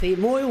Sí,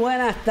 muy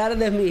buenas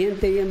tardes, mi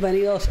gente,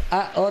 bienvenidos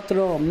a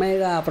otro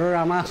mega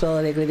programazo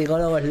de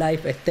Criticólogos Live.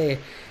 Este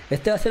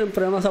va a ser un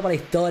programazo para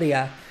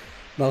historia.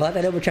 Vamos a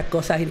tener muchas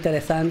cosas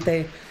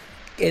interesantes.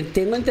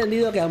 Tengo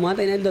entendido que vamos a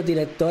tener los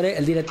directores,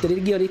 el director y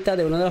el guionista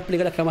de una de las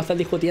películas que vamos a estar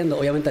discutiendo.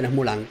 Obviamente no es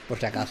Mulan, por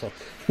si acaso.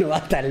 No va a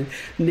estar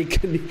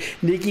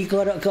Nicky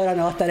Cora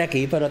no va a estar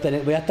aquí, pero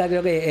voy a estar,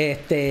 creo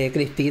que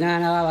Cristina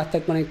Nava va a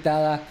estar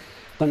conectada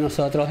con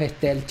nosotros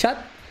el chat.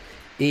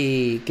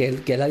 Y que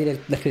es la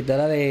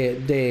escritora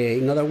de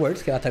In Other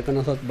Words, que va a estar con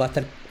nosotros, va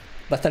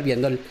a estar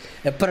viendo el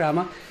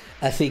programa.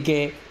 Así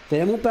que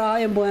tenemos un programa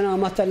bien bueno.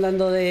 Vamos a estar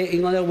hablando de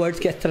In Other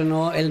Words, que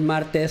estrenó el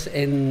martes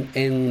en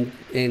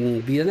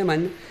Video On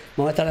Demand.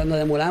 Vamos a estar hablando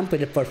de Mulan,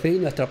 pues por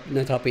fin nuestras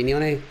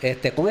opiniones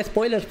con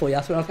spoilers, pues ya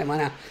hace una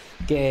semana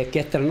que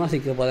estrenó,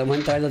 así que podemos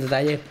entrar en los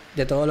detalles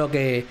de todo lo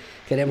que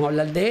queremos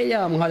hablar de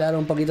ella. Vamos a hablar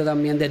un poquito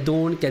también de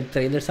Dune, que el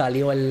trailer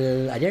salió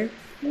ayer.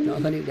 No,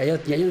 ya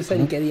yo no sé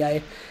ni qué día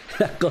es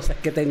las cosas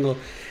que tengo,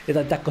 de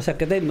tantas cosas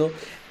que tengo.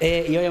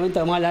 Y obviamente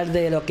vamos a hablar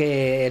de lo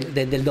que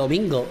desde el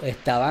domingo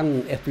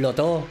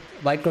explotó.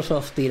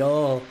 Microsoft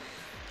tiró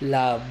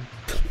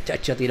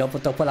tiró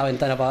todo por la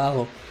ventana para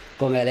abajo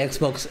con el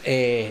Xbox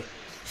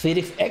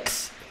Series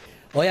X.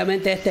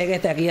 Obviamente que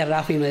está aquí es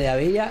Rafi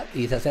Mediavilla,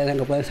 y se saben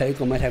que pueden seguir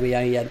como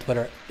Mediavilla en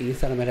Twitter,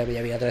 Instagram,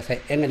 Mediavilla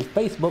 13 en el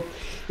Facebook.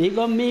 Y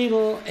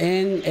conmigo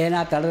en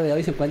la tarde de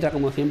hoy se encuentra,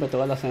 como siempre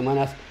todas las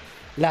semanas,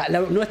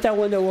 nuestra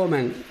Wonder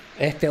Woman,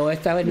 o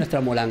esta vez nuestra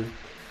Mulan,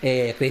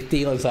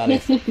 Cristi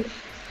González.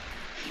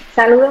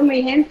 Saludos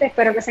mi gente,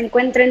 espero que se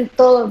encuentren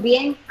todos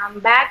bien. I'm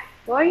back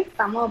hoy,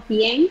 estamos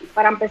bien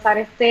para empezar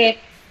este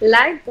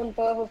live con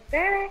todos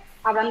ustedes,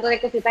 hablando de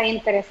cositas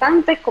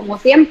interesantes. Como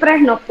siempre,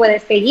 nos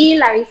puedes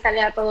seguir,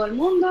 avísale a todo el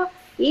mundo,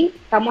 y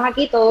estamos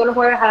aquí todos los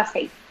jueves a las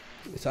 6.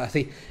 Eso es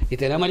así. Y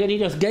tenemos a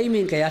Yoniros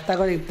Gaming, que ya está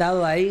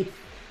conectado ahí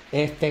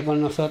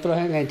con nosotros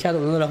en el chat,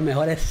 uno de los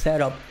mejores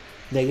setups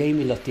de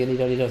gaming los tiene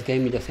Yoniros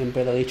Gaming, yo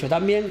siempre lo he dicho.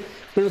 También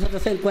con nosotros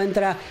se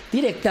encuentra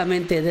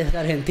directamente desde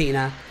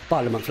Argentina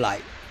Pablo McFly.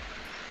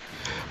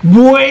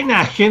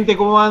 Buena gente,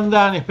 ¿cómo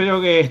andan?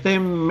 Espero que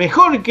estén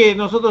mejor que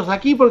nosotros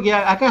aquí, porque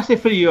acá hace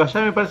frío,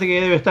 allá me parece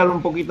que debe estar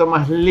un poquito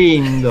más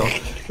lindo.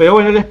 Pero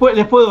bueno, les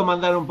puedo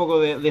mandar un poco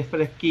de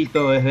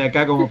fresquito desde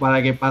acá como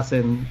para que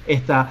pasen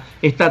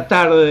esta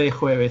tarde de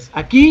jueves.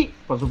 Aquí,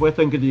 por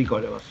supuesto, en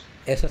Criticólogos.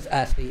 Eso es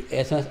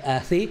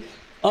así.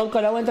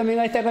 Oncolowen también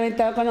está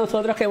conectado con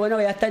nosotros, que bueno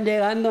que ya están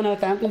llegando, nos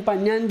están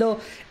acompañando.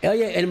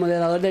 Oye, el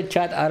moderador del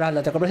chat, ahora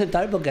lo tengo que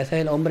presentar porque ese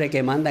es el hombre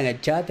que manda en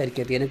el chat, el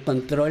que tiene el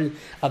control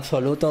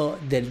absoluto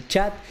del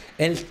chat,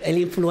 el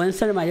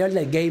influencer mayor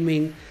del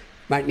gaming,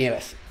 Mark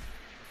Nieves.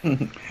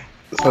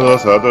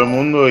 Saludos a todo el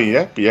mundo, y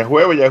ya es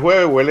jueves, ya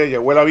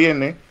huele a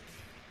viernes.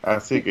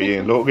 Así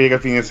que luego que llega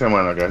el fin de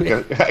semana,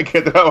 hay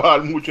que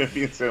trabajar mucho el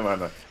fin de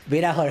semana.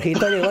 Mira,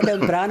 Jorgito llegó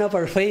temprano,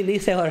 por fin,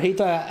 dice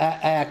Jorgito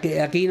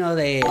Aquino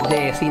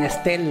de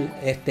Cinestel,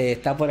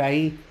 está por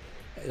ahí.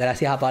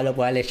 Gracias a Pablo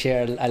por darle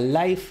share al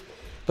live.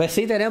 Pues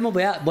sí,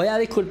 voy a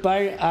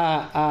disculpar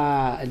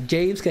a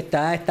James, que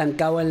está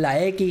estancado en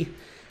la X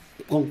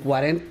con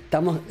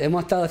 40.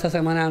 Hemos estado esta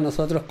semana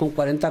nosotros con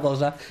 40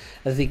 cosas,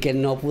 así que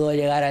no pudo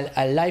llegar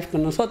al live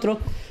con nosotros.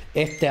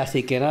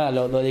 Así que nada,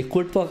 lo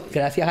disculpo.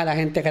 Gracias a la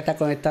gente que está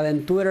conectada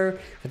en Twitter,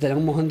 que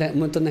tenemos un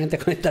montón de gente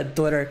conectada en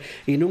Twitter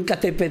y nunca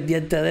estoy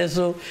pendiente de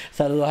eso.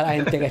 Saludos a la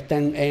gente que está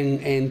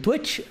en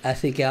Twitch.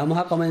 Así que vamos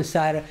a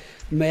comenzar.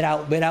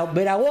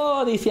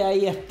 Veragua, dice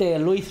ahí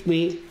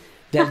Luismi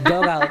del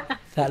Dogout.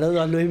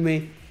 Saludos,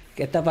 Luismi.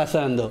 ¿Qué está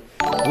pasando?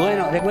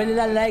 Bueno, recuerden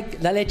dar like,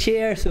 darle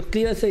share,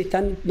 suscríbanse si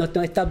nos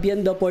están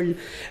viendo por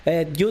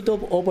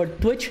YouTube o por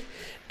Twitch.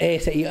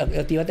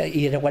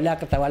 Y recuerda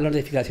activar las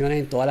notificaciones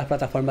en todas las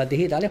plataformas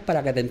digitales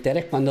para que te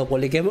enteres cuando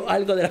publiquemos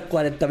algo de las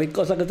 40.000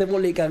 cosas que se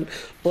publican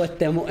o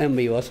estemos en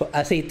vivo.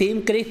 Así,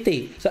 Team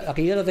Christy.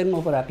 Aquí yo lo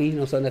tengo por aquí,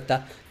 no sé dónde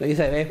está. Me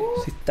dice, ve,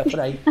 si está por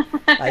ahí.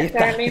 Ahí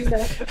está. Lindo.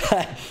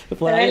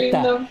 Por ahí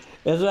está.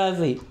 Eso es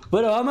así.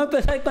 Bueno, vamos a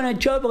empezar con el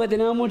show porque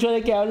tenemos mucho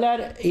de qué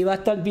hablar y va a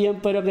estar bien,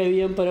 pero que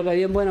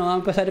bien. Bueno, vamos a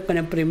empezar con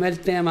el primer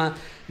tema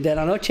de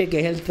la noche, que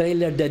es el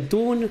trailer de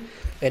Dune.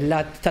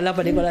 Está en la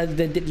película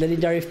de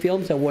Legendary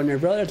Films, de Warner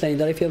Brothers.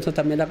 Legendary Films es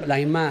también la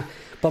misma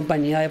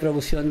compañía de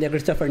producción de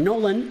Christopher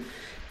Nolan.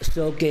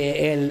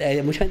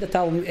 Que mucha gente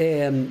estaba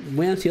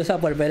muy ansiosa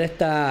por ver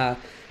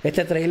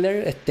este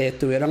trailer.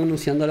 Estuvieron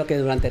anunciando lo que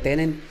durante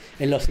Tenet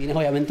en los cines,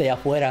 obviamente ya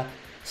afuera,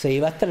 se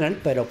iba a estrenar,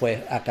 pero pues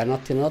acá no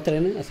lo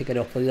trenes, así que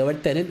no hemos podido ver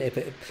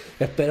Tenet.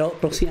 Espero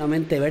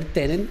próximamente ver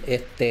Tenet,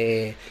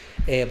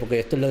 porque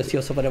estoy lo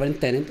ansioso para ver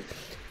Tenet.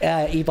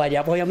 Y para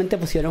allá pues, obviamente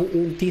pusieron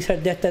un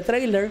teaser de este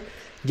trailer.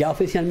 Ya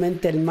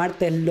oficialmente el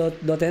martes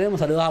lo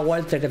tenemos. Saludos a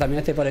Walter, que también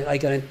está por ahí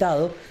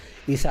conectado.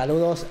 Y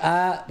saludos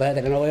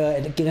espérate que no veo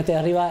quién está de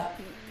arriba.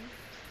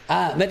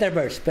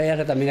 Metaverse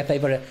PR también está ahí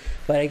por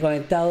ahí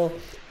conectado.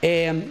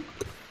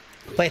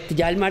 Pues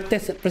ya el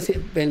martes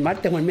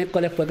o el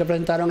miércoles fue que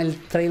presentaron el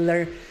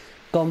trailer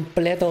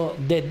completo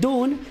de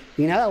Dune.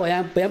 Y nada, voy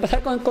a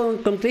empezar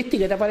con Cristi.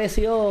 ¿Qué te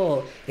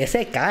pareció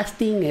ese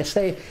casting,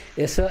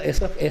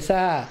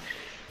 esa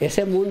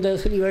ese mundo,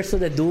 ese universo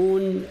de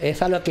Dune,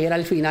 esa lo que era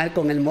al final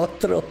con el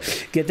monstruo.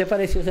 ¿Qué te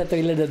pareció ese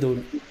trailer de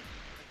Dune?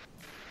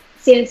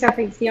 Ciencia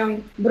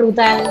ficción,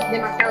 brutal,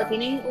 demasiado.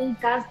 Tienen un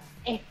cast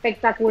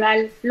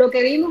espectacular. Lo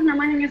que vimos nada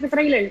más en ese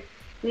trailer,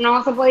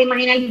 no se puede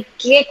imaginar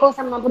qué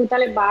cosas más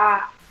brutales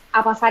va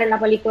a pasar en la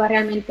película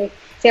realmente.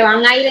 Se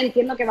van a ir,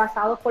 entiendo que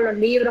basados por los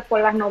libros,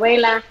 por las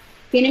novelas.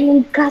 Tienen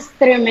un cast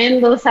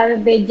tremendo,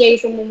 ¿sabes? De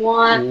Jason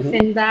Momoa,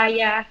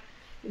 Zendaya.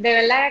 De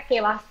verdad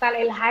que va a estar,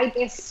 el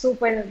hype es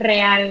súper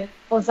real.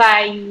 O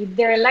sea, y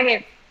de verdad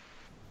que,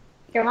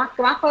 ¿qué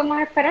más podemos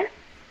esperar?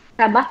 O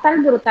sea, va a estar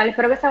brutal.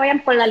 Espero que se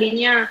vayan por la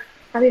línea,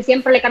 casi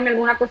siempre le cambio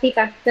alguna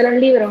cosita de los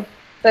libros,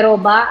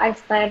 pero va a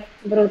estar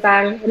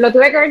brutal. Lo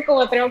tuve que ver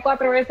como 3 o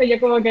 4 veces, yo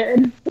como que,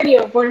 en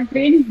serio, por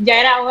fin, ya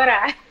era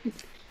hora.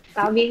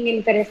 Está bien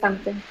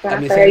interesante. A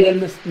mí se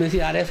me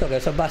mencionar eso, que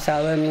eso es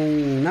basado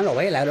en una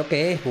novela, creo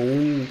que es,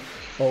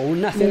 o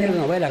una serie de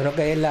novelas, creo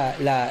que es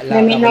la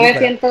de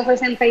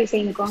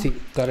 1965. Sí,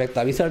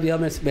 correcto. A mí se me olvidó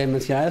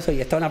mencionar eso,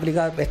 y esta es una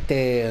película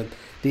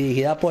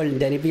dirigida por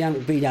Denis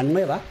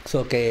Villanueva,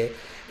 que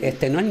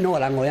no es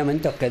Nolan,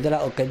 obviamente, que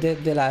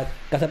es de la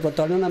casa de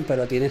productor Nolan,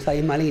 pero tiene esa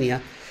misma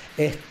línea.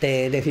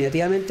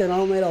 Definitivamente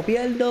no me lo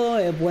pierdo,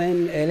 es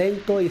buen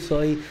elenco y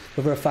soy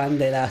super fan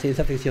de la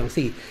ciencia ficción,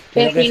 sí.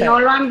 Que si no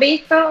lo han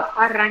visto,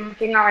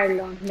 arranquen a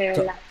verlo, de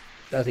verdad.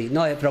 Así,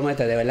 no,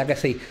 promete, de verdad que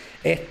sí.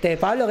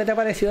 Pablo, ¿qué te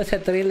pareció ese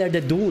thriller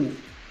de Dune?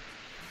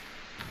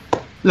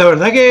 La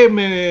verdad que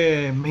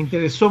me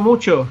interesó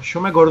mucho.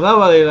 Yo me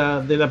acordaba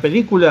de la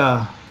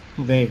película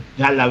de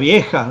la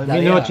vieja, de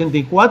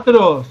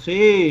 1984,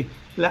 sí,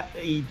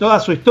 y toda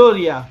su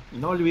historia.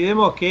 No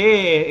olvidemos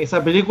que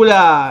esa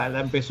película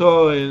la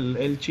empezó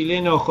el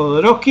chileno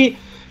Jodorowsky,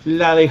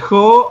 la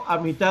dejó a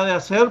mitad de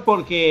hacer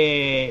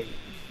porque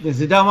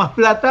necesitaba más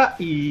plata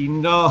y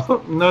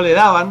no le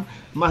daban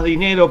más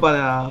dinero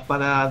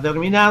para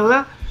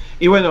terminarla.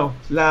 Y bueno,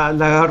 la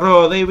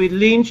agarró David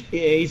Lynch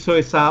e hizo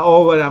esa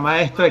obra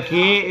maestra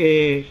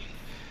que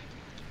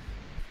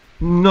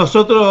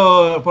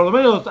nosotros, por lo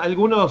menos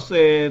algunos,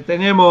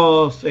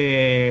 tenemos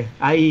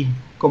ahí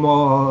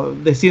como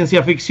de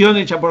ciencia ficción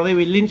hecha por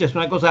David Lynch. Es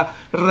una cosa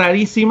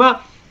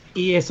rarísima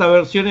y esa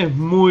versión es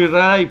muy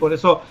rara, y por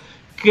eso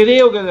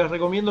creo que les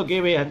recomiendo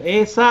que vean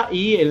esa,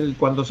 y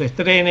cuando se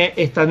estrene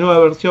esta nueva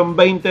versión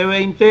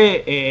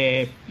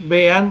 2020,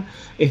 vean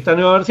esta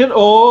nueva versión,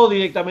 o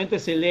directamente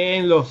se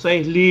leen los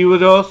 6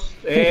 libros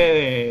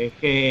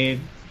que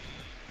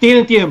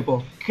tienen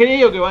tiempo.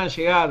 Creo que van a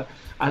llegar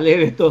a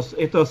leer estos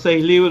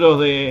 6 libros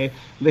de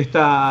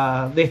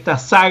esta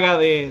saga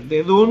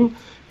de Dune,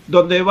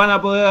 donde van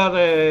a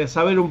poder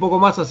saber un poco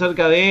más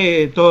acerca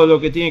de todo lo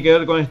que tiene que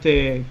ver con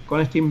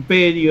este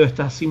imperio,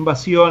 estas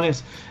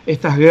invasiones,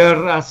 estas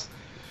guerras,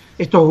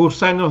 estos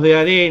gusanos de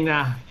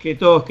arena que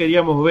todos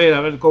queríamos ver,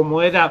 a ver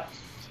cómo era,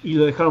 y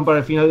lo dejaron para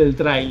el final del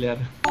tráiler.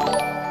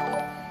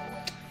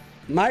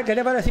 Mark, ¿qué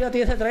te pareció a ti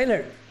ese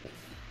tráiler?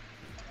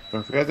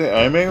 Pues fíjate,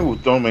 a mí me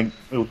gustó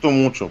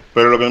mucho,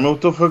 pero lo que no me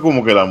gustó fue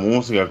como que la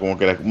música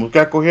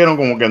escogieron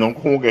como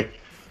que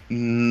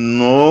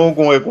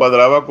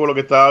cuadraba con lo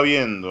que estaba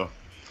viendo.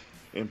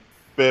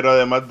 Pero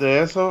además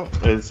de eso,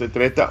 el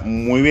trailer está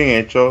muy bien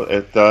hecho.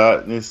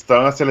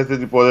 Necesitaban hacer este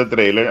tipo de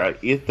trailer,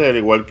 y al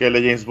igual que el de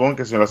James Bond,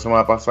 que se la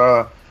semana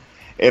pasada,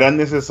 eran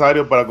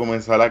necesarios para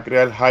comenzar a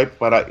crear hype,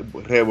 para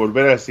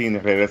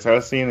regresar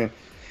al cine,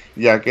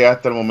 ya que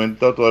hasta el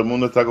momento todo el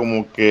mundo está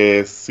como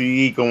que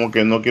sí, como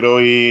que no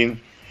quiero ir.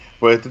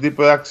 Pues este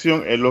tipo de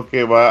acción es lo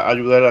que va a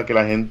ayudar a que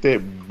la gente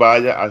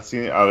vaya al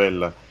cine a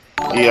verla.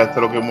 Y hasta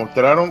lo que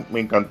mostraron me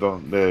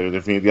encantó.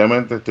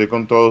 Definitivamente estoy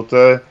con todos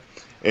ustedes.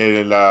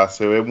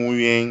 Se ve muy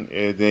bien.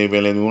 De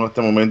Villeneuve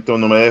hasta el momento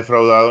no me ha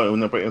defraudado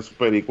en su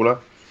película.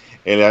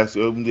 Él ha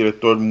sido un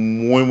director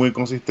muy muy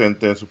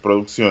consistente en sus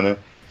producciones,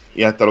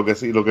 y hasta lo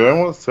que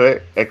vemos se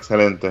ve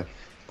excelente.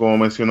 Como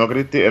mencionó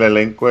Cristi, el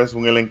elenco es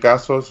un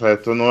elencazo. O sea,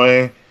 esto no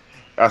es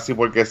así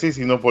porque sí,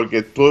 sino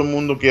porque todo el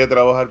mundo quiere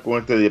trabajar con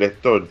este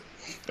director.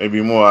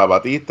 Vimos a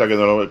Batista, que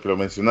lo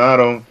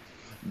mencionaron.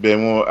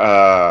 Vemos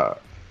a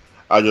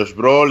Josh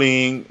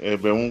Brolin.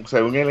 Vemos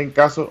un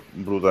elencazo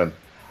brutal.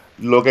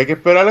 Lo que hay que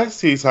esperar es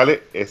si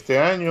sale este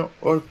año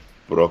o el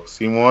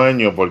próximo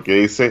año, porque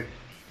dice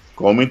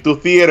Coming to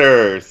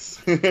Theaters.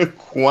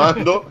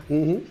 ¿Cuándo?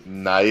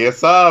 Nadie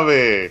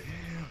sabe.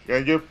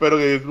 Yo espero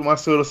que lo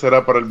más seguro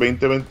será para el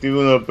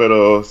 2021,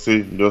 pero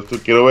sí,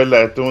 quiero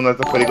verla. Esto es una de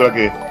estas películas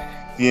que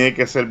tiene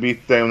que ser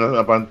vista en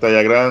una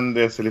pantalla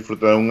grande, se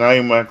disfruta de un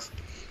IMAX,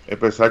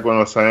 especial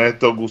cuando salen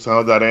estos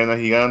gusanos de arena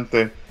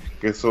gigantes,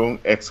 que son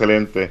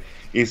excelentes.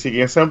 Y si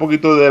quieren saber un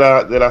poquito de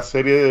la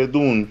serie de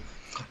Dune,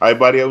 hay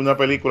una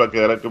película que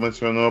era la que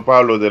mencionó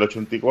Pablo, del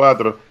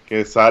 84,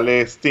 que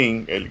sale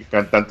Sting, el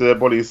cantante de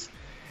Police,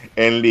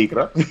 en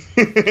licra.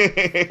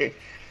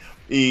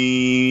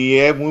 Y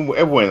es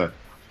buena.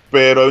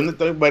 Pero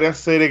hay varias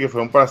series que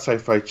fueron para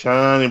Sci-Fi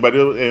Channel,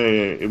 varios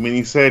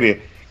miniseries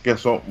que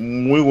son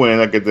muy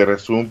buenas, que te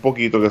resumen un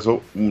poquito, que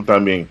son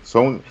también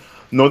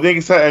no tiene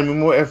que ser el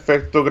mismo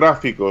efecto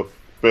gráfico,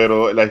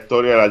 pero la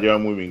historia la lleva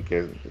muy bien,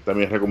 que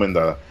también es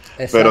recomendada.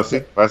 Exacto. Pero sí,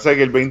 parece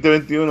que el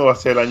 2021 va a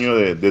ser el año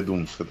de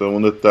Doom, que todo el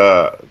mundo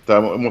está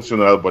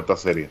emocionado por esta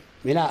serie.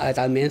 Mira,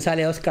 también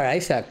sale Oscar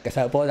Isaac, que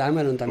sabe por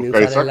Dameron, también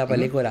Oscar sale en Isaac, la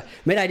película.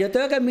 Mira, yo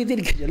tengo que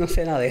admitir que yo no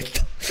sé nada de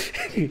esto.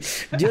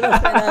 Yo no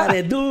sé nada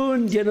de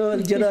Dune, yo no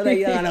he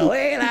leído la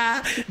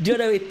novela, yo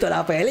no he visto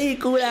la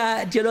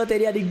película, yo no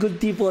tenía ningún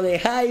tipo de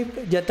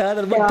hype. Yo estaba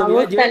todo el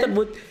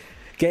mundo,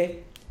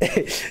 ¿qué?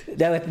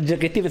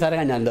 Cristi me está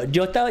regañando.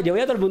 Yo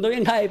veía a todo el mundo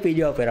bien hype y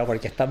yo, pero ¿por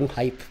qué está muy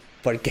hype?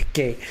 Porque es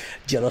que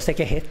yo no sé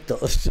qué es esto.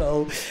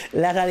 So,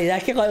 la realidad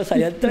es que cuando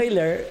salió el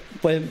trailer,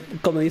 pues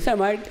como dice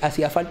Mark,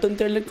 hacía falta un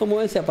trailer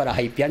como ese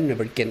para hypearme,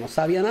 porque no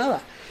sabía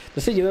nada.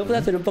 Entonces yo me puse a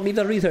hacer un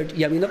poquito de research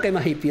y a mí lo que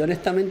me hypeó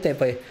honestamente,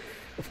 pues,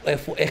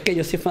 es que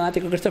yo soy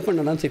fanático de Christopher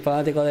Nolan, soy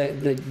fanático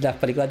de las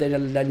películas de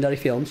Legendary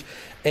Films,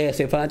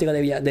 soy fanático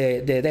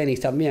de Dennis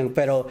también,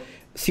 pero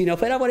si no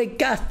fuera por el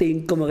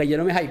casting, como que yo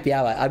no me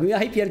hypeaba. A mí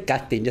me hypeó el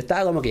casting. Yo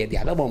estaba como que,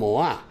 diablo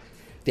Momoa,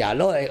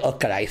 diablo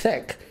Oscar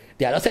Isaac,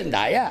 diablo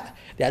Zendaya,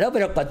 diablo,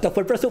 pero ¿cuánto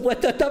fue el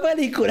presupuesto de esta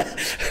película?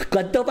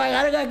 ¿Cuánto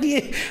pagaron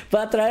aquí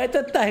para traer a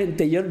toda esta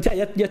gente? Yo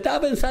estaba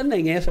pensando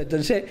en eso.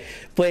 Entonces,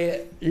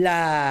 pues,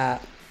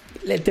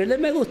 el trailer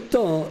me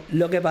gustó.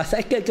 Lo que pasa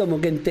es que como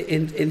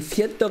que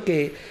siento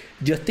que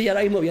yo estoy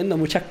ahora mismo viendo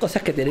muchas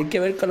cosas que tienen que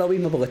ver con lo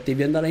mismo, porque estoy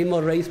viendo ahora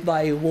mismo Raised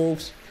by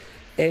Wolves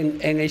en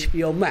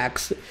HBO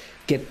Max,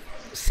 que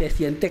se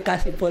siente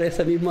casi por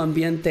ese mismo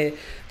ambiente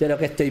de lo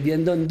que estoy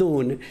viendo en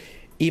Dune.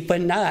 Y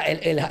pues nada,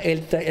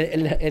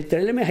 el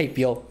trailer me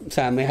hypeó. O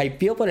sea, me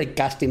hypeó por el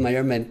casting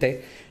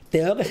mayormente.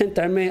 Tengo que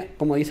sentarme,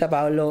 como dice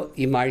Pablo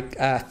y Mark,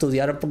 a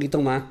estudiar un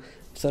poquito más,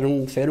 ser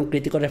un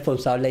crítico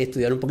responsable y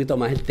estudiar un poquito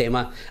más el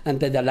tema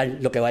antes de hablar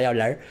lo que vaya a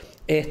hablar.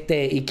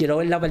 Y quiero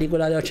ver la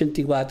película de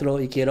 84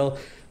 y quiero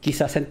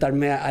quizás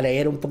sentarme a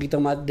leer un poquito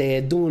más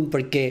de Dune,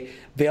 porque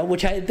veo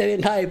mucha gente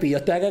bien hype y yo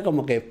estoy acá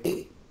como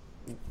que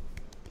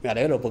me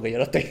alegro porque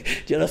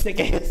yo no sé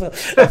qué es eso,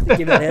 así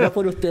que me alegro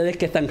por ustedes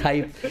que están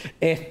hype.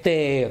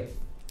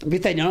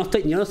 Viste, yo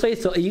no soy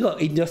eso,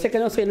 y yo sé que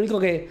no soy el único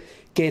que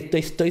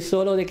estoy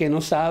solo de que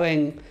no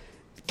saben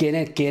quién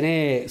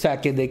es, o sea,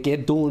 de qué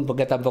es Dune,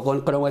 porque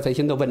tampoco como está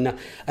diciendo pues nada.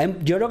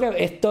 Yo creo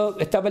que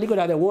esta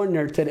película de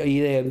Warner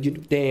y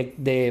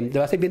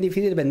va a ser bien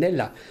difícil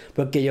venderla,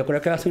 porque yo creo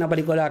que va a ser una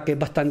película que es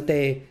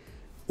bastante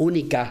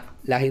única,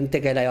 la gente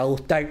que le va a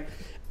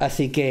gustar.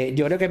 Así que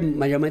yo creo que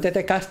mayormente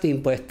este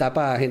casting pues está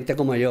para gente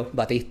como yo,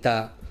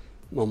 Batista,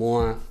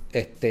 Momoa,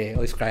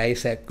 Oscar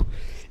Isaac.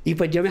 Y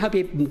pues yo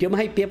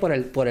me hypeé por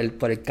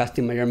el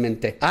casting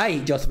mayormente.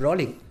 ¡Ay! Josh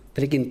Brolin,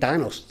 freaking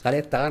Thanos,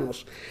 sale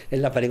Thanos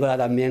en la película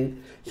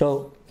también.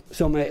 Por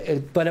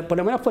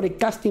lo menos por el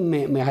casting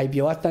me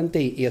hypeó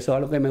bastante y eso es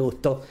algo que me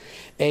gustó.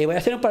 Voy a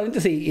hacer un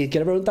paréntesis y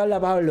quiero preguntarle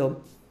a Pablo,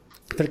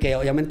 porque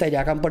obviamente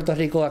ya acá en Puerto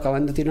Rico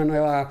acaban de tener una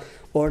nueva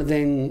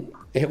orden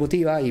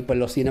ejecutiva y pues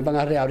los cines van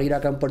a reabrir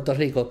acá en Puerto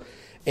Rico.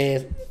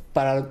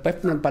 Para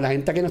la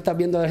gente que no está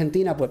viendo de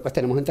Argentina, pues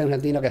tenemos gente en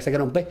Argentina que sé que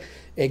no ve.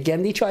 ¿Qué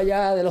han dicho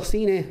allá de los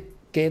cines?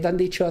 ¿Qué te han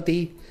dicho a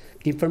ti?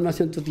 ¿Qué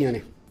información tú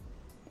tienes?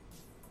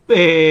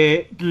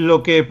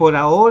 Lo que por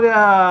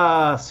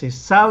ahora se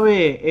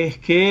sabe es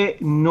que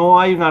no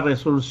hay una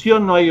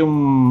resolución, no hay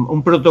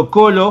un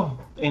protocolo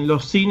en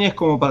los cines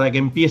como para que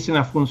empiecen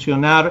a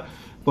funcionar,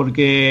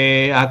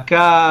 porque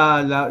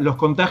acá los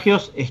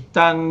contagios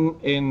están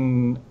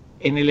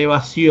en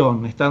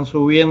elevación, están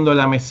subiendo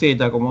la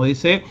meseta, como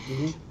dicen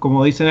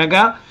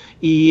acá,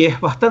 y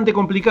es bastante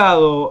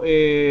complicado.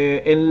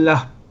 En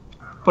las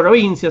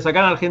provincias, acá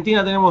en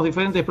Argentina tenemos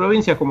diferentes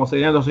provincias, como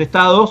serían los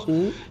estados,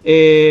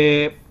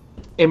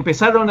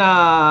 empezaron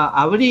a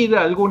abrir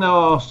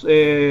algunos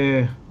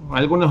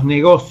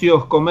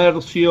negocios,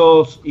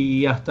 comercios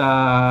y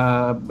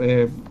hasta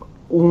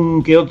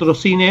un que otro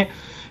cine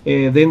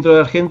dentro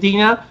de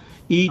Argentina,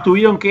 y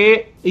tuvieron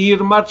que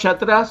ir marcha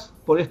atrás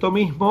por esto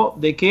mismo,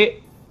 de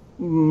que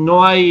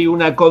no hay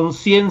una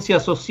conciencia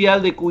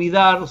social de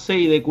cuidarse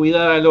y de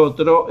cuidar al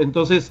otro.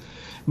 Entonces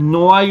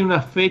no hay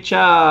una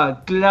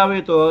fecha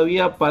clave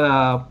todavía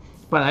para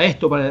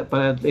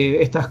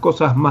estas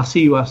cosas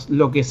masivas.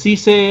 Lo que sí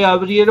se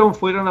abrieron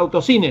fueron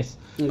autocines,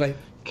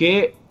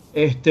 que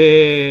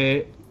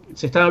se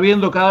están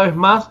abriendo cada vez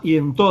más y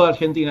en toda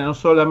Argentina, no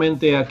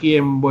solamente aquí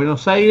en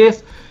Buenos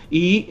Aires,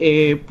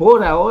 y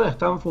por ahora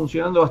están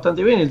funcionando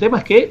bastante bien. El tema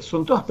es que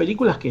son todas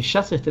películas que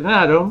ya se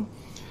estrenaron,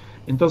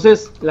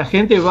 entonces la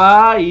gente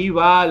va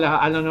a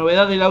la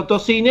novedad del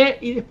autocine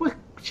y después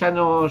ya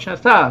no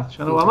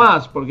va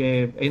más,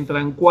 porque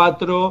entran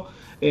 4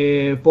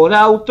 por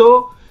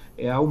auto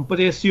a un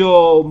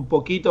precio un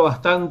poquito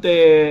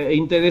bastante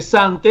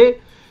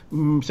interesante.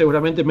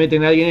 Seguramente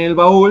meten a alguien en el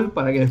baúl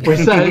para que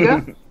después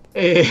salga.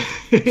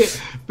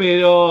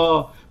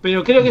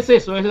 Pero creo que es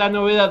eso, es la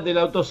novedad del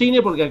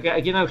autocine, porque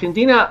aquí en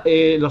Argentina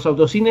los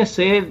autocines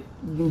se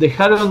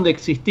dejaron de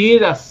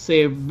existir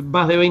hace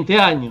más de 20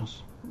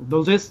 años.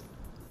 Entonces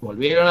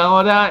volvieron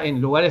ahora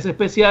en lugares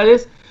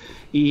especiales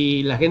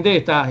y la gente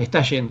está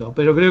yendo.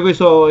 Pero creo que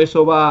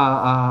eso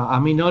va a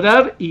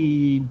minorar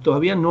y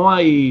todavía no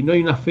hay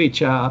una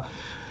fecha.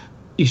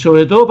 Y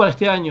sobre todo para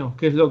este año,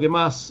 que es lo que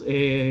más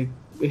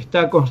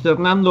está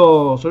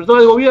consternando, sobre todo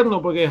al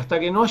gobierno, porque hasta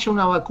que no haya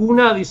una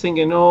vacuna, dicen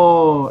que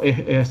no,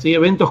 así,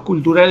 eventos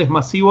culturales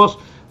masivos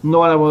no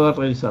van a poder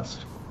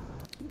realizarse.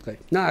 Okay.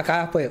 No,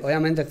 acá pues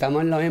obviamente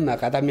estamos en lo mismo,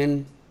 acá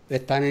también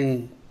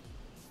están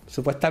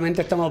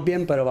supuestamente estamos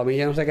bien, pero para mí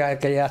yo no sé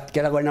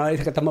que la gobernadora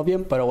dice que estamos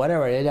bien, pero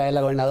whatever, ella es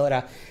la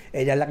gobernadora,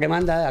 ella es la que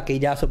manda, aquí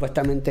ya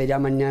supuestamente ya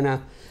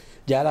mañana,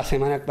 ya la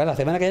semana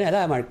que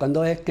viene, Mar,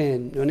 ¿cuándo es que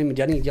yo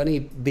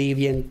ni vi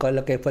bien con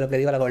lo que fue lo que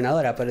dijo la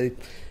gobernadora? Pero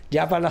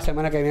ya para la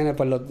semana que viene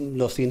pues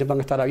los cines van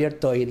a estar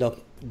abiertos y los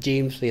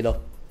gyms y los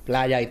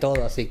playas y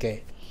todo, así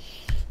que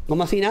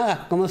como si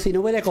nada, como si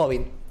no hubiera COVID,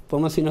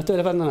 como si no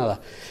estuviera pasando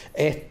nada.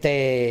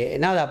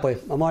 Nada, pues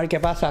vamos a ver qué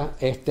pasa.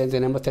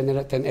 Tenemos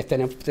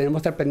que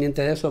estar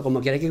pendientes de eso,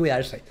 como quiera hay que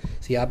cuidarse.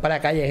 Si va para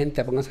la calle,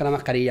 gente, pónganse la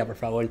mascarilla, por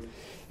favor.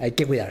 Hay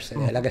que cuidarse,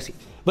 de verdad que sí.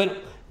 Bueno,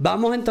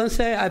 vamos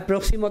entonces al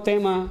próximo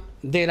tema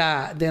de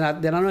la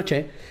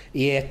noche.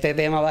 Y este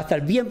tema va a estar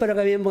bien, pero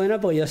que bien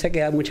bueno, porque yo sé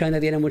que mucha gente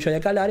tiene mucho de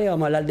qué hablar. Y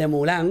vamos a hablar de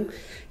Mulan,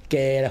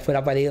 que fue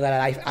la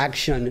película live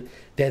action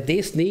de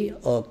Disney,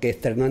 o que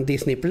estrenó en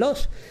Disney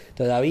Plus.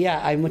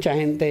 Todavía hay mucha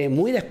gente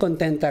muy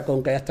descontenta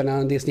con que haya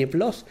estrenado en Disney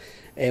Plus.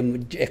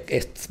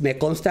 Me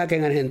consta que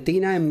en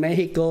Argentina, en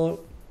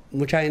México,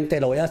 mucha gente,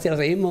 lo voy a decir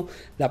así mismo,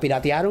 la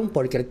piratearon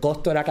porque el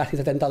costo era casi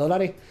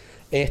 $70,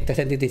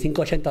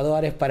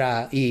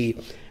 $75-$80 y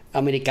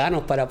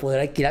americanos para poder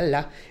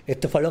alquilarla.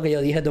 Esto fue lo que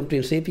yo dije desde un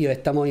principio,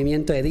 este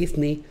movimiento de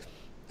Disney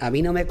a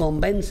mí no me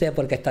convence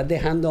porque estás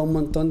dejando a un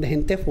montón de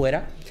gente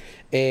fuera.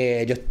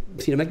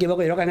 Si no me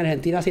equivoco, yo creo que en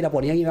Argentina si la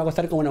ponían iba a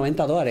costar como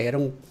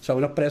 $90. Son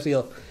unos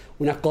precios,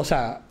 unas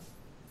cosas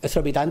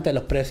exorbitantes,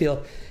 los precios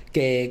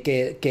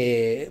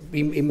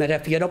y me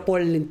refiero por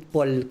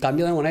el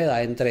cambio de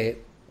moneda entre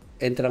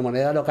la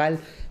moneda local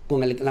con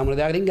la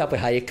moneda gringa,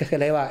 pues ahí es que se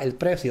eleva el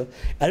precio.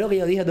 Es lo que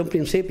yo dije desde un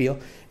principio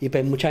y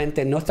pues mucha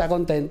gente no está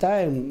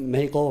contenta. En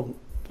México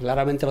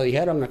claramente lo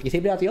dijeron, aquí sí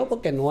pirateó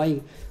porque no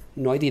hay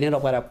dinero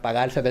para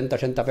pagar 70,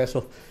 80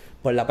 pesos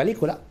por la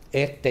película.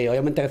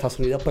 Obviamente en Estados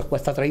Unidos pues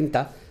cuesta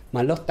 30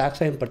 más los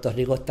taxes, en Puerto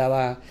Rico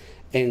estaba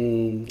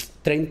en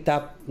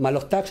 30 más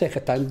los taxes, que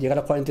llegan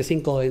a los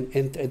 45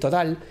 en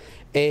total.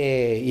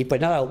 Y pues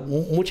nada,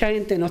 mucha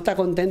gente no está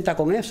contenta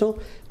con eso.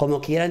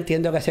 Como quiera,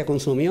 entiendo que se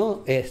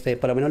consumió,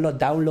 por lo menos los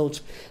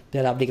downloads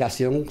de la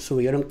aplicación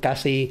subieron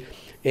casi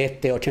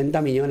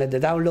 80 millones de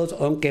downloads,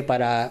 aunque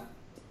para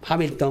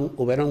Hamilton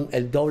hubieron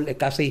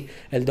casi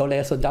el doble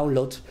de esos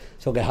downloads,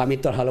 que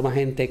Hamilton jaló más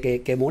gente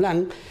que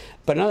Mulan.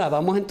 Pero nada,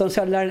 vamos entonces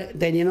a hablar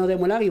de lleno de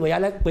Mulan y voy a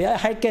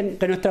dejar que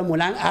nuestra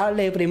Mulan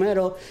hable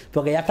primero,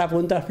 porque ya está a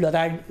punto de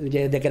explotar.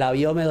 Desde que la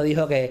vio me lo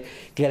dijo que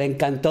le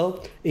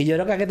encantó, y yo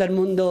creo que a todo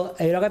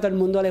el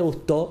mundo le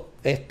gustó.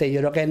 Yo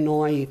creo que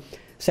no hay, o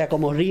sea,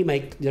 como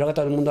remake, yo creo que a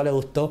todo el mundo le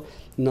gustó.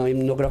 No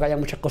creo que haya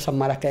muchas cosas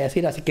malas que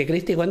decir, así que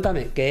Cristi,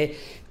 cuéntame, ¿qué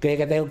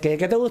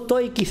te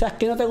gustó y quizás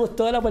qué no te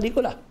gustó de la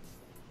película?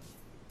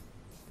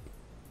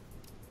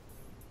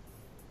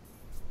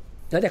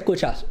 No te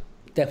escuchas,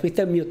 te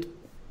fuiste en mute.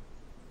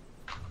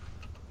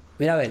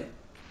 Mira a ver.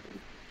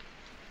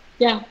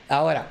 Ya.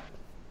 Ahora.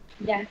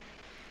 Ya.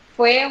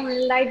 Fue un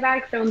live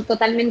action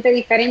totalmente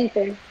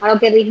diferente a lo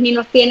que Disney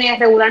nos tiene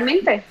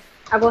regularmente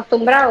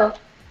acostumbrados.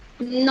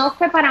 No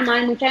fue para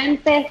mal, mucha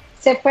gente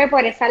se fue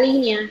por esa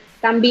línea.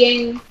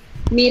 También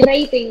mi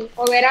rating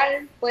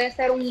overall puede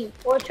ser un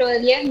 8 de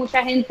 10,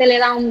 mucha gente le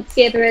da un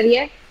 7 de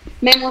 10.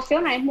 Me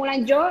emociona, es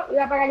Mulan. Yo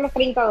iba a pagar los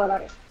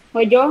 $30.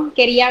 Pues yo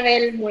quería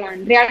ver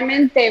Mulan.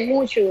 Realmente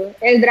mucho.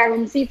 El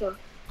dragoncito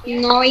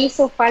no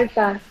hizo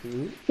falta.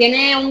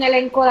 Tiene un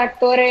elenco de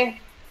actores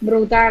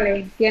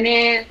brutales.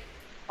 Tiene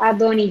a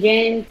Donnie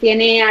Yen,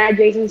 tiene a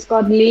Jason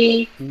Scott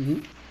Lee.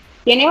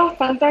 Tiene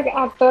bastantes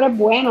actores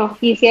buenos.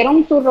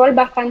 Hicieron su rol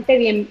bastante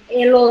bien.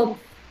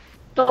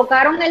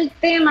 Tocaron el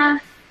tema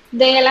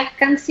de las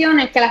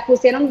canciones, que las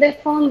pusieron de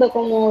fondo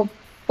como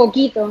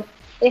poquito.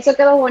 Eso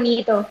quedó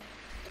bonito.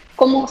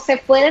 Como se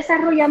fue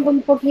desarrollando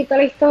un poquito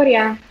la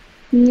historia,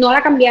 no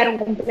la cambiaron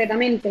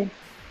completamente,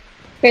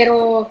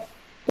 pero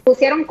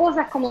pusieron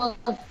cosas como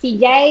si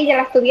ya ella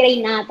la estuviera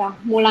innata,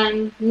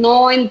 Mulan,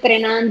 no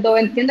entrenando.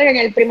 Entiendo que en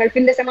el primer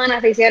fin de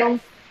semana se hicieron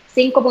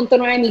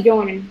 5.9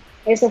 millones.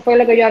 Eso fue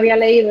lo que yo había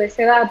leído,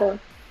 ese dato.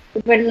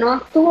 Pero no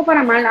estuvo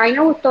para mal, a mí me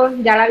gustó,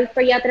 ya la he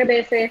visto ya 3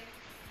 veces.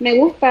 Me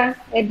gusta,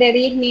 es de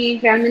Disney,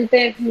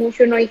 realmente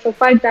mucho no hizo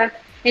falta.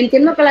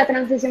 Entiendo que la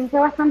transición fue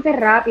bastante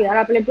rápida,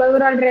 la película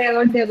duró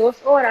alrededor de 2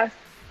 horas,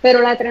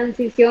 pero la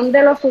transición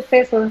de los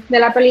sucesos de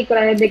la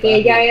película desde que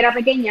ella era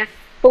pequeña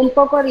fue un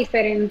poco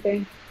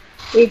diferente.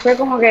 Y fue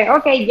como que,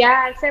 ok,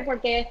 ya sé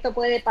por qué esto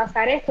puede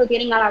pasar esto.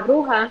 Tienen a la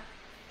bruja,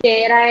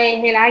 que era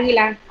el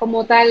águila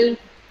como tal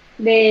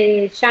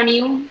de Shan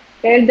Yu,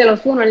 que es el de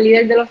los unos, el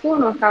líder de los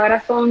unos, que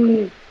ahora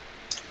son...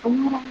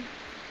 ¿Cómo era?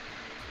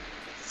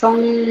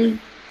 Son...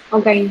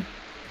 Ok.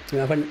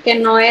 Que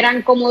no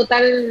eran como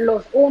tal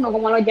los unos,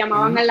 como los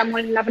llamaban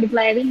en la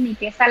película de Disney,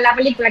 que esa es la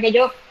película que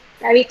yo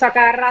he visto a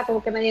cada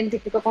rato, que me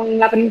identifico con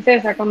la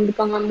princesa, con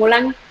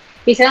Mulan.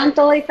 Hicieron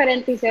todo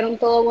diferente, hicieron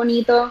todo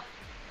bonito.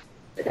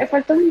 Le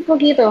faltó un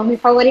poquito. Mi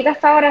favorita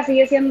hasta ahora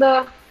sigue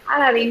siendo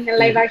Aladdin, el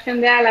live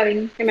action de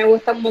Aladdin, que me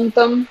gusta un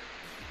montón.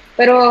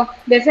 Pero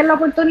de ser la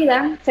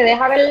oportunidad, se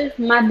deja ver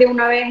más de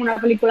una vez una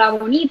película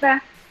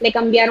bonita, le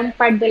cambiaron un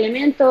par de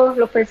elementos,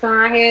 los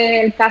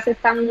personajes, el cast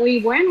están muy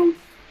buenos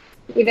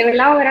y de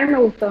verdad overall me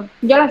gustó.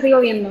 Yo la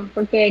sigo viendo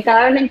porque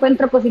cada vez le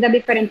encuentro cositas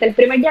diferentes. El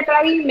primer día que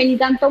la vi me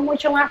encantó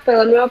mucho más,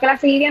 pero luego que la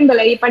seguí viendo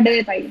le di un par de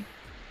detalles.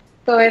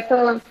 Todo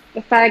eso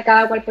está de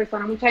cada cual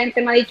persona. Mucha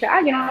gente me ha dicho,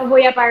 yo no lo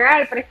voy a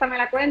pagar, préstame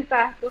la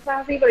cuenta, cosas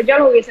así, pero yo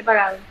lo hubiese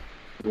pagado.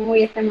 No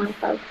hubiese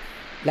molestado.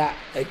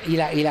 Y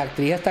la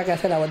actriz esta que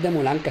hace la voz de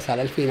Mulan, que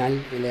sale al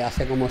final y le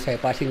hace como ese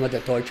passing of the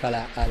torch a la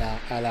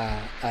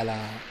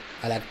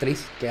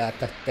actriz que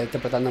está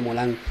interpretando a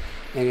Mulan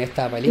en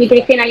esta película. Y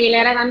Cristina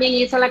Aguilera también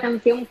hizo la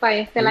canción para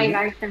este live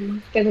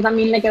action, que eso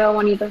también le quedó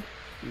bonito.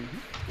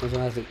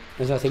 Eso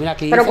es así. Mira,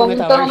 aquí pero dice con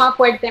un tono más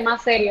fuerte,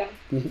 más serio.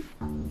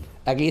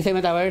 Aquí dice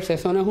Metaverse,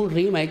 eso no es un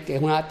remake,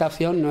 es una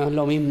adaptación, no es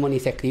lo mismo, ni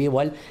se escribe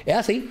igual. Es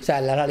así, o sea,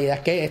 la realidad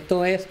es que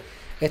esto es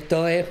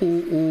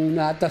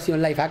una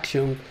adaptación live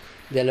action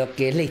de lo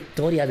que es la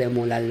historia de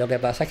Mulan. Lo que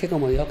pasa es que,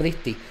 como dijo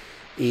Cristi,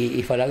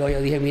 y fue algo que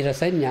yo dije en mi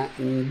reseña,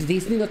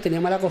 Disney nos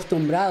tenía mal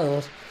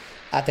acostumbrados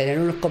a tener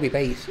unos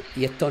copy-paste,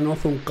 y esto no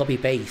fue un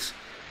copy-paste,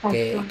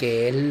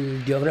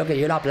 yo creo que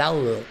yo lo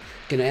aplaudo,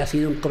 que no haya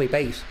sido un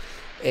copy-paste.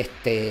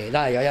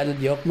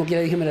 Yo como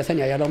quiera dije en mi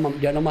reseña, ya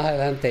no más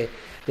adelante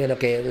de lo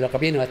que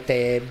opino.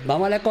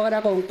 Vamos a hablar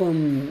ahora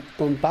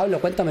con Pablo.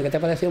 Cuéntame, ¿qué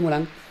te pareció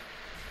Mulan?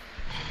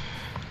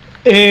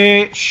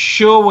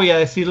 Yo voy a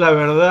decir la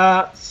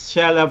verdad,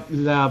 ya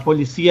la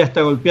policía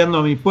está golpeando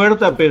a mi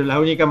puerta, pero la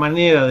única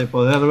manera de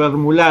poder ver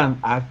Mulan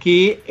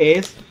aquí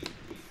es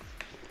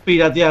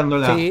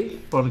pirateándola,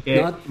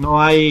 porque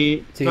no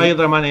hay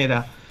otra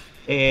manera.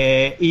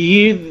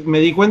 Y me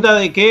di cuenta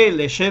de que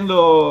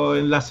leyendo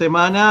en la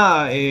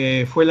semana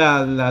fue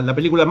la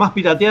película más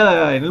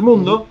pirateada en el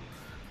mundo,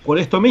 por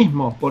esto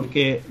mismo,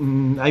 porque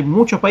hay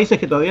muchos países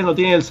que todavía no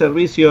tienen el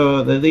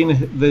servicio de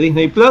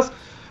Disney Plus,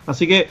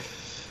 así que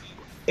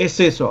es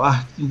eso,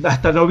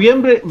 hasta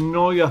noviembre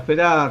no iba a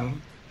esperar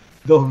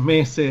 2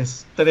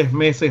 meses, 3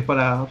 meses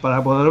para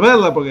poder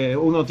verla, porque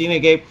uno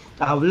tiene que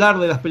hablar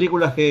de las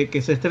películas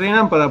que se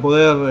estrenan para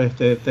poder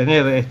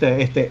tener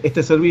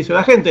este servicio a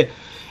la gente.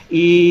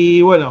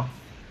 Y bueno,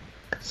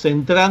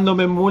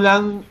 centrándome en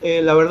Mulan,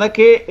 la verdad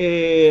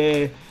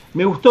que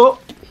me gustó.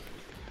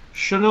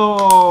 Yo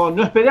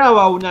no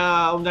esperaba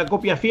una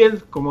copia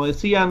fiel, como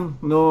decían,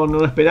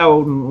 no esperaba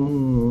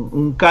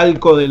un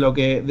calco de lo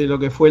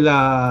que fue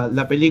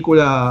la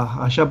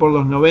película allá por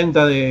los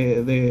 90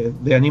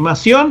 de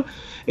animación.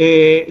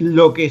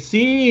 Lo que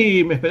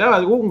sí me esperaba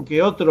algún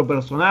que otro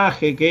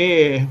personaje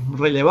que es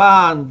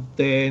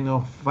relevante,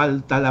 nos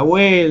falta la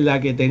abuela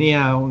que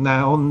tenía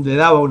le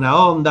daba una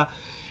onda.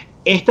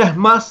 Esta es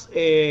más...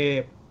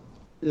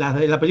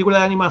 La película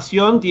de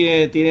animación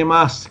tiene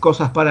más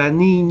cosas para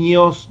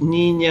niños,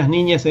 niñas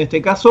en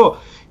este caso,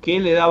 que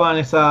le daban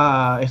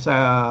esa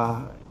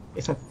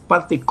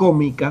parte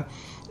cómica.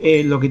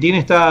 Lo que tiene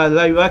esta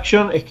live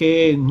action es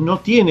que no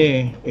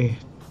tiene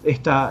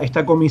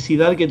esta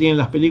comicidad que tienen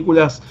las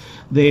películas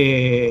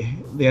de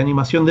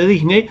animación de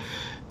Disney,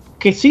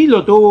 que sí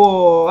lo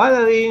tuvo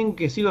Aladdin,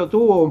 que sí lo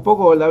tuvo un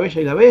poco La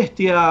Bella y la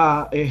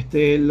Bestia,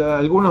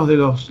 algunos de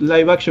los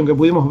live action que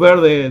pudimos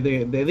ver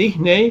de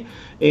Disney,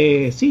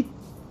 sí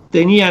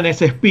tenían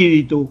ese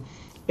espíritu.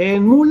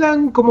 En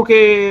Mulan como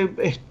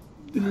que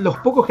los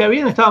pocos que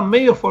habían estaban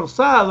medio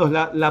forzados,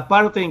 la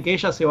parte en que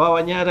ella se va a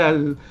bañar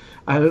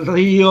al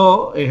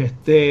río,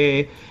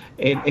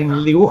 en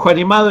el dibujo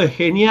animado es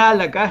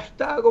genial, acá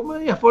está como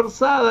media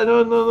forzada,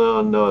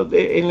 no,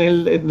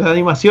 en la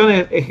animación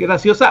es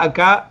graciosa,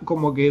 acá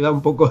como que da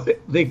un poco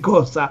de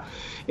cosa.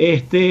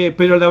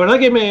 Pero la verdad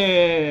que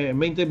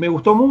me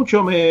gustó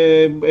mucho,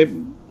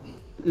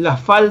 la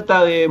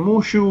falta de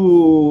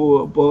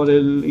Mushu por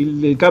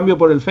el cambio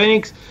por el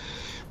Fénix,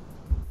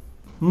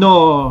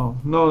 no,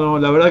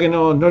 la verdad que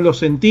no lo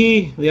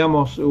sentí,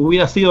 digamos,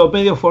 hubiera sido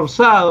medio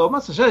forzado,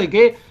 más allá de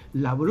que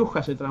la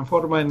bruja se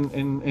transforma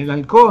en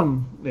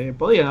halcón.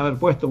 Podrían haber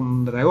puesto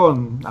un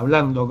dragón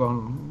hablando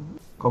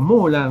con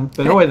Mulan,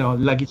 pero bueno,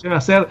 la quisieron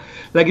hacer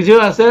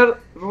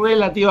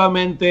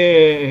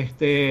relativamente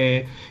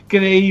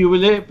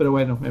creíble, pero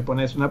bueno, me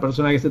pones una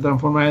persona que se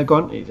transforma en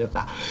halcón y ya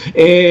está.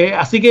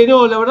 Así que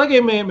no, la verdad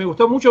que me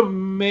gustó mucho,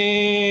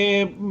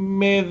 me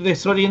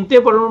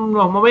desorienté por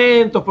unos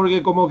momentos,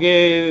 porque como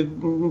que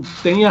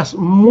tenías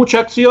mucha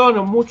acción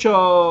o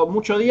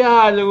mucho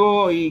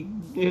diálogo y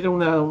era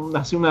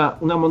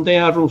una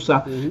montaña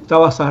rusa.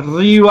 Estabas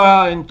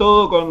arriba en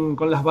todo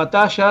con las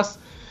batallas,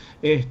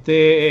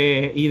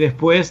 y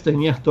después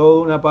tenías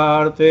toda una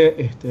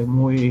parte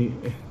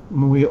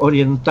muy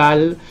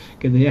oriental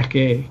que tenías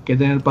que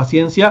tener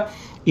paciencia.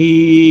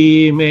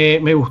 Y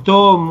me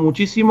gustó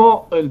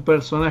muchísimo el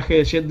personaje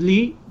de Jet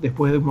Li,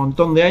 después de un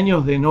montón de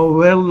años de no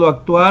verlo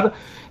actuar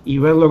y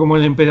verlo como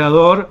el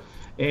emperador.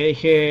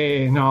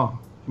 Dije,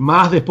 no,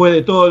 más después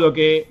de todo lo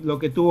que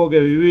tuvo que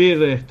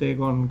vivir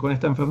con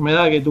esta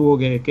enfermedad que tuvo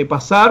que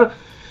pasar,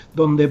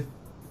 donde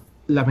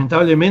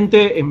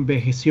lamentablemente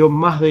envejeció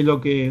más de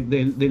lo que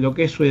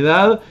es su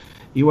edad.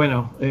 Y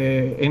bueno,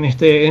 en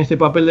este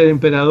papel del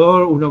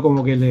emperador, uno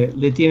como que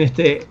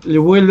le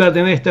vuelve a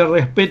tener este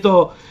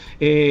respeto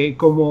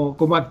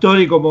como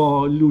actor y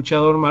como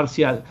luchador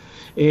marcial.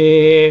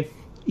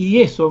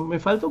 Y eso, me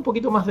falta un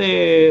poquito más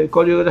de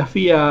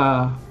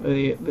coreografía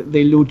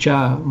de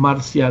lucha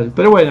marcial.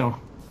 Pero bueno,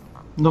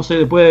 no se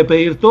le puede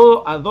pedir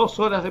todo a 2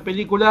 horas de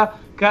película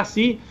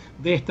casi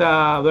de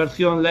esta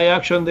versión live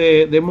action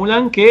de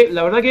Mulan, que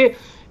la verdad que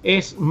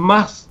es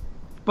más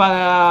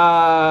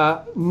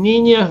para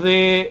niñas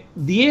de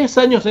 10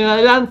 años en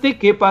adelante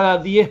que para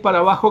 10 para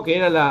abajo, que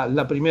era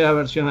la primera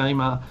versión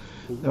animada.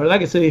 La verdad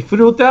que se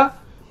disfruta,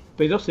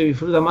 pero se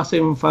disfruta más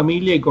en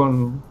familia y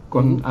con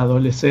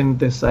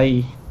adolescentes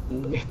ahí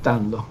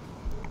estando.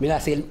 Mira,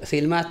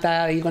 Silma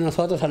está ahí con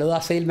nosotros. Saludos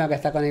a Silma, que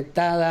está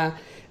conectada.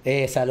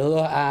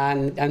 Saludos a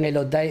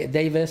Angelo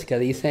Davis, que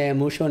dice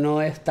mucho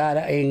no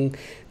está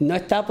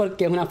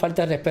porque es una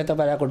falta de respeto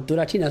para la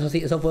cultura china. Eso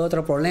sí, eso fue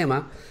otro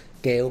problema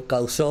que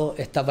causó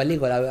esta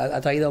película.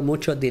 Ha traído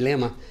muchos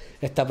dilemas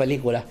esta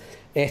película.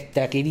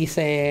 Aquí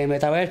dice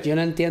Metaverse, yo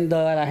no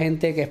entiendo a la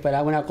gente que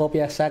esperaba una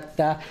copia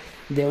exacta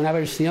de una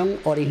versión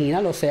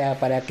original. O sea,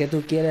 ¿para qué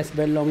tú quieres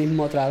ver lo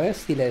mismo otra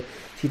vez?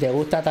 Si te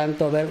gusta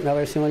tanto ver una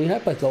versión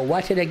original, pues go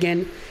watch it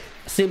again.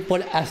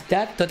 Simple as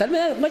that.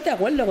 Totalmente de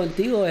acuerdo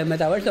contigo en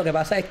Metaverse. Lo que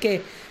pasa es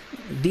que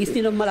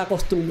Disney nos mal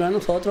acostumbró a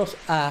nosotros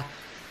a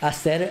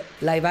hacer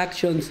live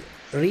actions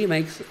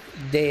remakes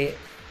de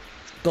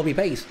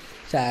copy-paste.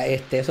 O sea,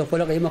 eso fue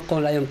lo que vimos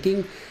con Lion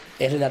King.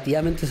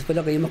 Relativamente eso fue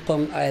lo que vimos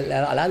con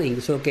Aladdin.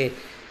 So que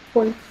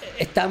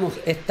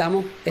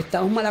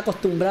estamos mal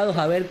acostumbrados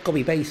a ver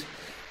copy-paste.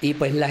 Y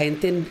pues la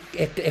gente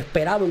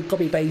esperaba un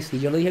copy-paste. Y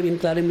yo lo dije bien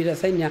claro en mi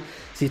reseña.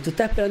 Si tú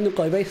estás esperando un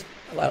copy-paste,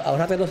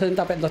 ahórrate los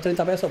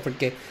 30 pesos,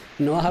 porque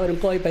no vas a ver un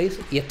copy-paste.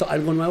 Y esto es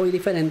algo nuevo y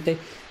diferente.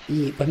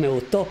 Y pues me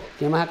gustó.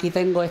 Y además aquí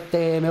tengo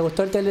me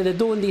gustó el trailer de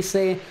Dune,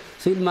 dice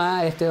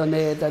Silma,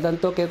 donde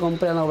tanto que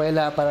compré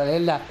novela para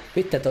leerla.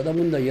 Viste, todo el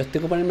mundo, yo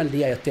estoy con ponerme el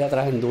día, yo estoy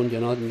atrás en Dune, yo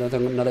no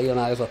he leído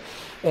nada de eso.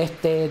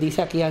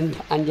 Dice aquí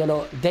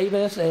Angelo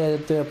Davis,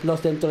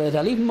 plus dentro del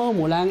realismo,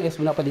 Mulan es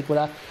una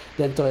película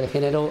dentro del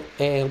género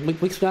muy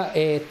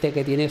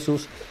que tiene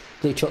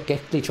que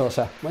es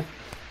clichosa. Bueno,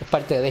 es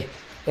parte de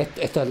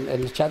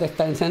el chat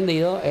está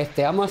encendido.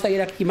 Vamos a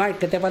seguir aquí. Mark,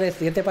 ¿qué te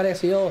pareció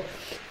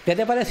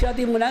a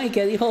ti Mulan? ¿Y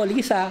qué dijo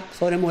Lisa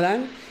sobre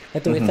Mulan?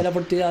 Tuviste la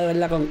oportunidad de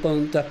verla con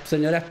tu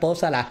señora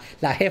esposa,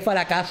 la jefa de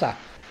la casa.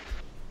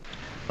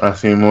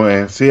 Así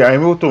es. Sí, a mí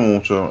me gustó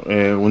mucho.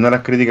 Una de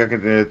las críticas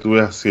que tuve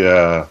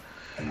hacia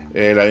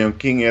Lion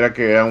King era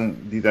que era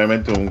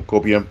literalmente un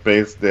copy and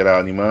paste de la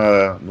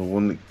animada. No hubo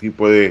un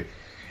tipo de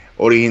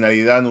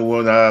originalidad, no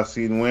hubo nada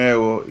así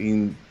nuevo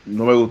y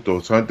no me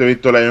gustó. Solamente he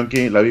visto Lion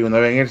King, la vi una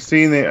vez en el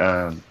cine,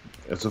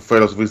 eso fue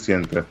lo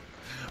suficiente.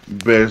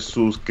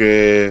 Versus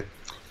que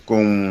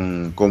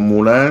con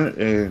Mulan,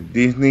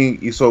 Disney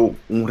hizo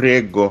un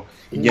riesgo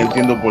y ya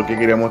entiendo por qué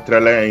quería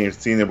mostrarla en el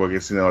cine, porque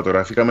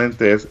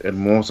cinematográficamente es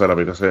hermosa, la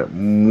película se ve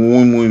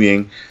muy muy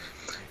bien.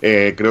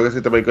 Creo que si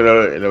esta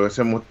película la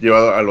hubiésemos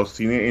llevado a los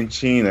cines en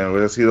China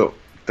hubiera sido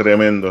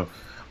tremendo,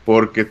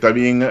 porque está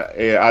bien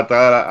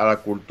atada a la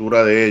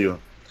cultura de ellos.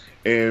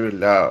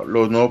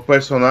 Los nuevos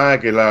personajes,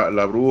 que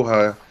la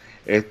bruja,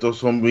 estos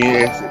son bien,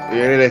 es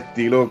el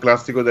estilo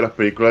clásico de las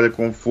películas de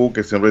Kung Fu,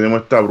 que siempre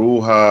tenemos esta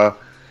bruja,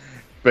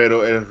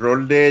 pero el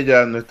rol de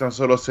ella no es tan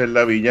solo ser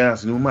la villana,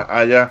 sino más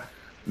allá.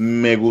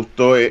 Me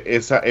gustó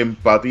esa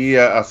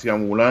empatía hacia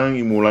Mulan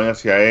y Mulan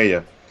hacia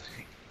ella.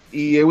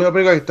 Y es una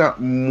película que está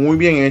muy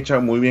bien hecha,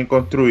 muy bien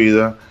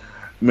construida.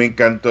 Me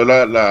encantó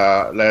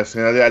la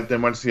escena de artes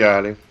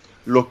marciales.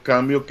 Los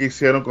cambios que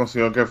hicieron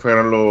considero que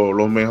fueron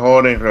los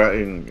mejores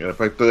en el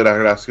efecto de la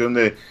relación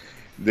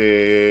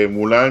de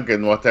Mulan, que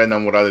no va a estar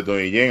enamorada de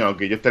Donnie Yen,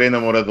 aunque yo estaría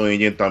enamorado de Donnie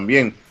Yen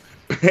también.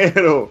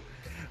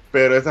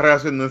 Pero esa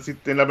relación no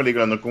existe en la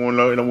película, no es como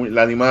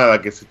la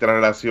animada, que existe la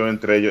relación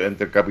entre ellos,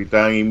 entre el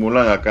capitán y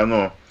Mulan. Acá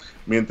no.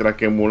 Mientras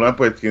que Mulan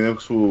pues tiene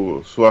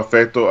su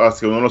afecto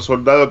hacia uno de los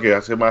soldados, que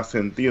hace más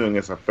sentido en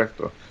ese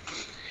aspecto.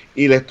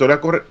 Y la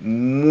historia corre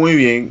muy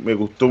bien, me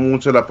gustó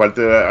mucho la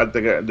parte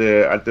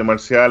de artes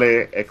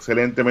marciales,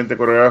 excelentemente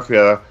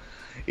coreografiada.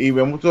 Y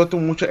vemos todo esto,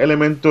 muchos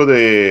elementos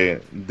del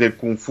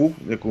Kung Fu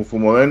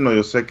moderno.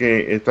 Yo sé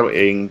que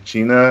en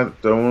China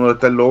todo el mundo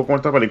está loco con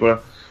esta película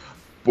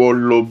por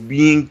lo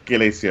bien que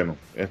la hicieron.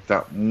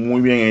 Está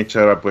muy bien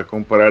hecha, la puedes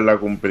compararla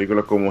con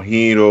películas como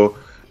Hero,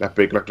 las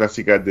películas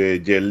clásicas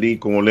de Jet Li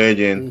como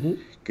Legend,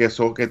 que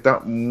está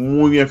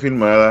muy bien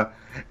filmada.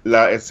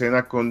 La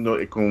escena con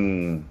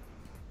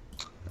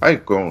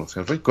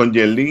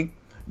Jet Li,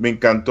 me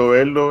encantó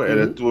verlo.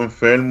 Él estuvo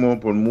enfermo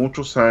por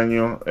muchos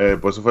años,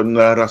 por eso fue una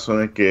de las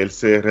razones que él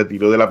se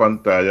retiró de la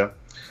pantalla.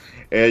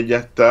 Él ya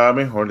está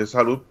mejor de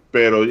salud,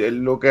 pero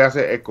él lo que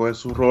hace es coger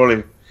sus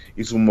roles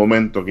y sus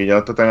momentos, que ya no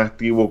está tan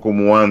activo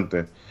como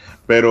antes.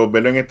 Pero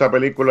verlo en esta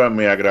película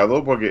me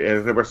agradó porque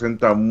él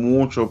representa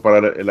mucho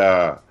para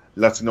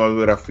la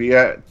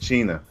cinematografía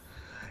china,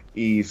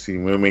 Y sí,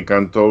 me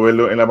encantó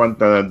verlo en la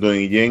pantalla.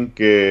 Donnie Yen,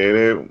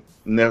 que es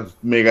una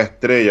mega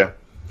estrella.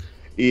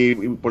 Y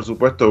por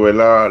supuesto, ver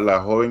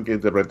la joven que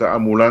interpreta a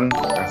Mulan,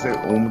 hace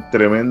un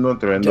tremendo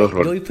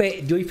rol.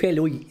 Yui Fei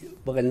Lui,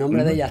 porque el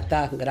nombre de ella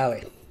está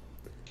grave.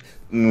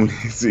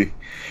 Sí.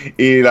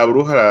 Y la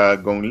bruja, la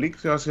Gong Li,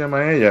 ¿cómo se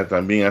llama ella?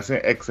 También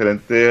hace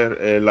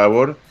excelente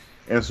labor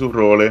en sus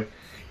roles.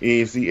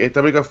 Y sí,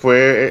 esta película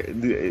fue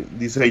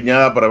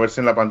diseñada para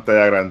verse en la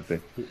pantalla grande.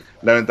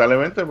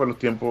 Lamentablemente, pues los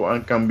tiempos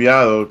han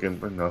cambiado, que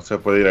pues, no se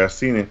puede ir al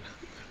cine.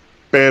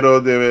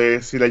 Pero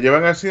si la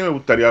llevan al cine, me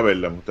gustaría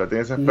verla. Me gustaría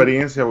tener esa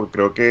experiencia, porque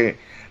creo que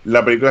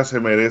la película se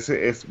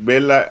merece es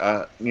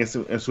verla en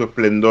su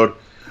esplendor.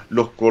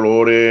 Los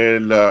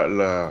colores,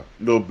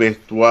 los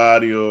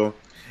vestuarios.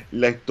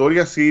 La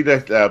historia sí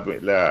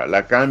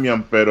la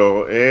cambian,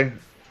 pero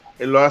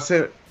lo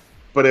hace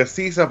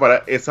precisa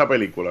para esa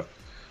película.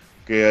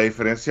 Que a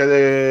diferencia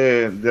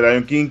de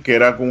Lion King, que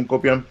era con un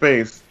copy and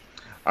paste,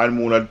 al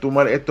Mulan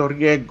tomar estos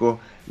riesgos,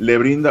 le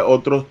brinda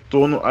otros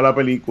tonos a la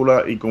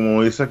película. Y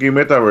como dice aquí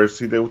Metaverse,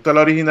 si te gusta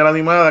la original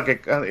animada,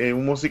 que es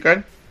un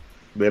musical,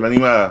 ve la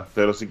animada.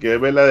 Pero si quieres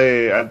ver la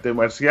de artes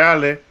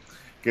marciales,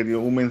 que tiene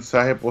un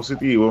mensaje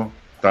positivo,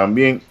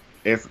 también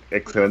es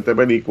excelente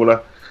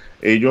película.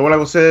 Yo me la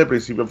gocé de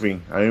principio a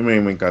fin. A mí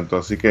me encantó.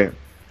 Así que,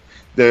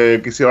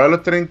 de que se va a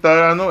los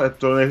 30 años,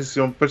 esto es una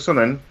decisión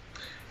personal.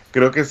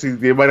 Creo que si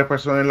tiene varias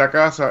personas en la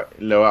casa,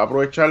 le va a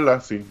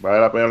aprovecharla. Sí,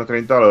 vale la pena los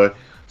 $30.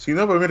 Si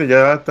no, pues mire,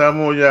 ya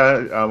estamos ya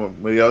a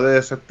mediados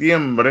de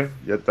septiembre.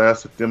 Ya está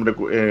septiembre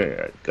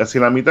casi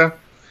la mitad.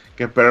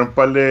 Que esperar un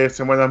par de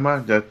semanas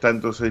más. Ya está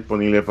entonces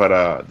disponible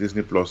para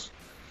Disney Plus.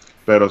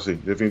 Pero sí,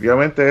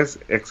 definitivamente es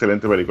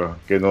excelente película.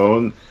 Que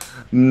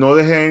no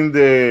dejen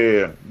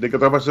de que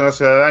otra persona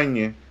se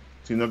dañe,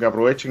 sino que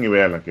aprovechen y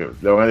veanla, que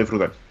la van a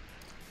disfrutar.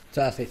 O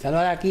sea, sí,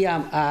 saludos aquí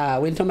a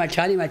Winston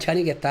Marchani,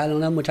 que está uno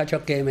de los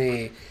muchachos que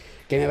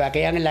me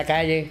vaquean en la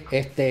calle,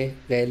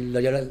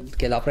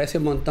 que lo aprecio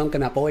un montón, que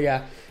me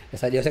apoya. O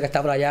sea, yo sé que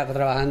está por allá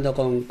trabajando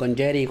con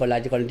Jerry, con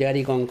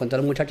todos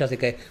los muchachos, así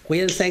que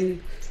cuídense,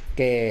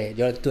 que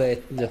yo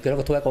creo que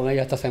estuve con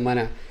ellos esta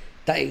semana.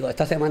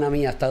 Esta semana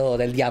mía ha estado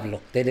del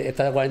diablo,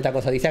 esta de 40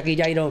 cosas. Dice aquí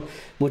Jairo,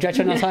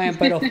 muchachos no saben,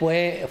 pero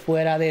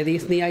fuera de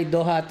Disney hay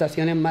 2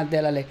 adaptaciones más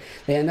de la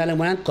leyenda de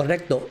Mulan,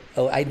 correcto.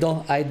 Hay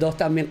dos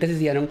también que se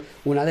hicieron.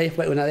 Una de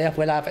ellas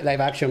fue la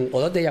live action,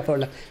 o 2 de ellas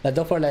fueron, las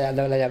 2 fueron la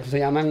live action, se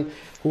llaman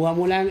Hua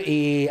Mulan,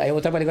 y hay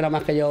otra película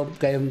más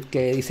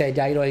que dice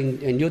Jairo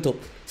en YouTube.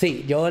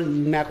 Sí, yo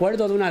me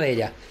acuerdo de una de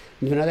ellas.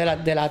 Una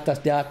de las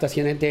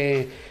adaptaciones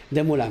de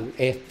Mulan.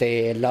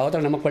 La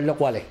otra no me acuerdo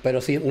cuál es, pero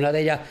sí, una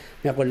de ellas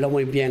me acuerdo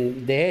muy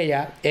bien de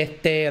ella.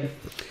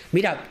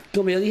 Mira,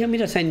 como yo dije en mi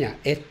reseña,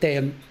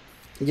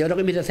 yo creo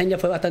que mi reseña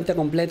fue bastante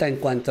completa en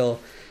cuanto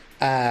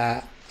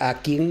a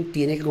quién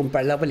tiene que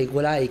comprar la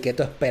película y qué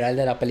tú esperar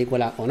de la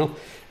película o no.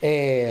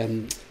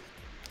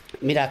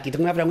 Mira, aquí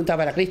tengo una pregunta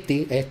para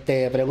Christy.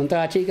 Pregunta a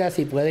la chica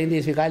si puede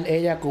identificar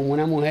ella como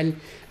una mujer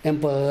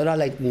empoderadora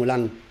like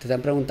Mulan. Te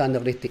están preguntando,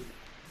 Christy.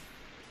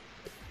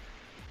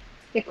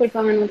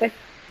 Discúlpame, no te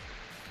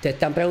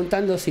están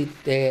preguntando si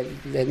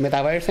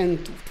Metaverse en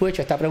Twitch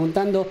está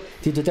preguntando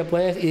si tú te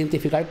puedes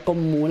identificar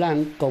con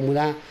Mulan como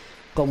una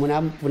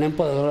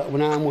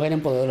mujer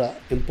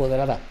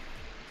empoderada.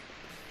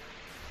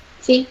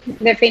 Sí,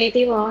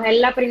 definitivo. Es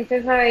la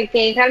princesa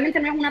que realmente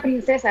no es una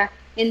princesa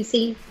en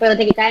sí, pero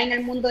te que cae en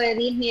el mundo de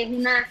Disney es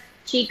una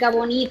chica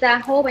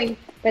bonita, joven,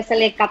 pues se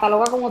le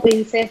cataloga como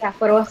princesa,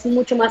 pero es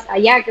mucho más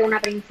allá que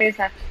una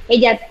princesa.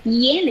 Ella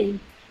tiene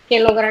que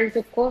lograr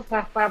sus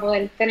cosas para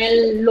poder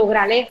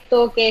lograr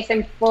esto, que se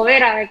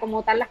empodera de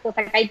como tal las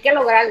cosas, que hay que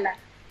lograrlas,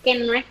 que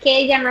no es que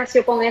ella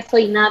nació con eso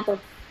innato,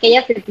 que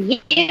ella se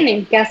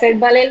tiene que hacer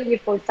valer y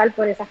esforzar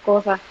por esas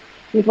cosas.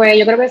 Y pues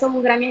yo creo que eso es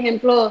un gran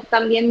ejemplo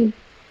también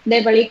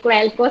de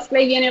película. El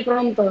cosplay viene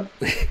pronto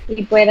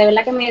y pues de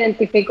verdad que me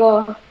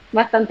identifico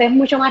bastante, es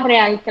mucho más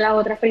real que las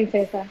otras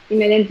princesas y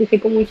me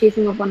identifico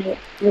muchísimo con ella,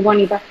 muy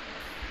bonita.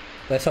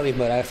 Pues eso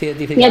mismo,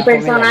 y el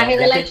personaje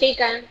de la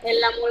chica en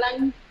la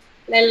Mulan,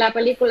 en la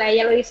película,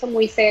 ella lo hizo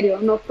muy serio,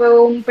 no fue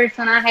un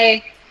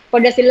personaje,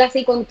 por decirlo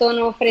así, con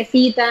tono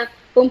fresita,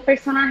 fue un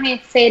personaje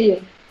serio,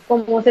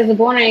 como se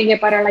supone que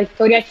para la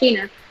historia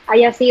china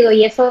haya sido,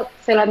 y eso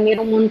se lo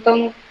admiro un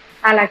montón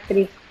a la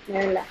actriz, de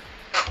verdad.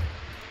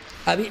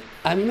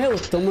 A mí me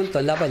gustó un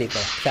montón la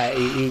película, o sea,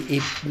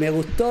 y me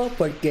gustó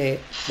porque,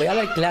 voy a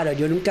hablar claro,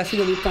 yo nunca he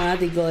sido muy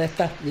fanático de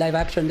estas live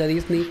action de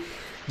Disney.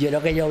 Yo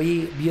creo que yo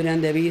vi Beauty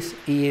and the Beast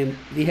y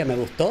dije, me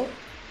gustó,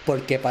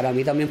 porque para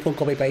mí también fue un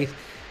copy-paste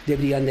de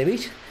Beauty and the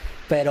Beast,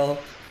 pero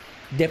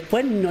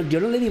después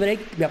yo no le di break,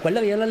 me acuerdo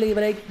que yo no le di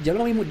break, yo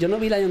no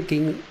vi Lion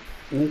King,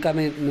 nunca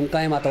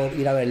me mató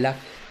ir a verla,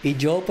 y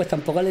yo pues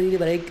tampoco le di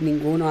break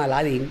ninguno a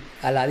Aladdin.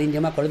 Yo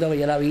me acuerdo que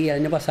yo la vi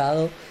el año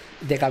pasado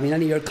de camino a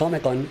New York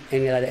Comic Con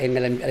en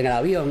el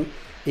avión,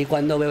 y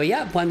cuando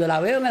la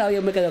veo en el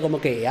avión me quedo como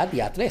que,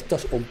 teatro, esto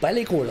es un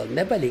peliculón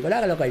de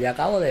película, lo que yo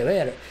acabo de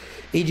ver.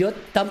 Y yo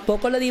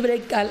tampoco le di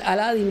break a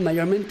Aladdin,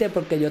 mayormente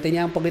porque yo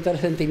tenía un poquito de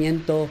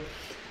resentimiento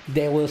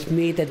de Will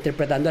Smith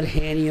interpretando al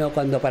genio,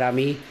 cuando para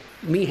mí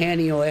mi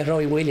genio es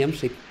Robin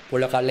Williams, y por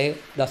lo que hablé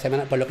la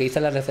semana, por lo que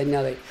hice la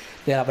reseña de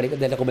la película,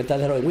 del documental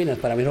de Robin Williams.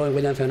 Para mí Robin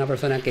Williams es una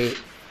persona que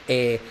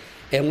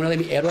es uno de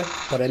mis héroes,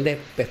 por ende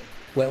pues,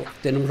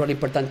 tiene un rol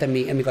importante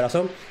en mi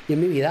corazón y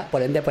en mi vida,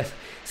 por ende pues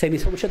se me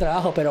hizo mucho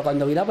trabajo, pero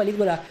cuando vi la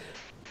película,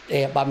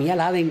 para mí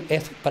Aladdin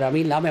es para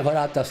mí la mejor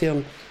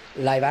adaptación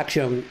live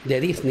action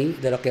de Disney,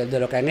 de lo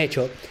que han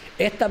hecho.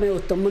 Esta me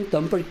gustó un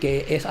montón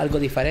porque es algo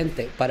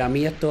diferente. Para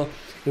mí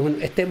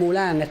este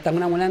Mulan, esta es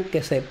una Mulan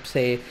que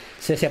se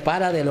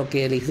separa de lo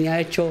que Disney ha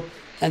hecho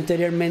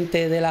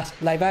anteriormente de las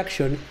live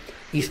action,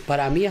 y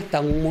para mí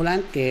está un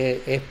Mulan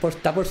que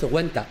está por su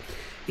cuenta.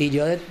 Y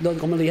yo,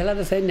 como dije en la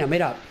reseña,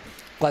 mira,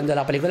 cuando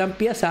la película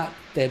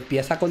te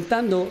empieza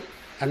contando,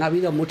 han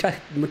habido muchas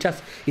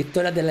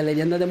historias de la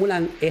leyenda de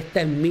Mulan,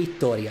 esta es mi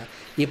historia.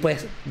 Y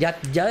pues ya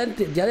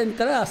de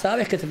entrada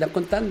sabes que se están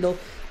contando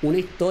una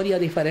historia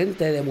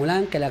diferente de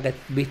Mulan que la que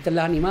viste en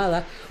las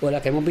animadas o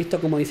la que hemos visto,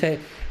 como dice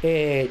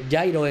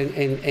Jairo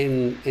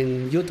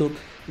en YouTube,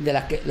 de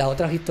las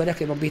otras historias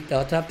que hemos visto,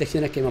 las otras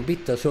adaptaciones que hemos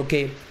visto. So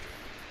que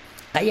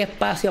hay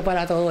espacio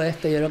para todo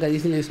esto. Yo creo que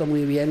Disney lo hizo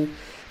muy bien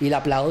y le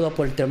aplaudo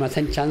por tomarse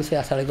en chance de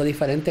hacer algo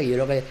diferente. Yo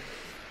creo que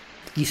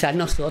quizás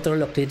nosotros,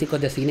 los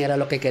críticos de cine, era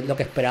lo que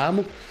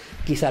esperábamos.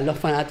 Quizás los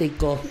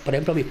fanáticos, por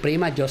ejemplo, mis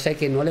primas, yo sé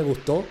que no les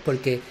gustó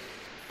porque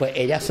pues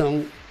ellas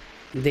son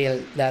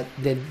de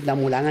la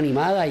Mulan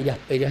animada y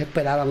ellos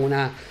esperaban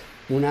una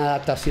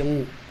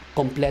adaptación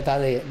completa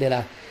de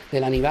la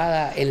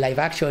animada en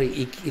live action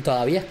y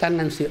todavía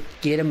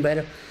quieren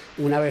ver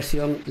una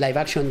versión live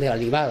action de la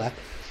animada,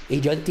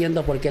 y yo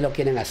entiendo por qué lo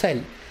quieren hacer,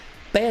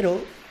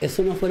 pero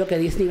eso no fue lo que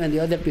Disney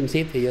vendió desde el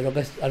principio. Yo creo que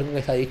es algo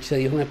que se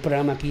dijo en el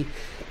programa aquí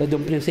desde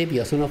un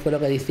principio. Eso no fue lo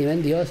que Disney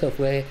vendió, eso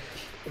fue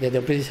desde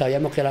un principio,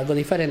 sabíamos que era algo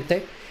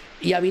diferente.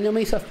 Y a mí no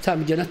me hizo, o sea,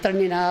 yo no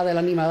extrañé nada de la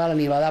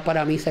animada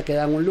para mí se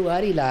queda en un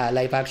lugar y la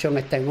live action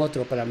está en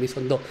otro. Para mí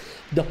son dos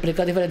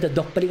películas diferentes,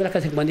 dos películas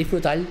que se pueden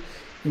disfrutar.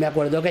 Me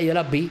acuerdo que yo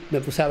las vi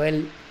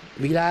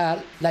la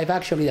live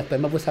action y después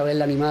me puse a ver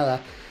la animada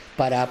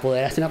para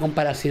poder hacer una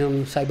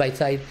comparación side by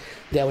side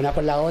de una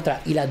con la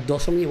otra, y las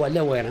dos son igual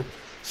de buenas.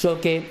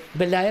 So que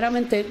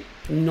verdaderamente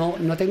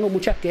no tengo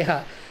muchas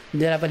quejas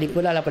de la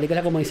película. La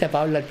película, como dice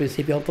Pablo, al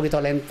principio es un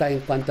poquito lenta en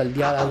cuanto al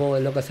diálogo,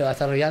 en lo que se va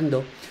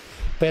desarrollando,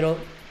 pero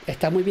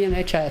está muy bien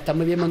hecha, está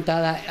muy bien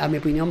montada. A mi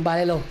opinión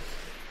vale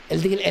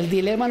el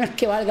dilema no es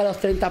que valga los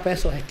 30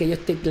 pesos, es que yo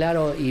estoy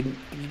claro y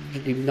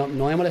no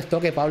me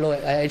molestó que Pablo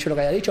haya dicho lo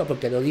que haya dicho,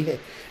 porque lo dije,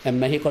 en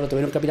México lo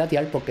tuvieron que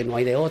piratear porque no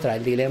hay de otra.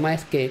 El dilema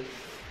es que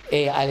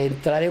al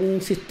entrar en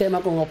un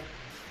sistema como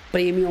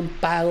premium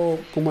pago,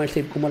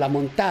 como la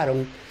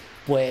montaron,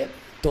 pues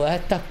todas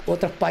estas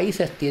otros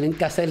países tienen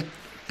que hacer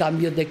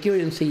cambios de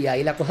currency y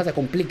ahí la cosa se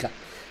complica.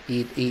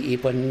 Y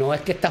pues no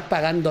es que estás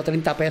pagando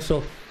 30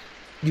 pesos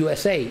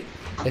USA,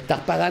 estás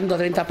pagando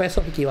 30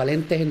 pesos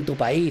equivalentes en tu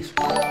país.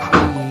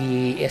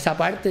 Y esa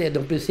parte desde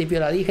un principio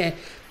la dije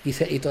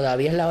y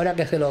todavía es la hora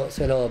que se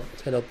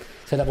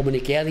lo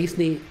comuniqué a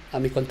Disney, a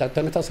mis contactos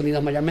en Estados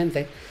Unidos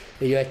mayormente.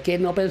 Y yo, es que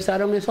no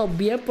pensaron eso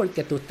bien,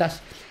 porque tú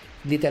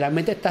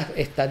literalmente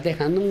estás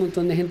dejando un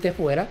montón de gente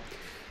fuera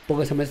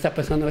porque se me está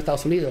pensando en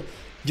Estados Unidos.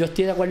 Yo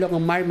estoy de acuerdo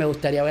con Mark, me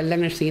gustaría verla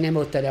en el cine, me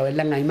gustaría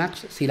verla en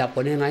IMAX. Si la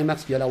ponen en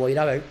IMAX yo la voy a ir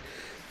a ver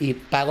y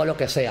pago lo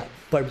que sea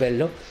por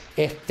verlo.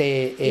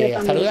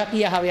 Saludo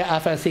aquí a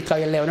Francisco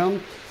Javier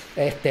Lebrón,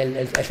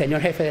 el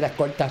señor jefe de la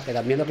escolta, que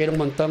también lo quiero un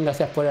montón.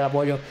 Gracias por el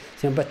apoyo,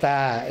 siempre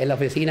está en la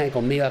oficina y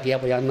conmigo aquí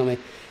apoyándome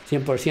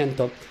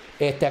 100%.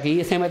 Aquí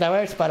dice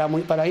Metaverse, para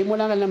mí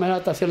Mulan es la mejor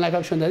adaptación live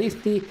action de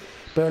Disney,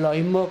 pero lo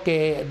mismo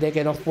de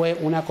que no fue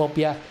una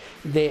copia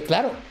de...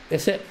 Claro,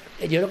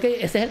 yo creo que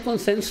ese es el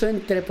consenso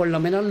entre por lo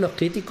menos los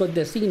críticos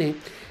de cine,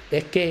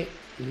 es que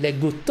les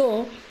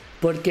gustó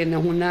porque no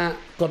es una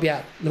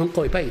copia, no es un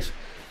copy-paste.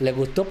 Les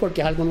gustó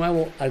porque es algo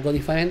nuevo, algo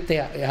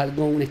diferente, es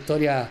una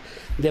historia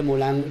de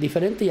Mulan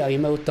diferente, y a mí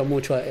me gustó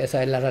mucho,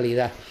 esa es la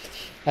realidad.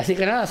 Así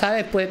que nada,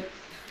 ¿sabes? Pues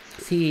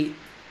si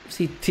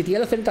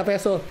tienes los 30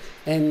 pesos,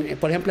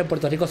 por ejemplo en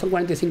Puerto Rico son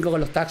 45 con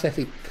los taxes,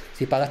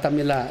 si pagas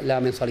también la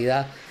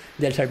mensualidad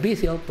del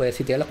servicio, pues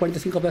si tienes los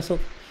 45 pesos,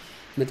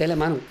 métele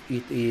mano.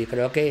 Y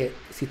creo que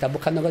si estás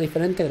buscando algo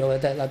diferente, creo que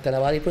te la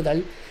vas a disfrutar.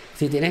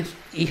 Si tienes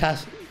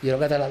hijas, yo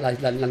creo que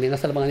las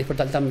niñas se la van a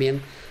disfrutar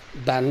también.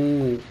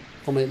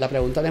 Como la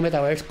pregunta de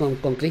Metaverse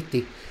con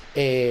Christy,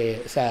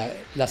 o sea,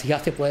 las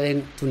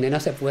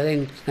nenas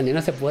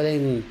se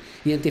pueden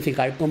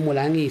identificar con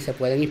Mulan y se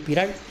pueden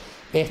inspirar.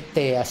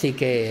 Así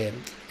que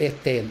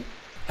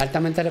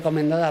altamente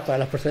recomendada para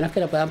las personas que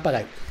lo puedan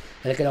pagar.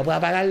 El que no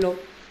pueda pagarlo,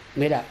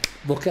 mira,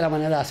 busque la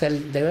manera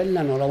de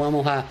verla. No lo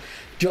vamos a...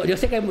 Yo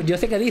sé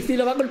que Disney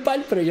lo va a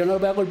culpar, pero yo no lo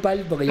voy a culpar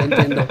porque yo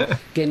entiendo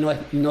que no es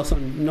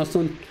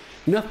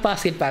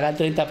fácil pagar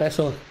 30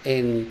 pesos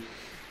en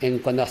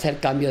cuando hacer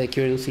cambio de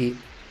currency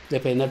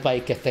dependiendo del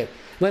país que esté.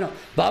 Bueno,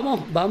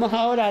 vamos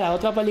ahora a la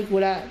otra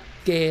película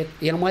que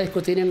íbamos a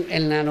discutir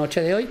en la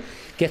noche de hoy,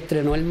 que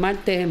estrenó el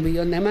martes en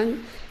Video On Demand.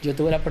 Yo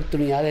tuve la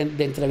oportunidad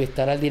de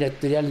entrevistar al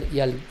director y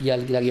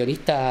al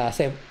guionista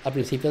a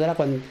principios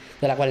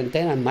de la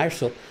cuarentena, en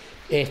marzo.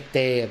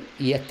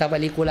 Y esta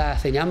película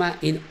se llama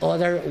In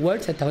Other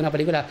Words. Esta es una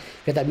película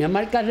que también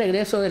marca el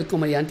regreso del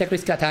comediante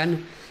Chris Kattan,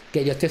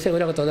 que yo estoy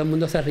seguro que todo el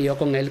mundo se rió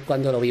con él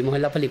cuando lo vimos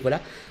en la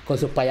película, con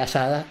sus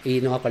payasadas, y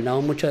nos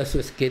acordamos mucho de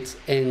sus skits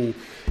en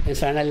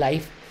Saturday Night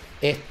Live.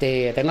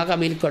 Tengo a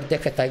Camille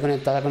Cortés, que está ahí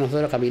conectada con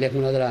nosotros. Camille es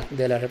uno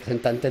de los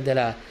representantes de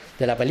la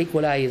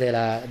película y de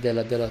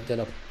los que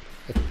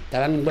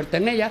estaban envueltos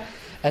en ella.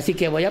 Así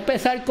que voy a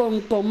empezar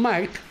con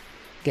Mark,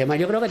 que Mark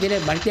yo creo que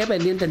Mark tiene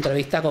pendiente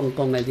entrevista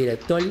con el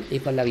director y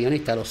con la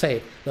guionista, lo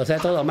sé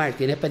todo. Mark,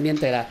 tienes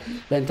pendiente la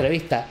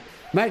entrevista.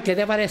 Mark, ¿qué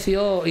te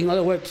pareció In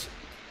Other Words?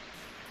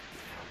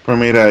 Pues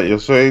mira, yo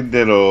soy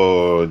de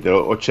los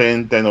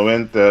 80 y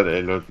 90,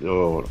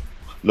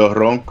 los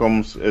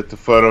rom-coms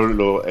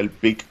fueron el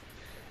peak.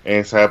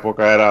 En esa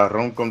época era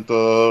rom-com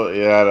todo,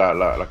 era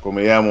la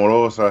comedia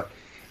amorosa,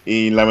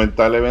 y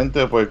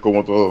lamentablemente, pues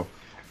como todo,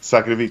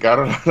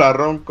 sacrificaron las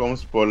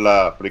rom-coms por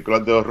las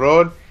películas de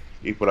horror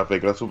y por las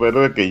películas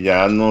superhéroes, que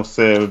ya no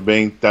se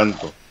ven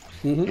tanto.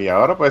 Y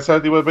ahora, pues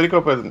ese tipo de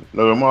películas, pues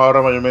lo vemos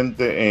ahora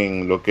mayormente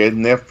en lo que es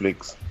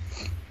Netflix.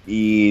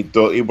 Y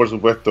por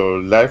supuesto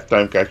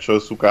Lifetime, que ha hecho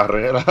su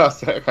carrera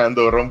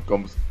sacando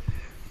rom-coms.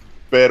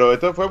 Pero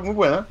esta fue muy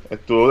buena,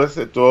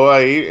 estuvo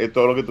ahí,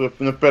 todo lo que tú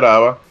no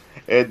esperabas.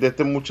 Es de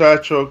este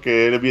muchacho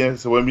que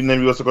se vuelve bien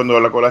nervioso cuando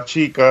habla con la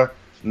chica,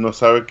 no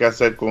sabe qué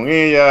hacer con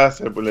ella,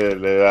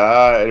 le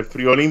da el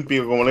frío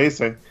olímpico, como le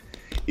dicen,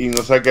 y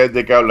no sabe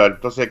de qué hablar.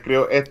 Entonces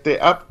creó este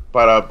app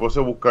para pues,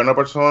 buscar una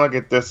persona que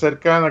esté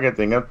cercana,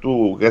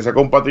 que sea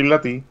compatible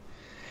a ti.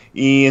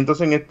 Y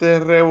entonces en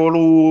este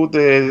revolú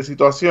de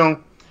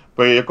situación,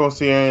 pues ellos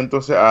consiguen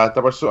entonces a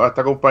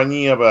esta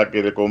compañía para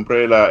que le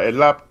compre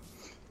el app,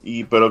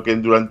 pero que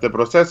durante el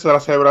proceso de la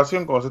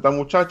celebración conoce a esta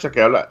muchacha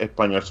que habla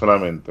español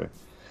solamente.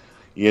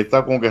 Y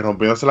está como que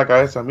rompiéndose la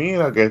cabeza,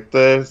 mira,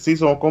 que sí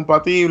somos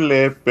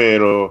compatibles,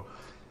 pero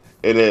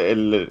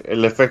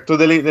el efecto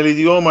del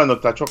idioma nos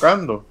está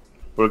chocando,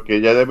 porque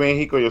ella es de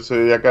México, yo soy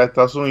de acá de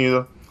Estados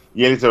Unidos,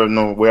 y él dice,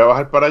 no, voy a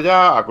bajar para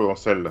allá a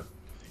conocerla.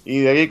 Y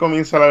de ahí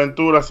comienza la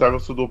aventura, se van con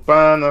sus dos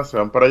panas, se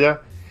van para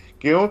allá,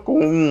 que es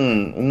como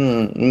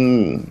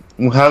un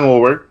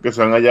hangover, que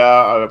se van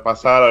allá a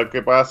pasar, a ver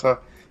qué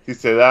pasa, si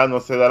se da, no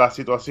se da la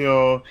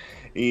situación,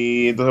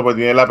 y entonces pues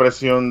tiene la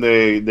presión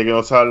de que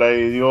no se habla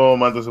el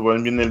idioma, entonces se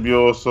ponen bien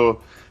nerviosos,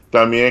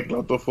 también es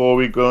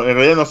claustrofóbico, en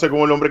realidad no sé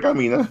cómo el hombre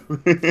camina,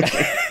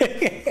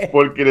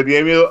 porque le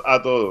tiene miedo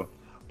a todo,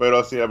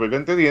 pero si la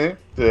película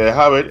te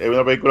deja ver, es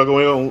una película como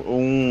digo,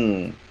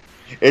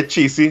 es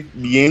cheesy,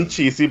 bien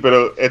cheesy,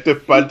 pero esto es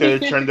parte del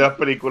charm de las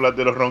películas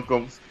de los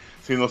rom-coms.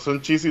 Si no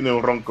son cheesy, no es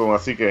un rom-com,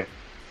 así que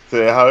se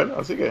deja ver,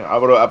 así que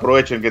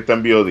aprovechen que está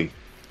en VOD.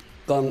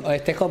 Con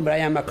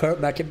Brian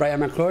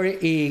McCrory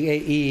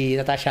y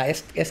Natasha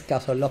Esca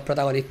son los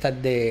protagonistas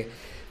de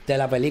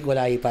la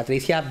película, y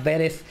Patricia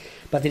Pérez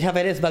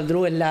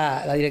Valdrú es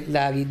la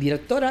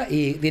directora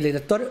y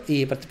director,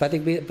 y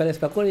Patrick Pérez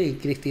Valdrú y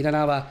Cristina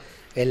Nava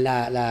es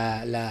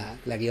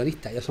la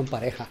guionista. Ellos son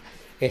pareja.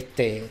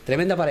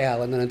 Tremenda pareja.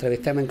 Cuando la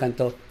entrevisté me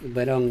encantó.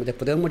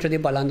 Después de mucho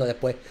tiempo hablando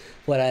después,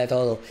 fuera de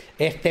todo.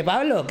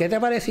 Pablo, ¿qué te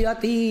pareció a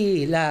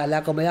ti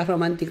la comedia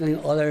romántica In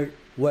Other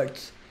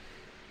Words?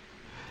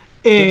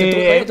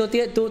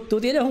 Tú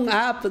tienes un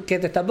app que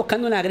te estás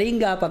buscando una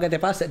gringa para que te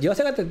pase. Yo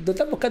sé que tú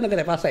estás buscando que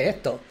te pase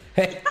esto.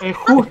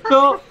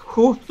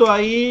 Justo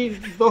ahí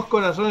dos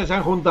corazones se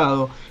han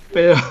juntado.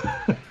 Pero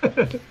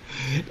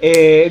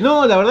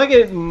no, la verdad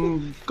que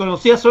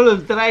conocía solo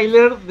el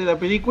tráiler de la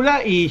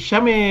película y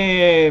ya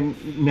me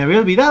había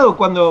olvidado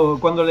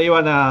cuando la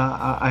iban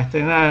a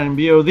estrenar en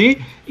VOD,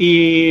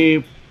 y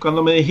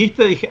cuando me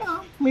dijiste dije,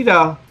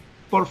 mira,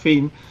 por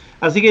fin.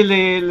 Así que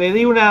le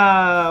di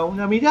una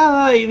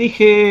mirada y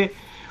dije,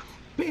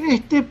 pero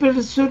este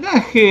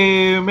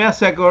personaje me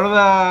hace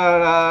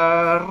acordar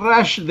a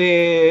Rush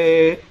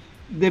de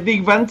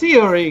Big Bang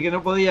Theory, que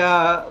no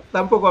podía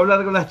tampoco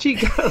hablar con las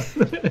chicas,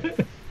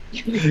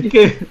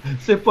 que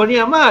se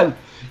ponía mal.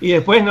 Y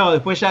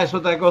después ya es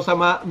otra cosa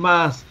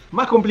más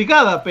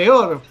complicada,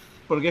 peor,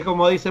 porque es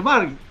como dice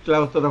Mark,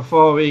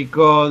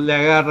 claustrofóbico, le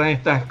agarran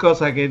estas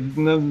cosas que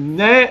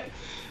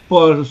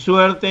por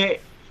suerte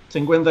se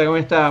encuentra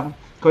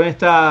con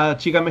esta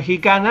chica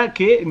mexicana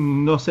que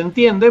no se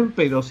entienden,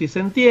 pero sí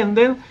se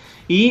entienden,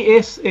 y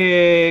es,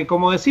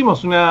 como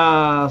decimos,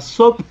 una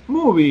soap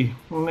movie,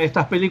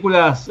 estas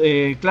películas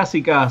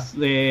clásicas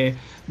de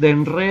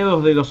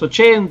enredos de los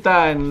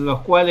 80, en los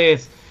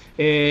cuales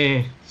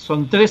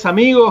son tres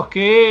amigos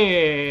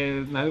que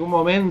en algún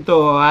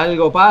momento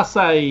algo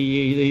pasa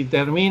y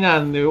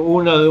terminan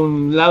uno de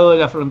un lado de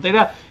la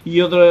frontera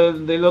y otro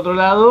del otro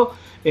lado,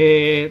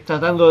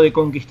 tratando de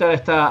conquistar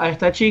a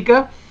esta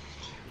chica,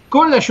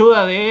 con la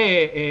ayuda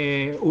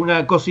de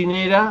una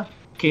cocinera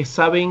que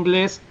sabe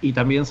inglés y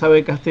también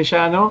sabe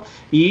castellano,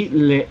 y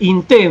le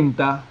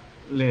intenta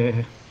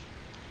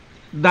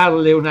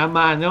darle una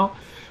mano,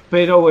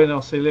 pero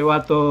bueno, se le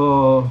va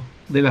todo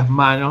de las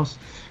manos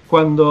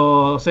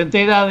cuando se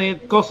entera de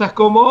cosas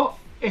como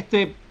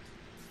este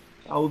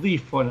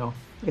audífono,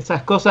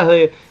 esas cosas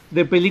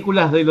de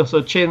películas de los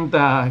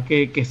 80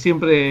 que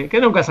siempre,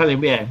 que nunca salen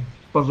bien,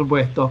 por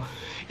supuesto.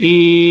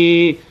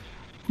 Y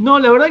no,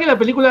 la verdad que la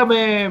película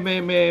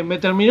me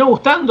terminó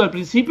gustando. Al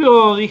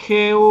principio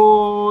dije,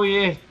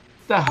 uy,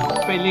 estas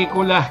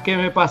películas, ¿qué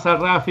me pasa,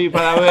 Rafi?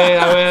 Para ver,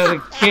 a ver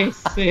qué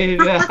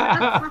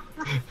será.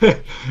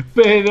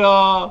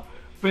 Pero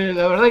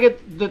la verdad que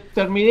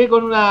terminé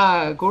con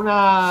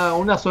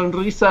una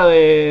sonrisa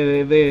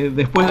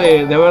después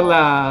de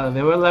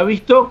haberla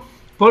visto,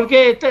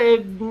 porque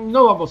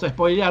no vamos a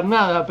spoilear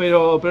nada,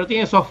 pero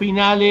tiene esos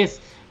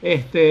finales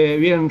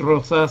bien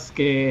rosas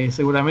que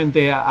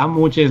seguramente a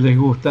muchos les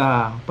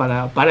gusta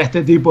para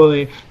este tipo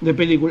de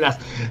películas.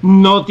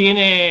 No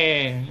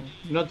tiene,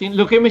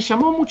 lo que me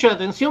llamó mucho la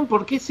atención,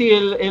 porque si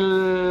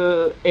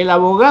el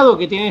abogado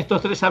que tienen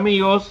estos tres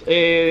amigos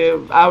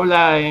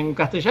habla en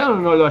castellano,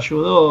 no lo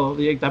ayudó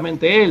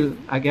directamente él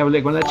a que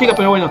hable con la chica,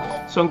 pero bueno,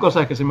 son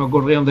cosas que se me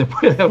ocurrieron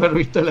después de haber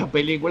visto la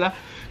película,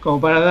 como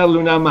para darle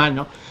una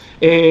mano.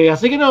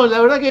 Así que no, la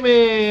verdad que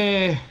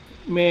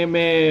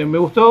me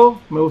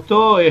gustó,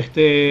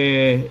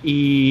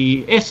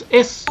 y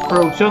es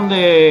producción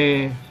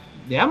de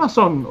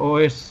Amazon o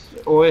es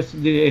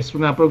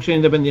una producción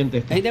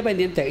independiente. Es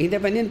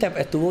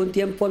independiente, estuvo un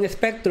tiempo en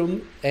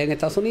Spectrum en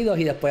Estados Unidos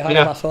y después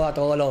ahora pasó a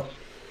todos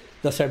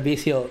los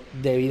servicios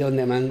de video on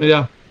demand.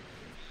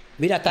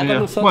 Mira, está con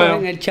nosotros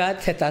en el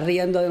chat, se está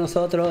riendo de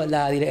nosotros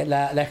la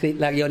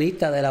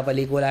guionista de la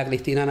película,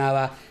 Cristina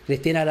Nava.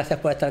 Cristina, gracias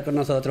por estar con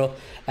nosotros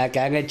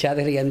acá en el chat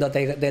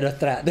riéndote de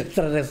nuestra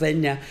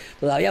reseña.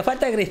 Todavía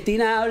falta que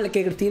Cristina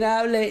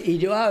hable y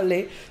yo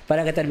hable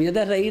para que termines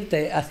de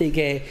reírte. Así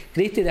que,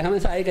 Cristi,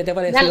 déjame saber qué te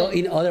pareció. Dale.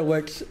 In Other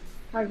Words.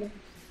 Okay.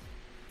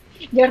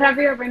 Yo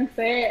rápido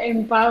pensé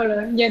en Pablo.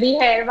 Yo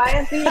dije, va a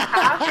decir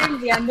Happy,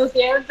 enviando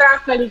siempre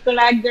a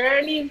película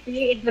girly,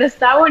 sí, pero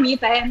está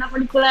bonita, es una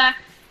película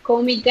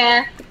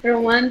cómica,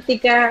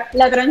 romántica,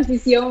 la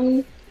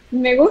transición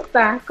me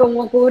gusta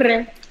cómo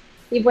ocurre.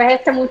 Y pues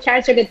este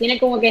muchacho que tiene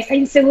como que esa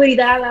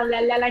inseguridad de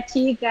hablarle a la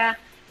chica,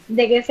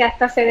 de que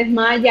hasta se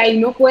desmaya y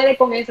no puede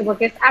con eso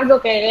porque es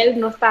algo que él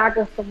no está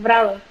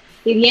acostumbrado.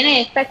 Y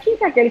viene esta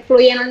chica que él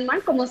fluye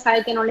normal, como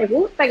sabe que no le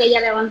gusta, que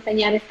ella le va a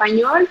enseñar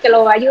español, que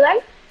lo va a ayudar,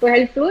 pues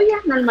él fluye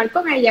normal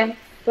con ella,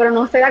 pero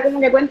no se da como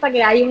que cuenta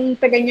que hay un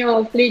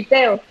pequeño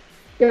flirteo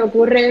que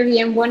ocurre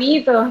bien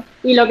bonito.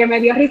 Y lo que me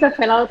dio risa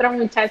fue la otra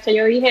muchacha.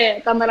 Yo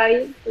dije, cuando la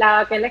vi,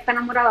 la que él está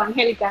enamorado,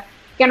 Angélica,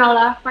 que no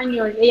hablaba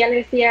español, ella le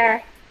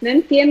decía, no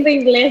entiendo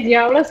inglés,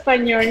 yo hablo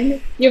español.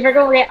 Yo fue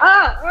como que,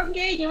 ok,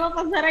 ¿qué va a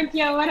pasar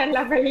aquí ahora en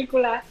la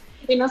película?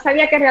 Y no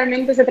sabía que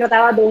realmente se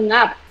trataba de un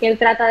app que él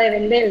trata de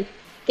vender,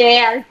 que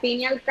al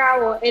fin y al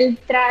cabo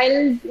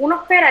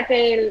uno espera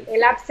que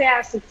el app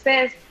sea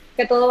suceso,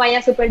 que todo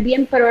vaya súper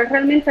bien, pero él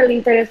realmente le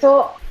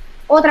interesó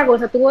otra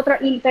cosa, tuvo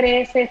otros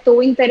intereses,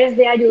 tuvo interés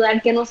de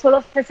ayudar, que no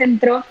solo se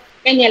centró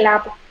en el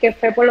app, que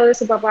fue por lo de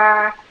su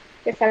papá,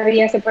 que se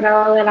había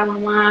separado de la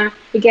mamá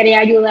y quería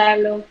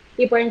ayudarlo.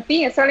 Y pues en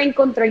fin, eso le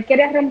encontró, él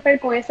quería romper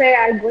con ese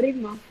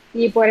algoritmo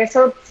y por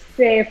eso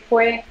se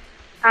fue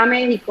a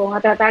México a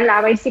tratarla,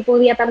 a ver si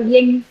podía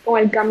también con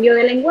el cambio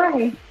de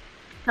lenguaje,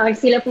 a ver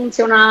si le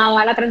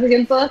funcionaba, la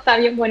transición todo está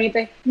bien bonita,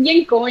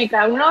 bien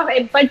cómica, uno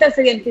en parte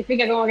se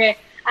identifica como que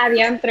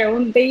había entre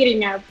un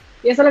dating app.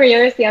 Y eso es lo que yo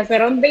decía,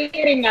 ¿será un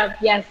dating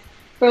app? Yes,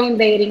 fue un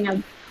dating app.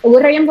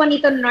 Ocurre bien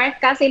bonito, no es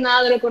casi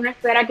nada de lo que uno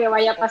espera que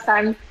vaya a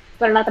pasar,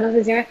 pero la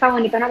transición está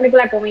bonita, una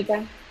película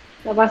cómica,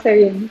 lo pasé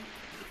bien.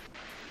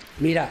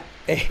 Mira,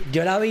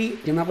 yo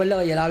me acuerdo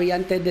que yo la vi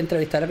antes de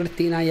entrevistar a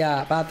Cristina y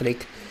a Patrick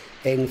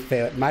en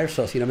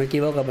marzo, si no me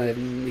equivoco,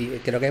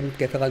 creo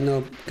que fue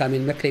cuando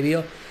Camil me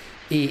escribió.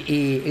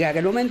 Y en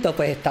aquel momento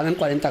pues estaba en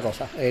 40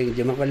 cosas.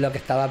 Yo me acuerdo que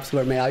estaba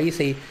super mega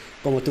busy,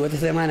 como estuve esta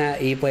semana,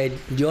 y pues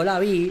yo la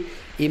vi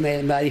y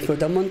me la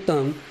disfruté un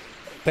montón,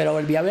 pero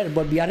volví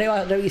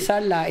a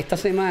revisarla esta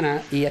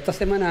semana, y esta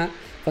semana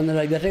cuando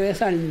la volví a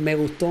revisar me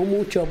gustó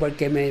mucho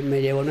porque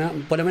me llevó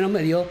por lo menos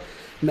me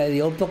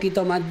dio un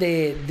poquito más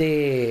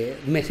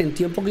me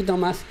sentí un poquito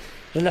más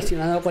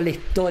relacionado con la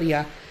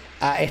historia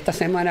a esta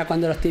semana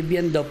cuando lo estoy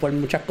viendo, por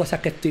muchas cosas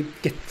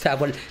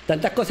por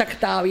tantas cosas que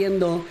estaba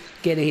viendo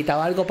que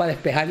necesitaba algo para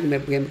despejar,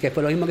 que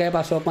fue lo mismo que me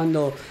pasó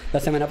cuando la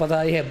semana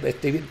pasada dije,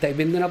 estoy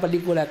viendo una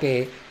película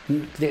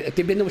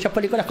estoy viendo muchas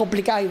películas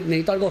complicadas y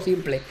necesito algo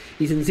simple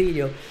y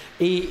sencillo,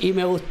 y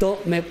me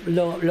gustó,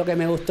 lo que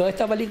me gustó de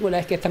esta película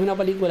es que esta es una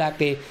película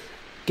que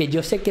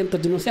yo sé que aunque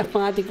tú no seas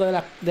fanático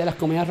de las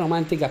comedias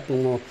románticas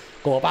como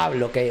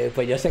Pablo, que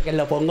pues yo sé que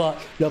lo pongo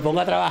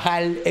a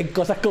trabajar en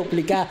cosas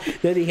complicadas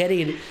de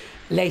digerir,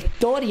 la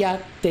historia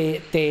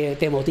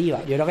te motiva.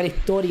 Yo creo que la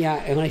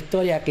historia es una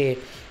historia que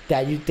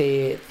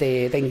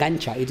te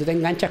engancha, y tú te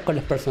enganchas con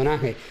los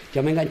personajes.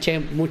 Yo me enganché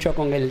mucho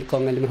con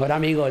el mejor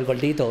amigo, el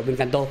gordito, me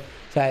encantó.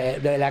 O sea, de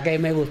verdad que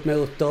me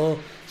gustó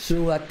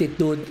su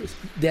actitud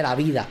de la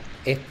vida,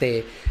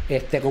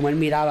 como él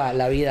miraba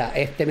la vida.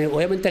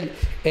 Obviamente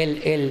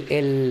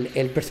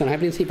el personaje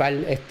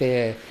principal,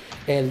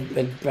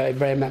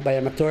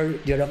 Brian McClure,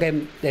 yo creo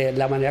que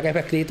la manera que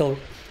fue escrito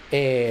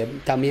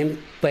también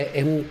pues,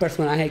 es un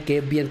personaje que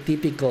es bien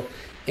típico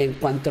en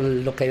cuanto a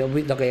lo que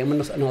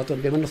vemos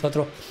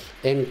nosotros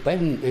en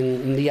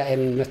un día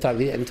en nuestra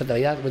vida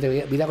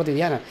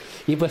cotidiana,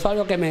 y pues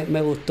algo que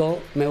me gustó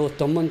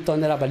un montón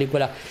de la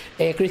película.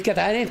 Chris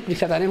Kattan es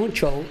un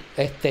show.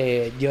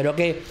 Yo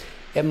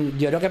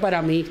creo que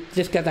para mí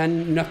Chris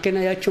Kattan no es que no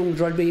haya hecho un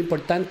rol bien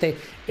importante,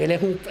 él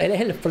es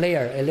el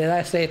flair, él le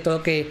da ese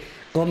toque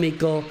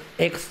cómico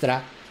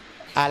extra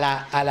a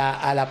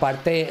la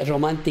parte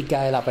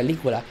romántica de la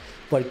película,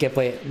 porque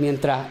pues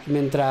mientras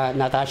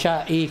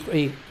Natasha y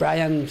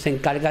Brian se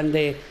encargan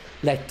de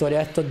la historia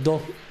de estos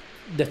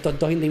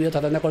dos individuos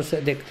tratando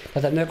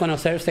de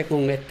conocerse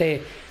con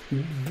este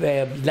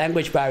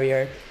language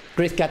barrier,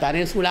 Chris Kattan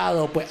en su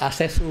lado pues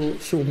hace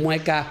su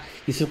mueca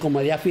y su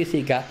comedia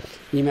física.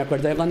 Y me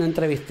acuerdo de cuando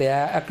entrevisté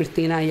a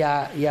Cristina y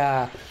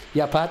a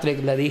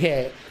Patrick, le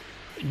dije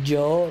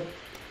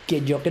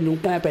que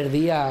nunca me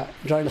perdía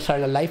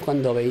Silent Life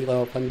cuando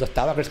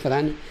estaba Chris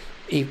Kattan,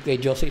 y que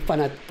yo soy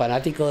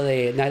fanático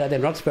de Night at the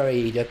Roxbury,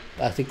 y yo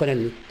así con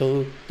el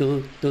tu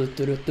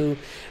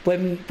pues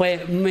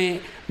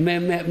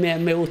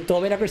me gustó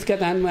ver a Chris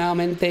Kattan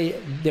nuevamente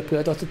después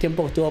de todo este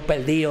tiempo que estuvo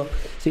perdido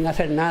sin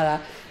hacer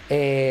nada.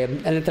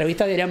 En la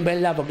entrevista deberían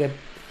verla porque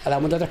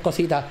hablamos de otras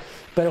cositas,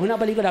 pero es una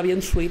película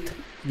bien sweet.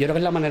 Yo creo que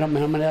es la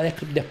mejor manera de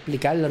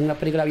explicarlo. Es una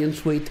película bien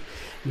sweet,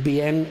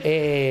 bien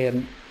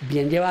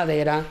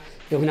llevadera.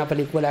 Es una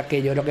película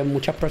que yo creo que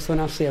muchas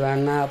personas se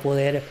van a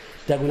poder,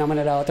 de alguna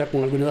manera u otra,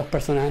 con algunos de los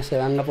personajes se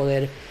van a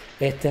poder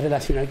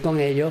relacionar con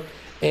ellos.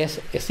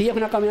 Sí, es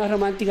una comedia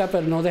romántica,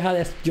 pero no deja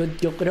de...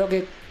 Yo creo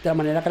que la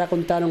manera que la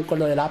contaron con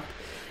lo del app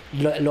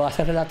lo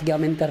hace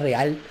relativamente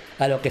real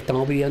a lo que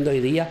estamos viviendo hoy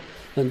día,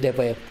 donde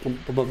pues,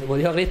 como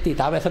dijo Cristi,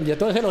 estaba pensando, yo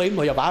todo es lo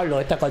mismo,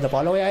 cuando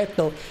Pablo vea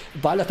esto,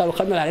 Pablo está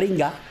buscando la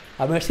gringa,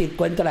 a ver si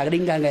encuentra la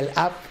gringa en el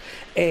app,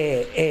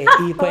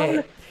 y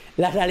pues...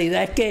 La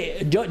realidad es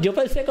que yo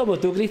pensé como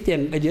tú,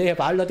 Cristian. Yo dije,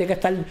 Pablo tiene que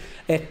estar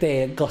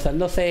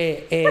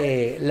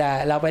gozándose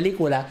la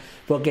película,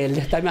 porque él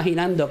está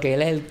imaginando que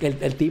él es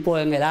el tipo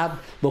en el app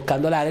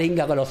buscando la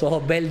gringa con los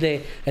ojos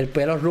verdes, el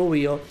pelo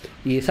rubio,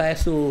 y esa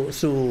es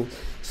su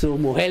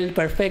mujer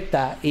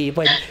perfecta. Y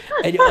pues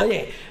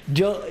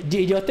yo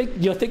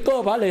estoy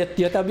como Pablo.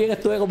 Yo también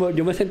estuve como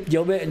yo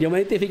me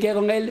identifiqué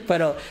con él,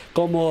 pero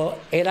como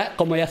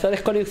ya esa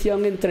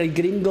desconexión entre el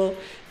gringo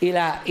y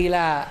la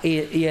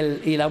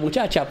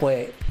muchacha,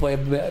 pues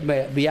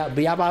vi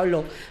a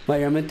Pablo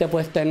mayormente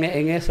puesta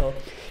en eso.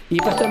 Y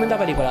pues tremenda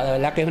película, de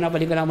verdad que es una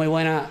película muy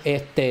buena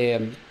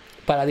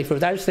para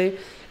disfrutarse.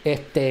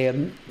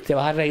 Te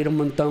vas a reír un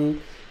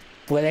montón.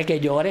 Puede que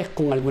llores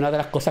con algunas de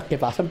las cosas que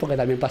pasan, porque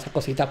también pasan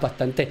cositas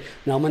bastante,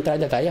 no vamos a entrar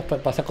en detalles, pues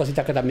pasan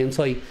cositas que también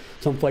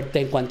son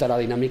fuertes en cuanto a la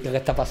dinámica que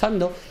está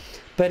pasando,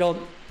 pero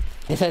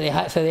se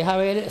deja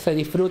ver, se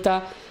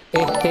disfruta,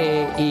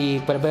 y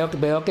pues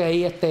veo que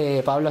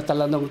ahí Pablo está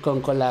hablando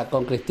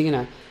con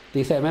Cristina.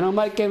 Dice, menos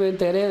mal que me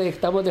enteré de que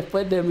estamos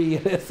después de mi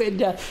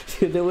reseña,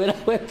 si te hubiera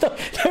puesto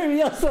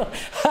nervioso.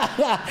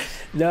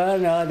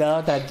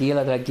 No,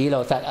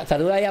 tranquilo.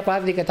 Saluda ahí a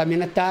Patrick, que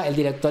también está, el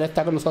director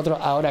está con nosotros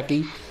ahora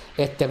aquí,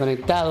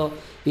 conectado.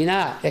 Y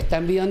nada, está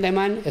en Video On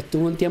Demand,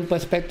 estuvo un tiempo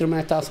en Spectrum en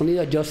Estados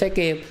Unidos. Yo sé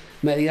que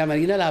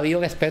Medina la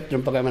vio en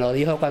Spectrum, porque me lo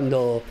dijo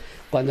cuando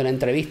la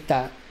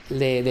entrevista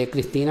de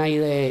Cristina y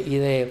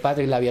de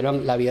Patrick la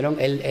vieron,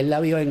 él la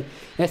vio en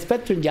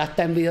Spectrum, ya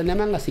está en Video On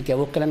Demand, así que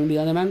búsquenla en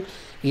Video On Demand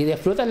y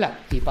disfrútenla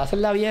y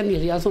pásenla bien y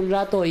ríanse un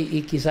rato,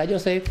 y quizás yo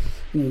sé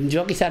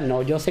que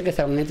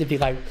se van a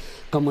identificar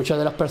con muchos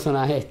de los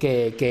personajes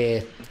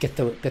que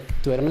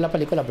estuvieron en la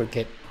película,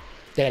 porque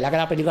de verdad que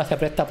la película se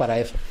presta para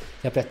eso,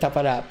 se presta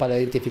para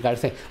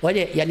identificarse.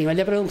 Oye, y a nivel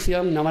de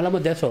producción, no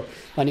hablamos de eso,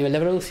 a nivel de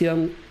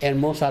producción,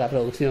 hermosa la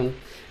producción.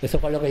 Eso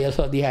fue lo que yo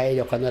les dije a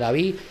ellos cuando la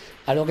vi.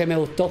 Algo que me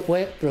gustó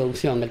fue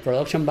producción, el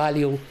production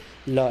value,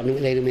 la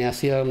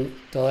iluminación,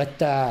 todo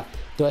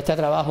este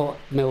trabajo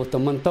me gustó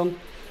un montón.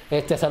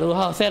 Saludos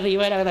a José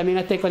Rivera, que también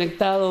esté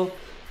conectado.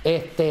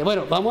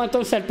 Bueno, vamos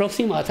entonces al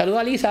próximo. Saludos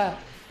a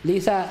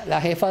Lisa, la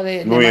jefa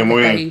de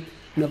muy bien.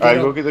 No,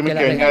 algo que también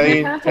que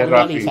añadir es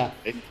rápido.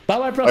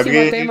 Vamos al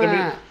próximo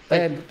tema.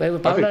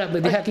 Pablo,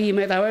 dije aquí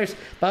Metaverse.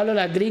 Pablo,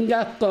 las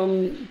gringas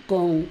son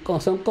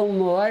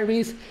como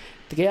Barbies.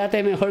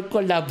 Quédate mejor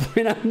con las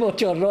buenas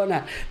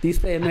mochorronas,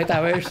 dice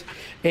Metaverse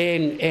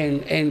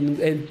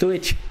en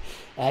Twitch.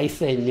 Ay,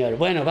 señor.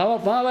 Bueno,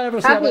 vamos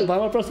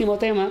al próximo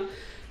tema.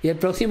 Y el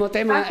próximo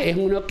tema es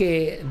uno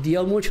que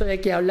dio mucho de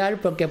qué hablar,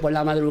 porque por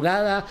la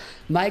madrugada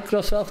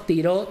Microsoft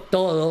tiró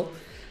todo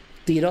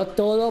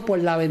por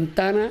la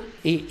ventana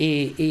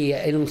y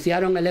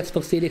anunciaron el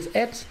Xbox Series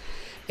X.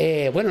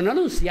 Bueno, no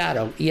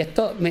anunciaron, y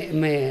esto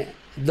me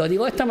lo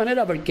digo de esta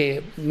manera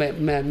porque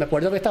me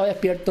acuerdo que estaba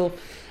despierto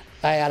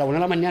a la 1 de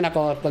la mañana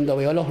cuando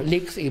veo los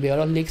leaks,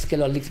 que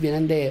los leaks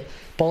vienen de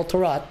Paul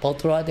Thurrott. Paul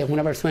Thurrott es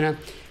una persona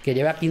que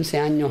lleva 15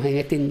 años en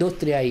esta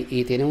industria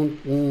y tiene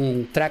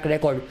un track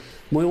record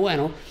muy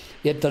bueno.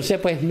 Y entonces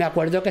pues me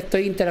acuerdo que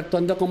estoy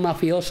interactuando con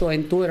mafiosos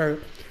en Twitter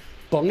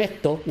con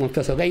esto,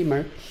 nuestro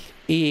gamer.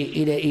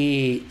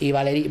 Y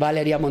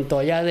Valeria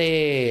Montoya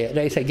de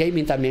Razer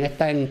Gaming también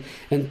está en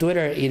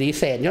Twitter y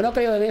dice, yo no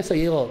creo en eso. Y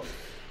digo,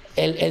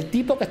 el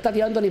tipo que está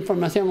tirando la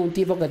información es un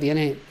tipo que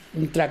tiene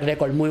un track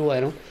record muy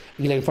bueno,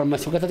 y la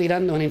información que está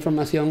tirando es una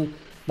información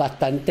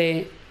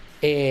bastante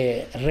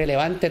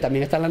relevante.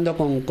 También está hablando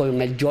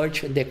con el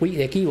George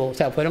de Kibo. O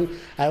sea, fueron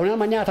a la 1 de la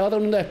mañana, estaba todo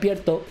el mundo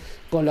despierto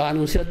con los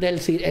anuncios del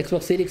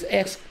Xbox Series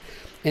X.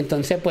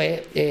 Entonces,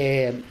 pues,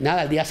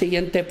 nada, al día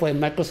siguiente, pues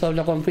Microsoft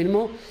lo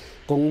confirmó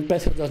con un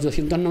precio de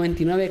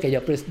 $299, que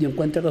yo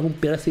encuentro que es un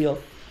precio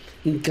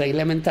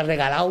increíblemente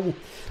regalado,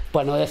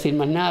 por no decir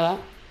más nada.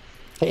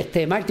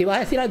 Mark, ¿te ibas a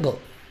decir algo?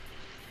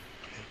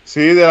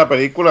 Sí, de la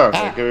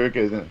película,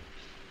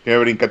 que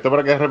brincaste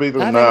para que repito.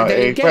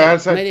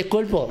 Me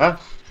disculpo.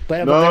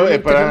 Pero no,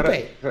 espera,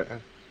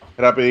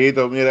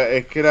 rapidito, mira,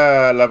 es que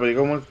la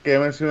película que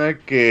mencioné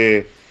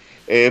que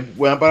es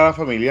buena para la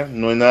familia,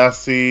 no es nada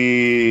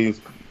así,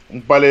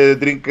 un par de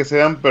drinks que se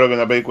dan, pero que es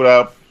una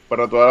película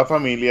para toda la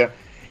familia.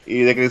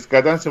 Y de Chris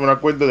Kattan se me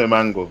acuerdo de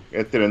Mango,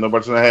 el tremendo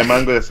personaje de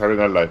Mango de Saturday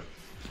Night Live.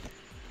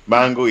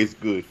 Mango is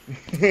good.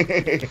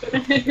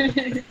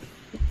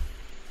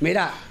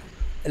 Mira,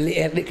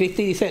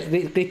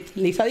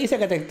 Lisa dice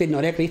que te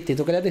ignoré, Cristi.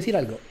 ¿Tú querías decir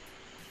algo?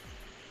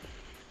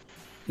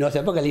 No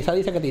sé, porque Lisa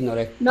dice que te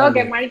ignoré. No,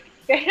 que Mark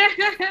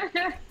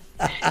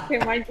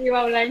iba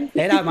a hablar.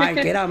 Era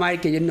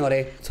Mark que yo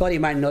ignoré. Sorry,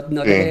 Mark, no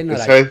te quería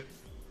ignorar. Esa es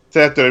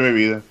la historia de mi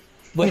vida.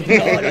 Bueno,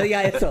 no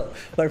diga eso,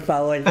 por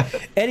favor.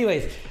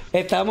 Anyways,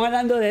 estamos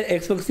hablando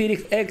de Xbox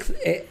Series X,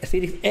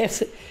 Series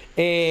S.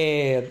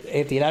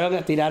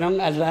 Tiraron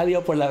al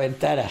radio por la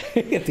ventana.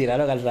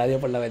 Tiraron al radio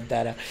por la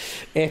ventana.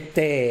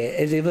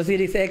 El Xbox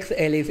Series X,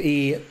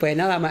 y pues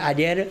nada,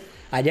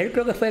 ayer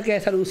creo que fue que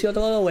se anunció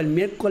todo, o el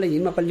miércoles, y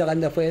no me acuerdo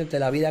cuándo fue de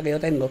la vida que yo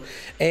tengo.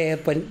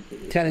 Pues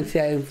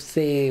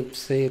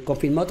se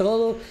confirmó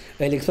todo.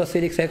 El Xbox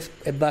Series X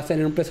va a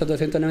tener un precio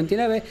de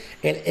 $299,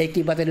 el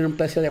X va a tener un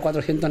precio de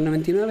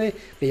 $499,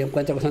 que yo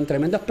encuentro que son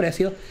tremendos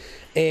precios.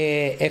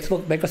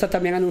 Microsoft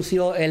también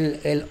anunció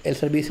el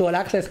servicio All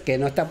Access, que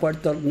no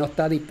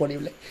está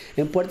disponible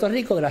en Puerto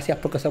Rico, gracias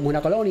porque somos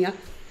una colonia,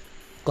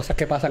 cosas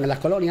que pasan en las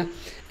colonias.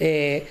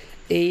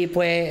 Y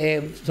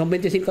pues son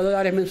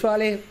 $25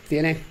 mensuales,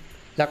 tienes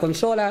la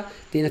consola,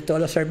 tienes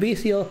todos los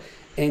servicios,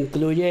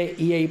 incluye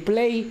EA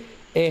Play.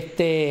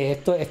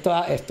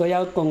 Estoy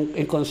out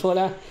en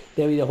consolas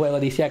de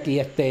videojuegos, dice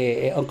aquí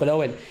Uncle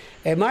Owen.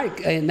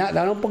 Mark,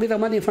 danos un poquito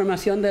más de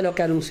información de lo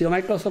que anunció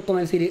Microsoft con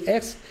el Series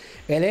X,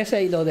 el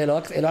S y lo del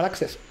All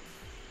Access.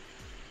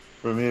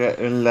 Pues mira,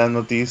 la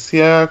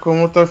noticia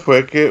como tal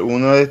fue que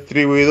una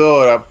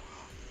distribuidora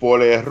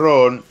por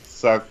error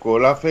sacó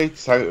la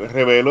fecha,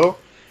 reveló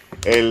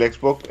el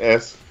Xbox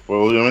S, pues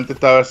obviamente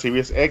estaba el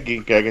Series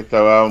X, que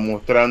estaba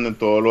mostrando en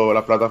todas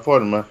las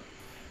plataformas,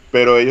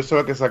 pero ellos son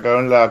los que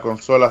sacaron la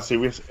consola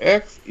Series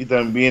X y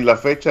también la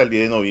fecha el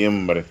 10 de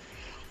noviembre.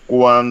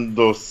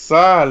 Cuando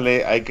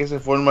sale, hay que se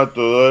forma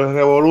todo el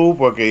revolú,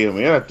 porque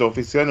mira, esto es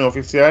oficial, no es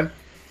oficial,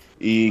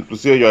 y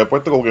inclusive yo he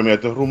puesto como que mira,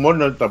 esto es rumor,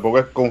 no, tampoco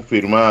es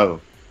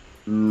confirmado.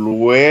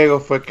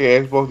 Luego fue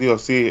que Xbox dijo,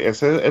 sí,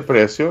 ese es el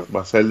precio,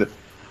 va a ser,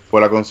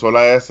 por la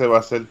consola S va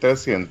a ser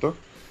 300,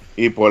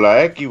 y por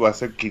la X va a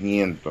ser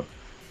 500.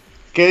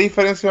 ¿Qué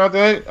diferencia va a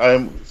tener?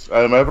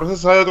 Además de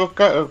procesar y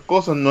otras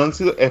cosas, no han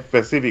sido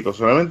específicos,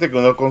 solamente que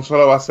una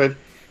consola va a ser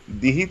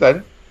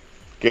digital,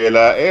 que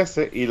la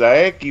S y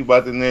la X va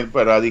a tener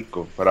para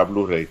disco, para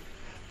Blu-ray.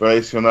 Pero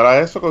adicional a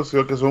eso,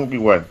 considero que son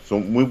igual,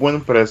 son muy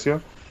buenos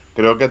precios.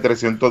 Creo que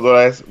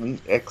 $300 es un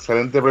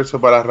excelente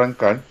precio para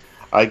arrancar.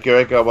 Hay que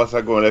ver qué va a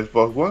pasar con el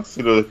Xbox One,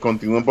 si lo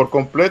descontinúan por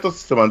completo,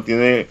 si se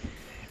mantiene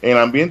en el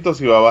ambiente,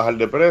 si va a bajar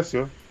de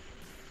precio.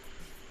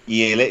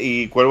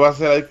 Y cuál va a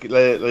ser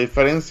la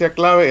diferencia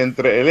clave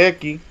entre el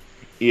X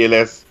y el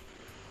S.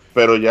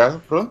 Pero ya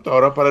pronto,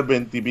 ahora para el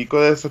 20 y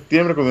pico de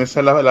septiembre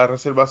comienzan las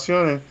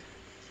reservaciones.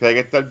 Que hay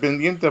que estar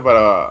pendiente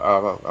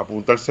para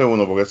apuntarse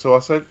uno, porque eso va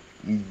a ser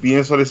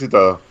bien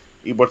solicitado.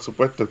 Y por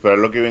supuesto, esperar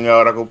lo que venga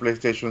ahora con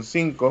PlayStation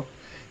 5,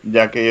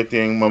 ya que ellos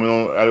tienen más o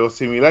menos algo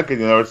similar, que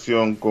tiene una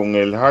versión con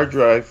el hard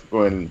drive,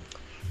 con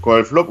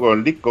el flop, con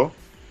el disco,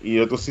 y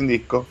otros sin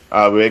disco,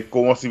 a ver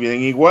cómo si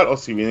vienen igual o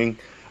si vienen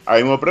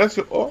al mismo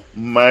precio o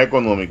más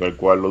económico, el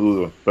cual lo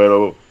dudo.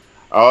 Pero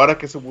ahora es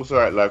que se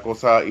puso la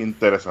cosa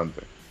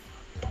interesante.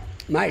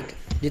 Mike,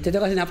 yo te tengo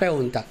que hacer una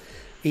pregunta.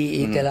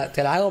 Y te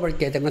la hago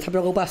porque tengo esta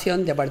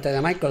preocupación de parte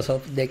de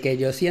Microsoft, de que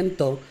yo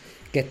siento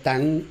que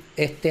están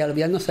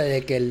olvidándose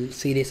de que el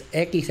Series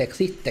X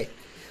existe,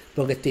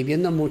 porque estoy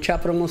viendo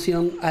mucha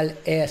promoción al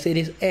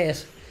Series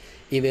S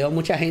y veo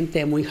mucha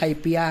gente muy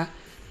hypeada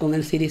con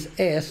el Series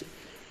S,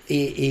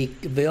 y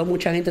veo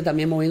mucha gente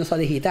también moviéndose a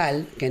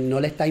digital, que no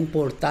le está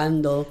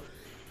importando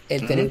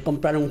el tener que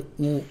comprar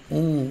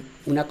un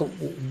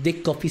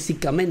disco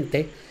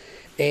físicamente.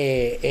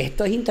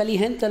 Esto es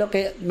inteligente lo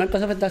que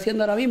Microsoft está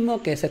haciendo ahora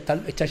mismo, que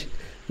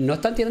no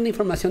están tirando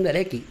información del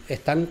X,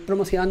 están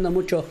promocionando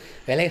mucho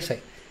el S.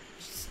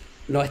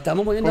 Lo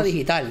estamos moviendo a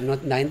digital,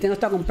 la gente no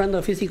está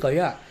comprando físico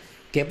ya.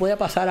 ¿Qué puede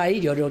pasar ahí?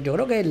 Yo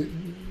creo que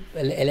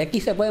el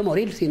X se puede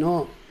morir si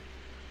no.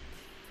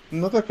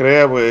 No te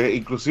creas, pues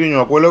inclusive yo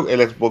me acuerdo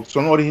el Xbox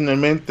One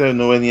originalmente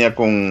no venía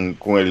con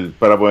el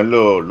para poner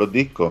los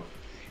discos.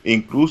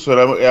 Incluso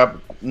era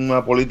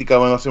una política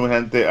más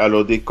semejante a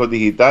los discos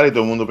digitales y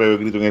todo el mundo pegó el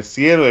grito en el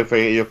cielo. Y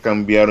ellos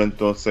cambiaron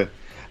entonces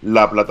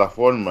la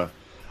plataforma.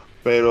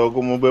 Pero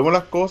como vemos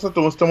las cosas,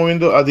 todo se está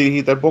moviendo a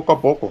digital poco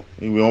a poco.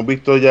 Y hemos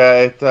visto ya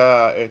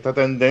esta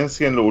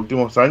tendencia en los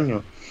últimos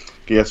años,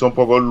 que ya son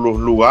pocos los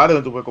lugares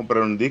donde tú puedes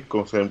comprar un disco.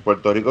 O sea, en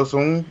Puerto Rico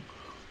son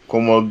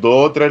como 2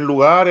 o 3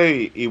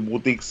 lugares y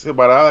boutiques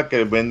separadas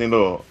que venden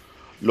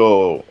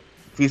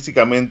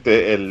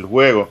físicamente el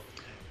juego.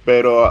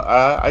 Pero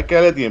hay que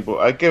darle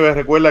tiempo, hay que ver,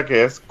 recuerda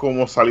que es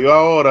como salió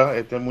ahora,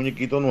 este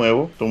muñequito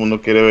nuevo, todo el mundo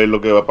quiere ver lo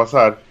que va a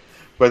pasar,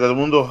 pues todo el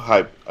mundo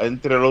hype.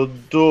 Entre los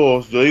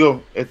dos, yo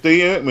digo,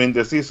 estoy muy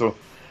indeciso,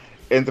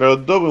 entre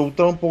los dos me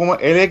gusta un poco más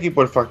el X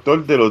por el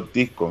factor de los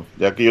discos,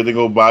 ya que yo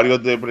tengo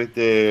varios del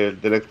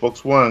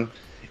Xbox One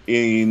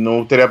y no me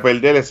gustaría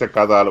perder ese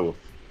catálogo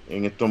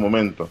en estos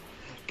momentos.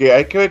 Que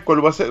hay que ver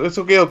cuál va a ser,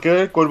 eso que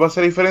ver cuál va a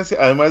ser la diferencia,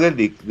 además del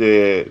disc,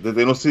 de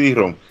tener un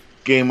CD-ROM,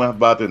 qué más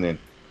va a tener.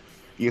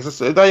 Y esos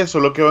detalles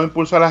son los que van a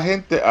impulsar a la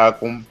gente a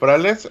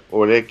comprarles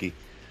o el X.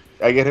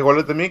 Hay que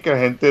recordar también que la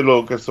gente,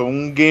 lo que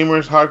son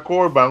gamers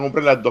hardcore, van a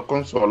comprar las dos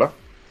consolas.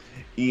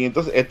 Y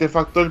entonces este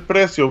factor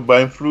precio va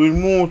a influir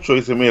mucho. Y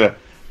dice, mira,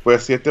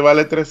 pues si este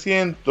vale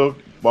 300,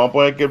 vamos a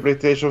poner que el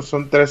PlayStation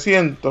son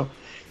 300,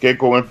 que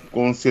con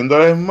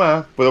 $100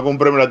 más puedo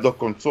comprarme las dos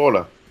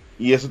consolas.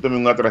 Y eso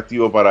también es un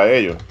atractivo para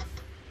ellos.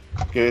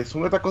 Que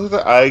son estas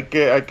cosas, hay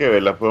que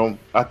verlas. Pero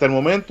hasta el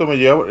momento me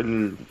llevo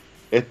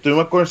estoy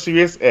más con el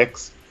Series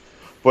X,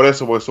 porque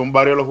son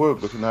varios los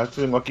juegos, que nada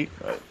tengo aquí.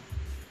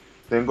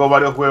 Tengo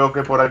varios juegos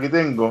que por aquí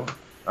tengo,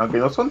 aunque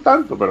no son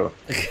tantos, pero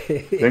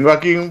tengo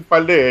aquí un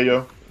par de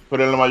ellos,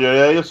 pero la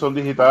mayoría de ellos son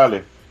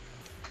digitales.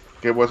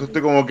 Que por eso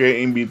estoy como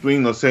que in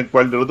between, no sé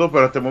cuál de los dos,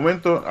 pero hasta el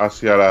momento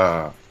hacia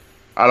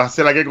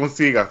la que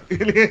consiga.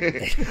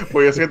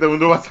 Porque yo sé que todo el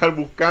mundo va a estar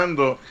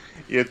buscando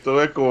y esto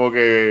es como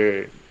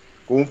que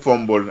un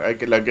fumble. Hay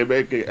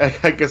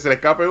que se le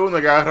escape uno,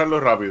 hay que agarrarlo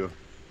rápido.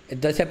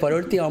 Entonces, por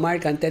último,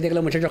 Mark, antes de que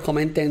los muchachos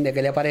comenten de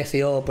qué le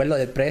pareció pues lo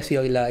del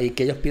precio y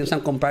que ellos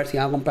piensan comprar, si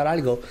van a comprar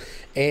algo,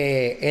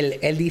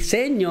 el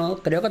diseño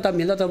creo que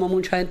también lo tomó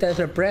mucha gente de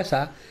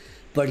sorpresa,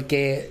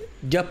 porque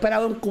yo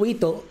esperaba un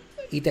cubito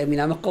y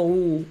terminamos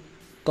con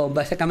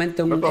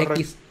básicamente un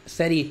X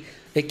Series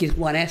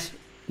X1S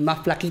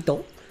más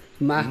flaquito,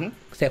 más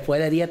se fue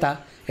de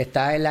dieta,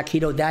 está en la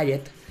Keto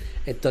Diet.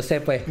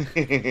 Entonces, pues,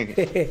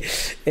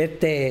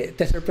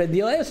 ¿te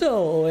sorprendió eso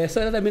o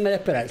eso era también de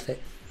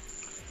esperarse?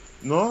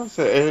 No,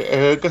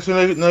 es casi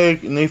una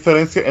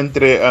diferencia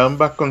entre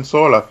ambas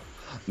consolas.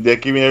 De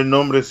aquí viene el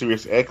nombre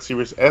Series X,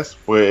 Series S.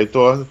 Pues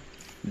yo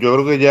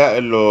creo que ya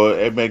el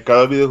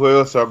mercado de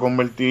videojuegos se va a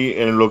convertir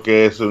en lo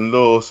que son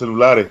los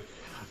celulares.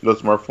 Los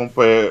smartphones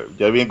pues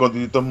ya vienen con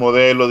distintos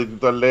modelos,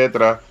 distintas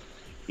letras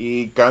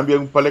y cambian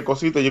un par de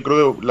cositas. Yo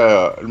creo que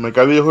el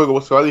mercado de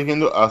videojuegos se va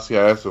dirigiendo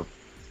hacia eso.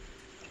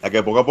 A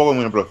que poco a poco, por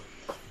ejemplo,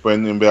 pues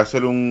en vez de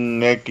hacer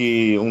un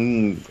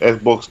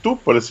Xbox 2,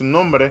 por ese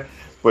nombre,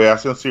 pues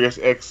hace un Series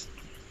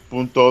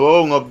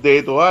X.2, un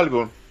update o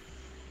algo,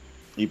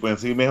 y pueden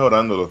seguir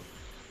mejorándolo.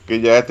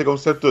 Que ya este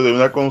concepto de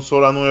una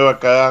consola nueva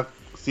cada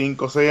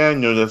 5 o 6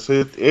 años,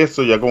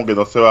 eso ya como que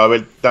no se va a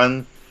ver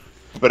tan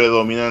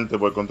predominante.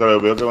 Por el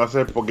contrario, veo que van a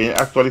ser pequeñas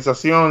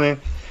actualizaciones,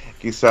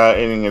 quizá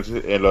en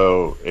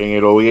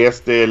el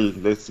OS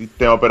del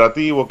sistema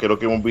operativo, que es lo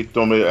que hemos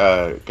visto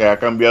que ha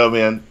cambiado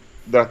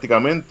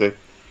drásticamente.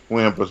 Por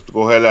ejemplo, si tú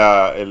coges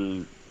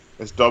el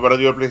sistema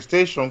operativo de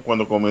PlayStation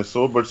cuando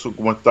comenzó versus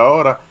como está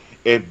ahora,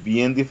 es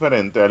bien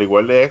diferente, al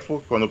igual de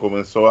Xbox cuando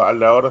comenzó a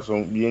la hora,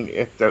 son bien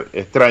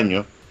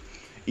extraños.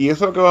 Y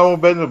eso es lo que vamos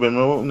a ver,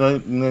 una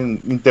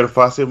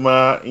interfase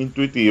más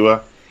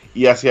intuitiva,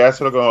 y hacia eso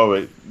es lo que vamos a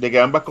ver. De que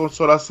ambas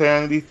consolas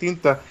sean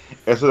distintas,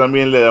 eso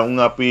también le da un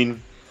appeal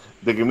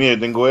de que, mire,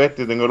 tengo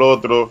tengo el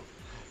otro,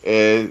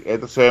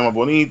 este se ve más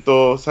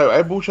bonito. O sea,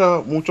 hay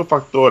muchos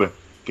factores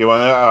que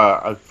van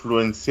a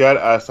influenciar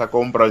a esa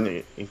compra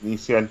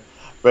inicial.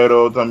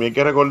 Pero también hay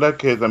que recordar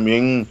que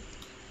también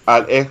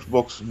al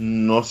Xbox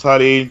no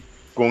salir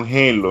con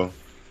Halo,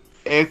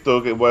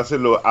 esto que puede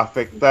hacerlo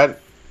afectar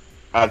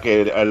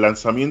al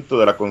lanzamiento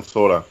de la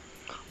consola.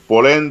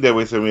 Por ende,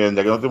 pues miren,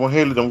 ya que no tenemos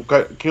Halo,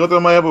 ¿qué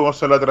otra manera podemos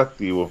hacerlo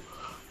atractivo?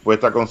 Pues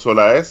esta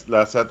consola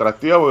la hace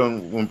atractiva,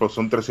 porque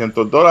son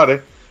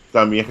 $300.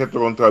 También es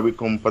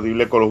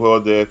compatible con los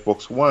juegos de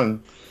Xbox One.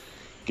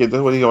 Que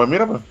entonces pues digo,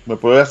 mira, pues, me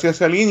puede hacer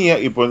esa línea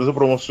y por eso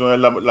promocionar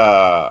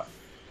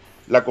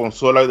la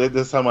consola de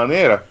esa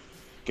manera.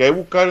 Que hay que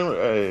buscar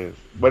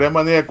varias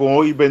maneras de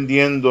cómo ir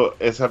vendiendo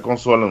esa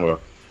consola nueva.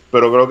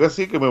 Pero creo que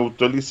sí, que me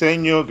gustó el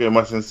diseño, que es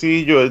más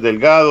sencillo, es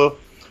delgado,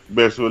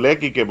 versus el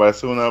X, que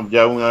parece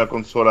ya una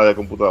consola de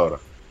computadora.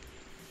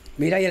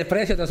 Mira, ¿y el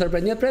precio? ¿Te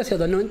sorprendió el precio?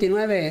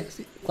 $2.99,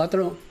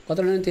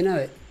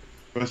 $4.99.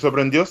 Me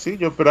sorprendió, sí.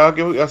 Yo esperaba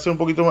que iba a ser un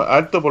poquito más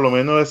alto, por lo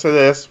menos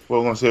SDS,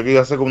 pues considero que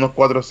iba a ser como unos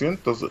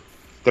 400,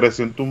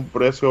 300, un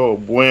precio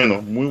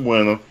bueno, muy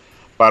bueno,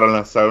 para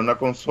lanzar una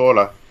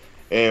consola.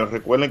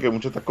 Recuerden que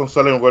muchas de estas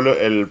consolas, me acuerdo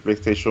el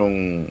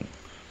PlayStation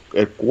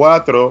el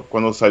 4,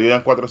 cuando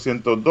salían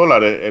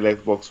 $400, el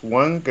Xbox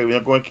One que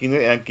venía con el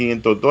Kinect eran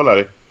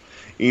 $500.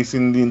 Y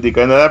sin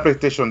indicar nada de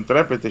PlayStation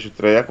 3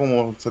 era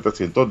como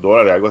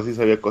 $700, algo así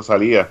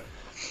salía,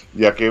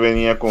 ya que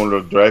venía con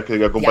los drives que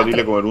era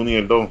compatible con el 1 y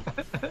el 2.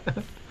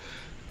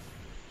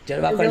 Yo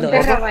no me acuerdo de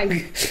eso.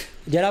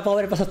 Yo era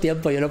pobre para esos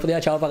tiempos, yo no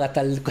podía chavo para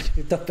gastar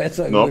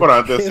 $400. No, pero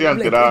antes sí,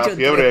 antes era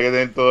fiebre, había que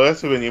tener todo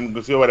eso, y venía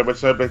inclusive varias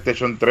versiones de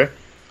PlayStation 3,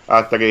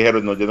 hasta que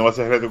dijeron, no, ya no va a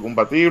ser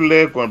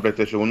retrocompatible con el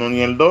PlayStation 1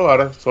 ni el 2,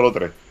 ahora solo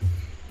 3.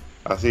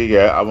 Así que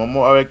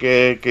vamos a ver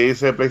qué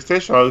dice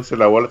PlayStation, a ver si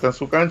la bola está en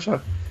su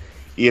cancha,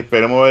 y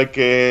esperemos ver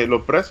que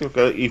los precios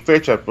y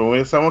fechas. Pues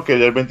pensamos que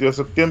ya el 22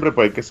 de septiembre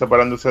pues hay que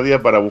separando ese día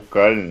para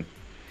buscar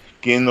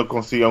quién nos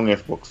consiga un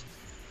Xbox.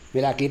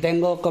 Mira, aquí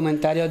tengo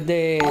comentarios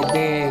de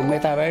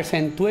Metaverse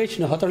en Twitch.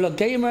 Nosotros los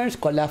gamers,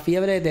 con la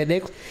fiebre de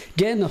Next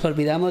Gen, nos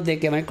olvidamos de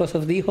que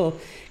Microsoft dijo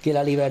que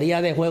la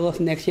librería de juegos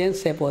Next Gen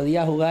se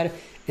podía jugar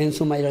en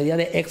su mayoría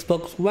de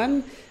Xbox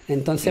One.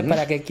 Entonces,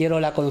 ¿para qué quiero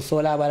la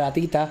consola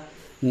baratita?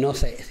 No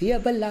sé. Sí,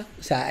 es verdad.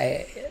 O sea,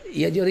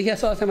 yo dije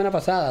eso la semana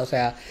pasada. O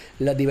sea,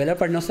 los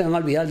developers no se van a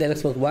olvidar del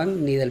Xbox One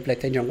ni del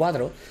PlayStation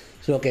 4.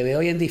 Lo que veo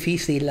hoy en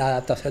difícil la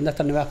adaptación de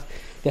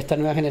esta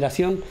nueva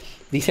generación.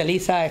 Dice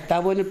Lisa, está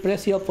bueno el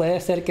precio,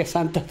 puede ser que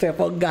Santa se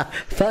ponga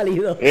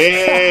válido.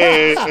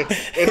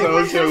 Eso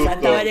no se gustó.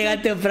 Santa va a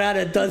llegar temprano,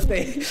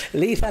 entonces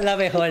Lisa es la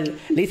mejor.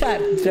 Lisa,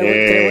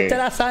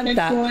 pregúntale a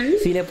Santa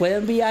si le puede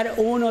enviar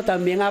uno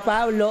también a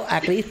Pablo,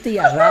 a Cristi y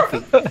a Rafi.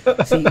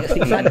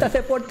 Si Santa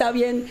se porta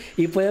bien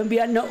y puede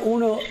enviarnos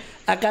uno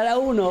a cada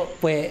uno,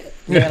 pues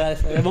le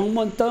agradeceremos un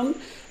montón.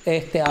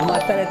 Vamos a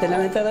estar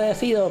eternamente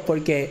agradecidos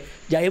porque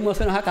ya mismo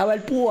se nos acaba el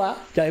PUA,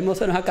 ya mismo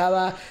se nos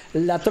acaba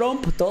la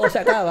Trump, todo se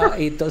acaba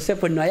y entonces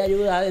pues no hay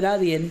ayuda de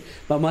nadie,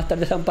 vamos a estar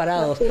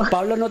desamparados.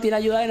 Pablo no tiene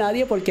ayuda de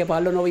nadie porque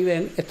Pablo no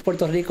vive en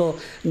Puerto Rico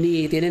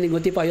ni tiene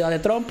ningún tipo de ayuda de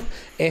Trump.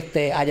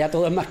 Allá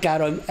todo es más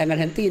caro en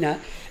Argentina.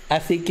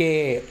 Así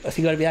que,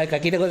 sin olvidar, que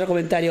aquí tengo otro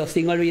comentario,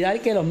 sin olvidar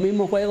que los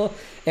mismos juegos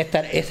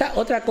están. Esa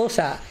otra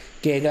cosa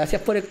que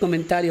gracias por el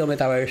comentario,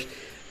 Metaverse.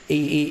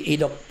 Y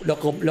lo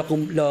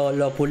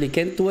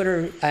publiqué en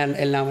Twitter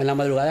en la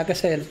madrugada que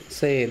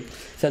se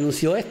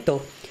anunció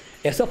esto.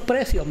 Esos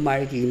precios,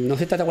 Mark, y no sé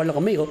si estás de acuerdo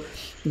conmigo,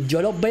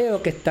 yo los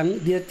veo que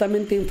están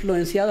directamente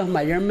influenciados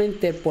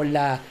mayormente por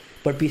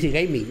PC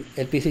Gaming.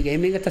 El PC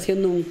Gaming está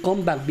haciendo un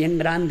comeback bien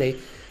grande.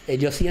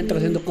 Yo siento que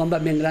haciendo un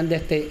comeback bien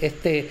grande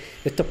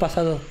estos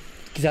pasados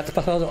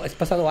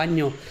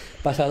año,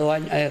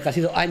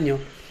 casi 2 años.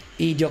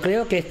 Y yo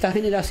creo que esta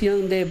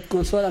generación de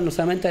consolas, no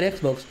solamente el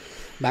Xbox,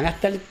 van a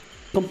estar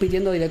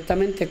compitiendo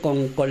directamente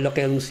con lo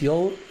que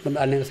anunció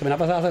la semana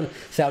pasada.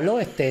 Se habló,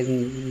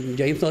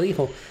 James lo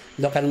dijo,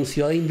 lo que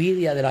anunció de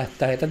Nvidia de las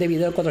tarjetas de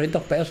video de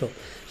 $400. O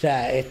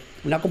sea, es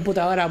una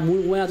computadora muy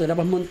buena, tú la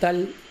puedes montar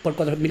por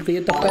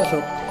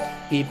 $4,500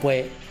 y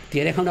pues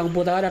tienes una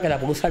computadora que la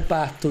puedes usar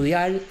para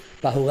estudiar,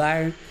 para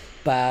jugar,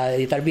 para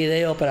editar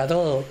videos, para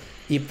todo.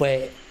 Y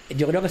pues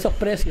yo creo que esos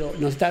precios,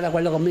 no sé si estás de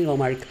acuerdo conmigo,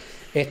 Mark,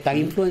 están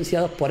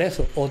influenciados por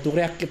eso, o tú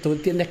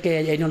entiendes que a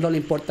ellos no les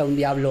importa un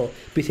diablo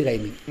PC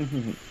Gaming.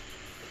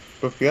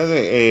 Pues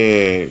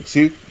fíjate,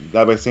 sí,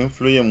 la PC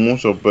influye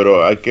mucho,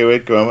 pero hay que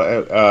ver que vamos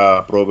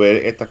a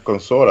proveer estas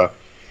consolas,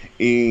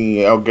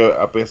 y aunque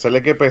a pesar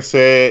de que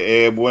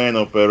PC es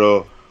bueno,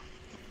 pero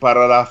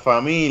para la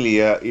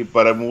familia y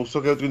para el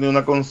uso que tiene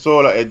una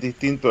consola es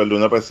distinto al de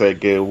una PC. El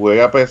que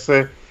juega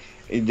PC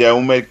ya es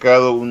un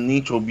mercado, un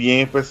nicho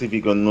bien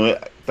específico, no es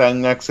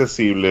tan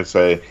accesible. O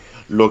sea,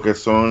 lo que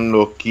son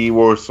los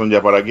keyboards son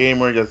ya para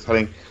gamers, ya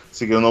salen,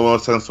 si que uno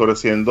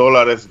sensores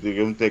 $100, si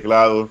tiene un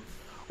teclado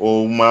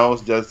o un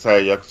mouse ya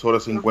sobre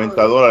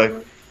 $50,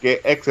 que es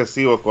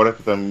excesivo,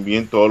 correcto.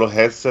 También todos los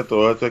headsets,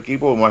 todo este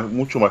equipo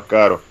mucho más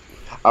caro,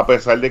 a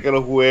pesar de que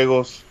los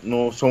juegos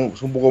no son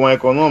un poco más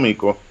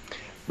económicos,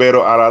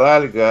 pero a la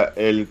larga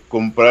el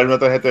comprar una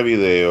tarjeta de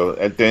video,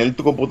 el tener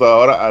tu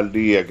computadora al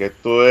día, que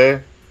esto es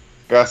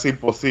casi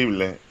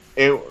imposible,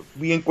 es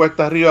bien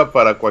cuesta arriba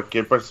para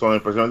cualquier persona,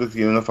 especialmente si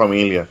tiene una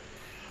familia,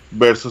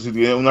 versus si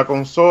tiene una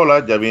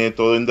consola, ya viene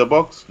todo in the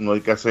box, no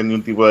hay que hacer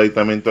ningún tipo de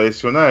aditamento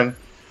adicional.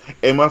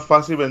 Es más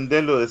fácil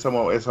venderlo de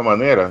esa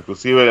manera.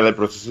 Inclusive el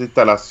proceso de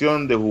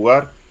instalación, de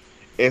jugar,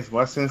 es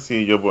más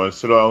sencillo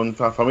ponérselo a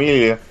una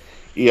familia.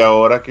 Y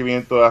ahora que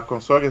vienen todas las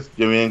consolas,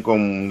 ya vienen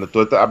con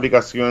todas estas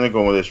aplicaciones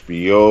como de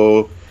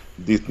HBO,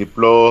 Disney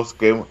Plus,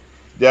 que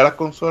ya las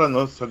consolas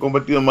no se han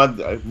convertido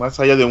más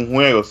allá de un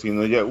juego,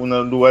 sino ya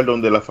un lugar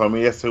donde la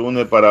familia se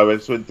une para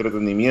ver su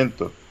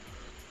entretenimiento.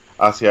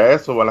 Hacia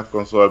eso van las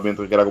consolas,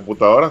 mientras que la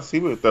computadora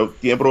sí,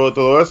 tiene probado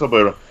todo eso,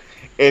 pero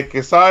el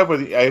que sabe,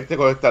 pues ahí te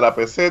conecta la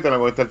PC, te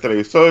conecta el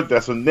televisor, te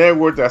hace un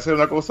network, te hace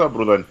una cosa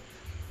brutal.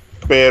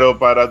 Pero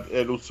para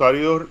el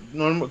usuario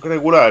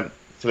regular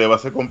se le va a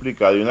hacer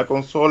complicado, y una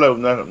consola es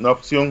una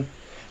opción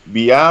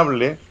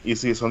viable, y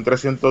si son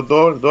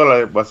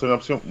 $300 va a ser una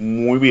opción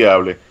muy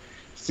viable.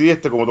 Sí,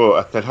 como todo,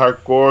 hasta el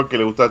hardcore que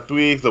le gusta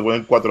Twitch, lo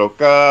ponen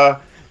 4K,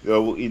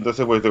 Y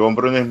entonces pues te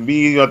compro una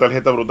Nvidia, una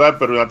tarjeta brutal,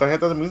 pero una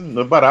tarjeta también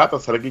no es barata,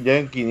 sale aquí ya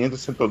en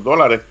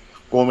 $500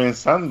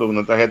 comenzando.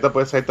 Una tarjeta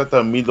puede salir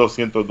hasta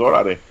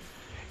 $1,200.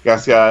 Que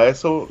hacia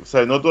eso, o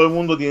sea, no todo el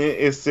mundo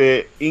tiene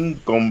ese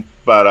income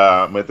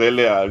para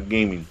meterle al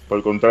gaming. Por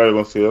el contrario,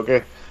 considero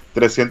que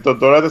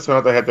 $300 es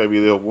una tarjeta de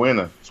video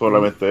buena,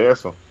 solamente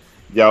eso.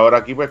 Y ahora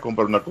aquí puedes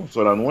comprar una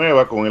consola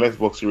nueva con el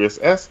Xbox Series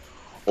S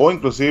o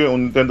inclusive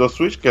un Nintendo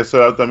Switch, que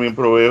eso también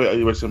provee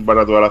diversión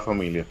para toda la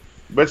familia.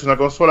 Versus una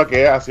consola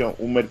que es hacia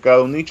un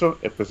mercado, un nicho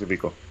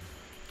específico.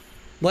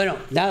 Bueno,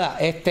 nada,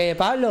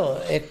 Pablo,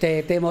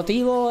 ¿te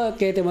motivó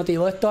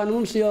estos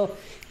anuncios?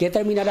 ¿Qué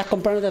terminarás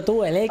comprándote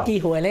tú, el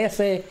X o el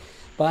S?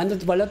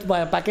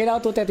 ¿Para qué lado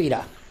tú te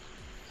tiras?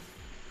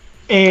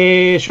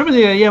 Yo me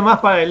tiraría más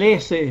para el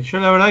S. Yo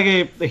la verdad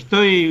que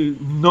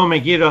no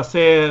me quiero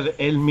hacer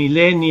el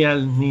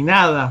millennial ni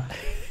nada,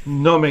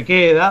 no me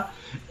queda.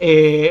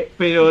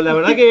 Pero la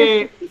verdad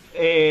que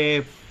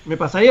me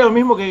pasaría lo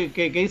mismo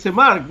que dice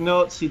Mark,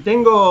 ¿no? Si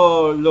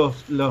tengo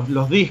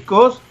los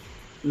discos,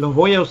 los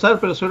voy a usar,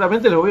 pero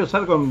seguramente los voy a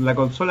usar con la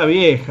consola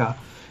vieja.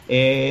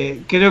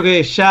 Creo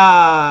que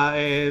ya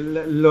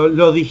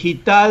lo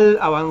digital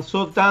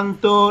avanzó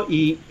tanto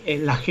y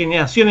las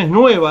generaciones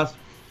nuevas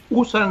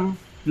usan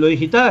lo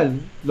digital,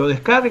 lo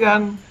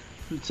descargan,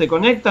 se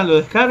conectan, lo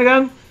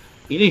descargan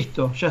y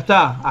listo, ya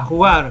está, a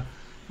jugar.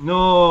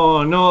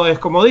 No es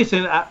como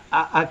dicen,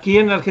 aquí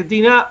en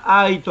Argentina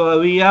hay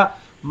todavía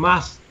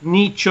más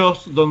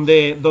nichos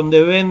donde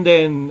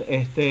venden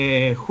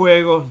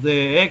juegos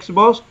de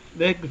Xbox,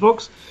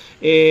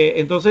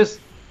 entonces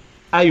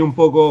hay un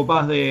poco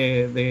más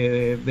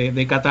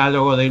de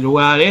catálogo de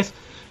lugares,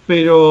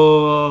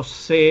 pero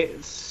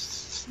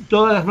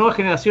todas las nuevas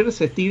generaciones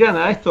se tiran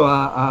a esto,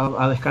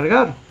 a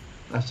descargar,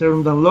 a hacer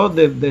un download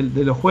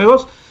de los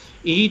juegos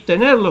y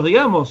tenerlos,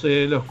 digamos,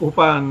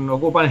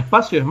 ocupan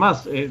espacio. Es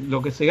más,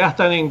 lo que se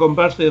gastan en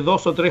comprarse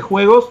 2 o 3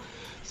 juegos,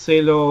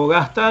 se lo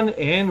gastan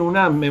en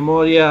una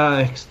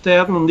memoria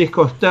externa, un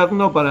disco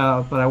externo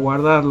para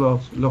guardar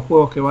los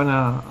juegos que van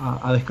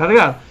a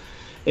descargar.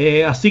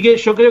 Así que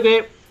yo creo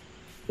que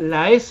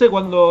la S,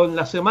 cuando en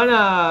la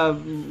semana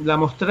la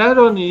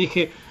mostraron y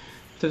dije,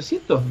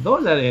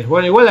 $300.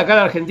 Bueno, igual acá en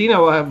Argentina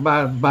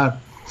va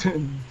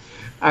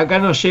acá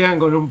nos llegan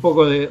con un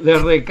poco de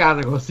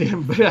recargo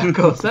siempre las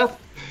cosas.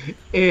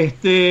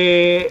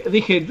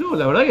 Dije, no,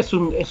 la verdad que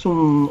es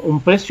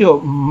un precio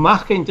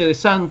más que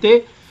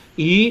interesante.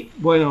 Y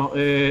bueno,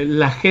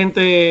 la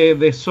gente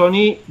de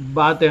Sony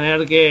va a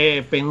tener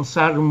que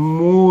pensar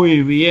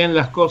muy bien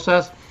las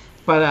cosas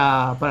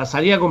para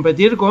salir a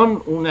competir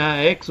con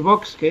una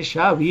Xbox que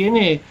ya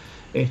viene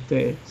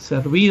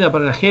servida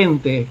para la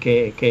gente,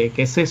 que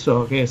es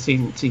eso, que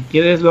si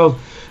quieres lo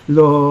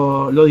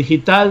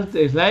digital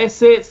es la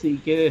S, si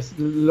quieres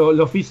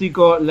lo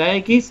físico la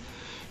X,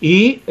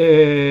 y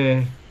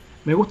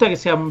me gusta que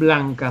sean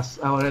blancas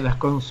ahora las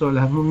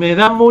consolas. Me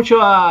dan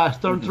mucho a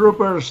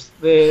Stormtroopers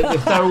de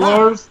Star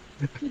Wars,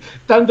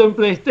 tanto en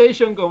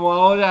PlayStation como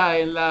ahora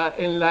en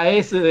la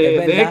S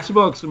de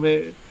Xbox.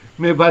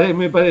 Me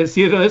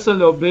parecieron, eso es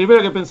lo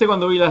primero que pensé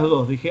cuando vi las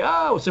dos. Dije,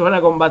 se van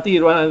a combatir,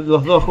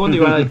 los dos juntos y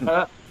van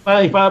a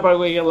disparar para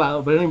cualquier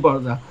lado, pero no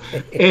importa.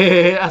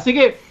 Así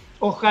que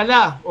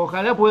ojalá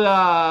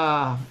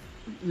pueda.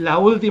 La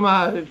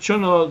última, yo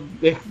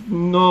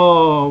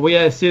no voy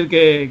a decir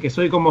que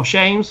soy como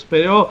James,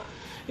 pero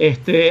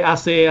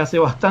hace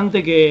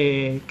bastante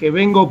que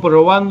vengo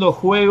probando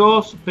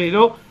juegos,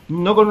 pero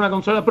no con una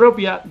consola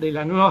propia de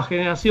las nuevas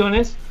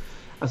generaciones.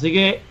 Así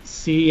que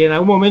si en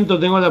algún momento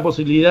tengo la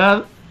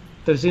posibilidad,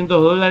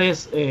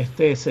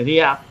 $300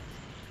 sería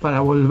para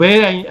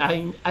volver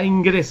a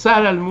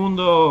ingresar al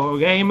mundo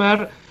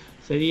gamer,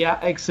 sería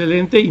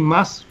excelente, y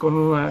más con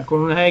una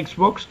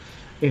Xbox.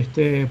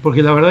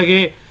 Porque la verdad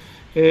que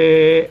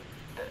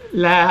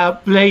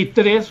la Play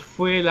 3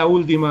 fue la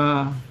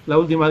última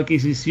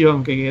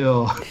adquisición que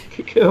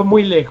quedó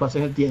muy lejos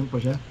en el tiempo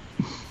ya.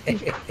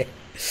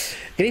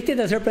 Cristian,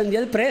 ¿te sorprendió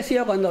el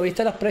precio cuando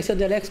viste los precios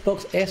del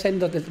Xbox S en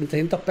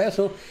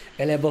 $300,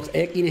 el Xbox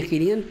X en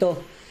 500?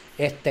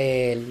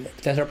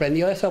 ¿Te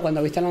sorprendió eso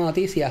cuando viste la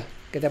noticia?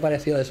 ¿Qué te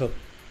pareció eso?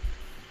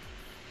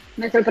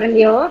 Me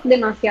sorprendió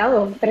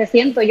demasiado,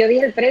 300, yo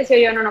dije el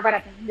precio, no,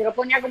 espérate, yo lo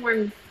ponía como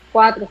en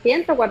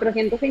 400,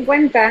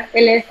 450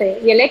 el S,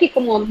 y el X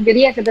como, yo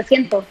dije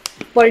 700,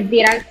 por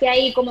tirarse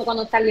ahí como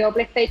cuando salió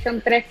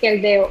PlayStation 3, que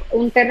el de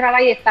 1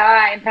 terabyte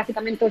estaba en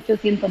prácticamente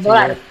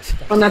 $800,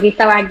 cuando aquí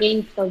estaba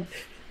GameStop.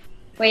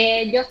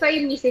 Pues yo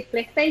soy Mrs.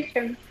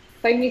 PlayStation,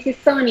 soy Mrs.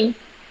 Sony,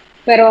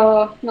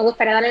 pero me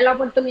gustaría darle la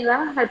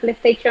oportunidad al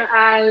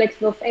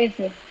Xbox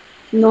S.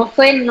 No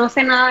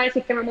sé nada del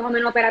sistema más o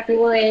menos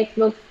operativo de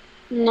Xbox,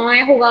 no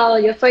he jugado,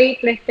 yo soy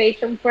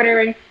PlayStation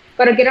forever,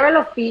 pero quiero ver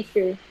los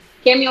features,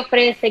 qué me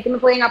ofrece, qué me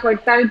pueden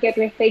aportar, que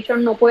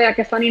PlayStation no pueda,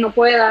 que Sony no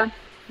pueda.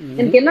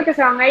 Entiendo que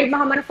se van a ir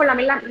más o menos por la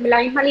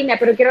misma línea,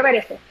 pero quiero ver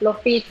eso,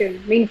 los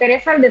features. Me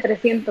interesa el de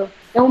 300,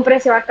 es un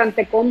precio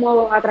bastante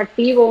cómodo,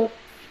 atractivo,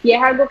 y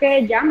es algo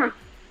que llama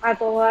a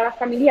todas las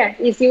familias.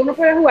 Y si uno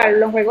puede jugar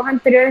los juegos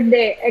anteriores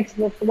de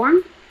Xbox One,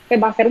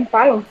 pues va a ser un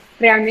palo,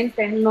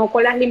 realmente, no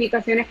con las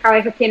limitaciones que a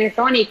veces tiene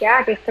Sony,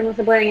 que esto no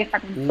se puede en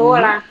esta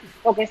consola,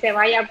 o que se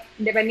vaya,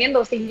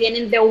 dependiendo si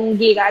vienen de un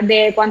giga,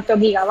 de cuántos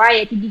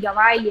gigabytes, X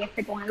gigabytes, y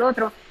este con el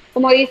otro.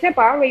 Como dice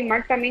Pablo y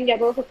Mark también, ya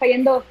todo se está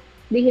yendo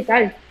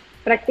digital,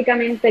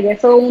 prácticamente, ya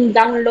eso es un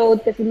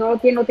download, que si no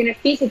lo tienes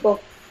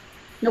físico,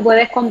 no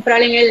puedes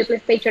comprar en el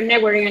PlayStation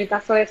Network, en el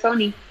caso de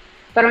Sony.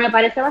 Pero me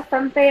parece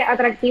bastante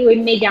atractivo y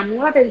me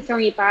llamó la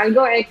atención, y para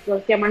algo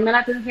Xbox, llamarme la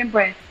atención,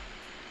 pues,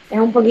 es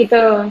un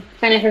poquito,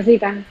 se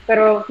necesitan,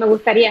 pero me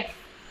gustaría.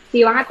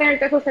 Si van a tener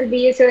todos esos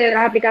servicios de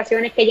las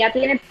aplicaciones que ya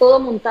tienen todo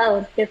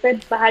montado, que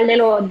es bajarle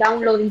los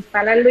downloads,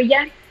 instalarlo y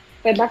ya,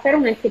 pues va a ser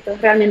un éxito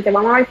realmente.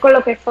 Vamos a ver con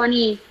lo que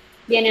Sony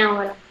viene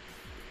ahora.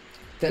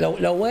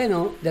 Lo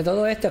bueno de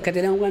todo esto es que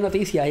tienen una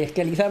noticia, y es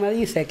que Lisa me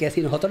dice que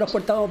si nosotros nos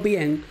portamos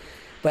bien,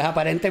 pues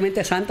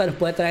aparentemente Santa nos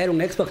puede traer un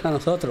Xbox a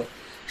nosotros.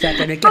 O sea,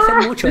 que no hay que hacer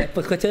mucho, es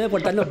cuestión de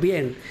portarnos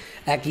bien.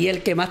 Aquí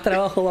el que más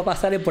trabajo va a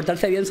pasar en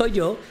portarse bien soy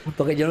yo,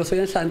 porque yo no soy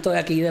el santo de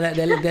aquí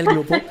del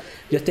grupo.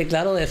 Yo estoy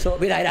claro de eso.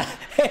 Mira.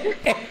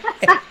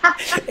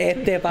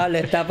 Este Pablo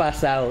está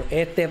pasado.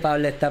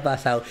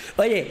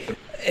 Oye,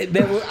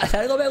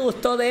 algo me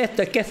gustó de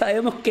esto, es que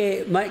sabemos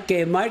que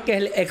Mark es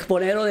el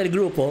exponero del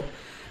grupo.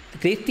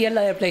 Cristi es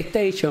la de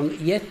PlayStation,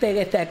 y este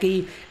que está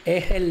aquí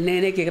es el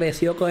nene que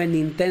creció con el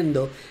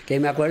Nintendo, que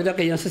me acuerdo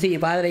que yo no sé si mi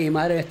padre y mi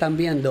madre me están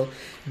viendo.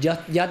 Yo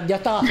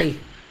estaba así,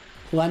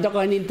 jugando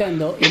con el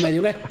Nintendo, y me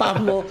dio un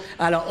espasmo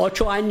a los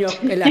 8 años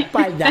en la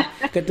espalda,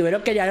 que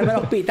tuvieron que llevarme al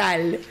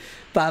hospital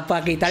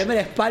para quitarme el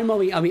espasmo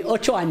a mis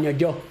 8 años,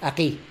 yo,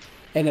 aquí.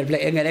 En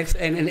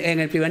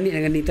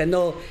el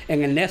Nintendo,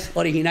 en el NES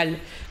original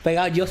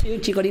pegado. Yo soy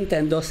un chico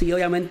Nintendo, sí,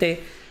 obviamente.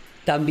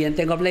 También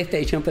tengo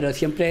PlayStation, pero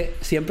siempre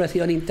he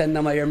sido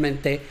Nintendo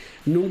mayormente.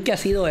 Nunca ha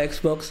sido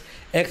Xbox.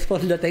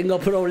 Xbox lo tengo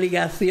por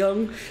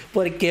obligación,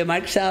 porque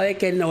Mark sabe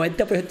que el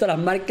 90% de las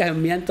marcas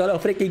envían todos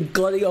los freaking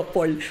códigos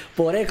por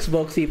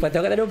Xbox, y pues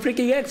tengo que tener un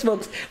freaking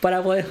Xbox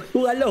para poder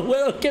jugar los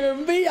juegos que me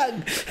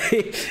envían.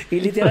 Y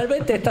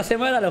literalmente esta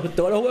semana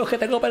todos los juegos que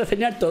tengo para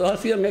enseñar, todos han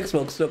sido en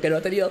Xbox, lo que no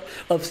he tenido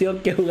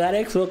opción que jugar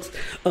Xbox,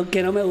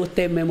 aunque no me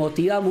guste. Me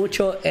motiva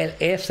mucho el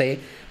S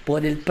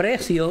por el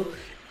precio.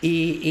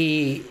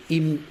 Y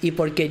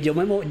porque yo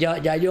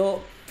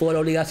por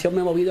obligación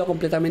me he movido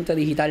completamente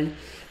digital,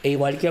 e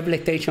igual que el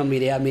PlayStation me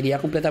iría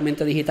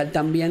completamente digital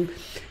también.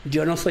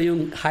 Yo no soy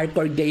un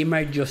hardcore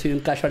gamer, yo soy un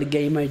casual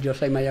gamer, yo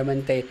soy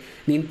mayormente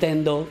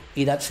Nintendo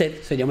y that's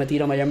it. So yo me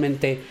tiro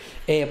mayormente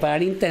para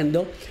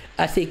Nintendo,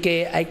 así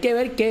que hay que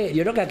ver que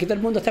yo creo que aquí todo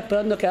el mundo está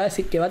esperando que va a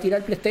decir que va a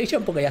tirar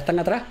PlayStation, porque ya están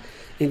atrás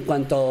en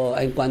cuanto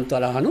a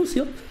los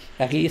anuncios.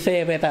 Aquí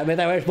dice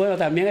Metaverse, bueno,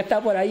 también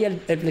está por ahí el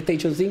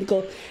PlayStation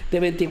 5 de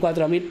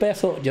 24,000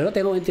 pesos. Yo no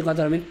tengo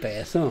 24,000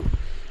 pesos.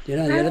 Yo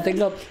no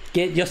tengo,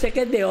 yo sé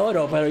que es de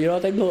oro, pero yo no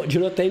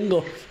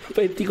tengo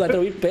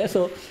 24,000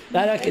 pesos.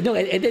 No,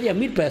 es de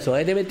 10,000 pesos,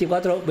 es de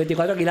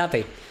 24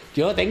 quilates.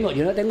 Yo no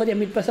tengo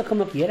 10,000 pesos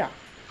como quiera.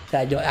 O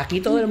sea,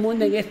 aquí todo el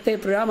mundo en este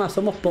programa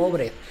somos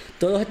pobres.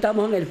 Todos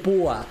estamos en el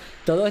PUA,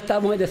 todos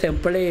estamos en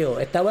desempleo.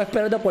 Estamos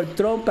esperando por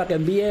Trump para que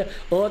envíe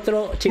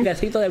otro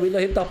chiquecito de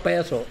 1,200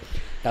 pesos.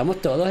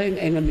 Estamos todos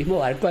en el mismo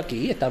barco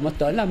aquí, estamos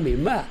todos en las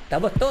mismas.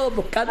 Estamos todos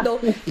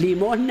buscando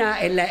limosna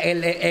en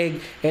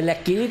la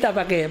esquinita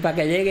para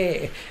que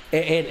llegue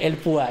el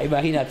PUA,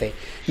 imagínate.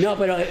 No,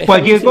 pero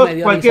cualquier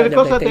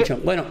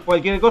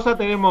cosa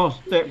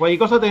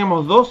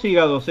tenemos 2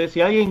 hígados.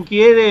 Si alguien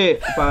quiere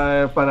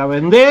para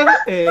vender,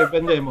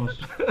 vendemos.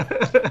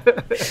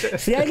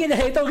 Si alguien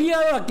necesita un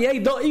hígado, aquí hay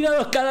 2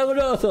 hígados cada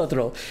uno de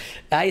nosotros.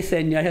 Ay,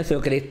 Señor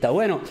Jesucristo.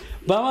 Bueno,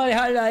 vamos a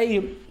dejarlo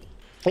ahí.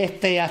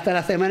 Hasta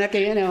la semana que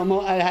viene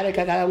vamos a dejar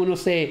que cada uno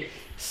se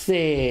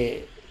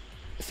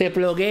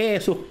pluguee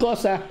sus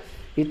cosas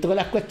y todas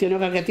las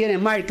cuestiones que tiene.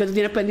 Mark, ¿qué tú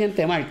tienes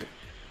pendiente, Mark?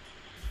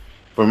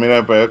 Pues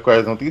mira,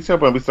 cuáles noticias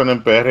pueden visitar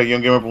en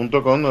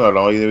pr-gamer.com, donde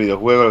hablamos ahí de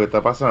videojuegos, lo que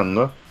está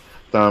pasando.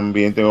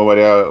 También tengo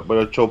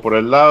varios shows por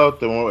el lado.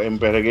 Tengo en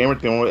PR Gamer,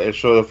 tenemos el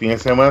show de fin de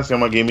semana, se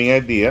llama Gaming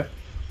Idea,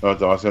 donde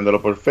estamos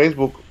haciéndolo por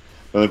Facebook,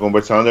 donde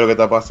conversamos de lo que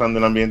está pasando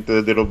en el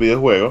ambiente de los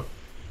videojuegos.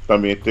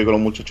 También estoy con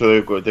los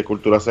muchachos de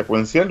cultura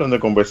secuencial, donde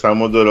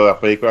conversamos de las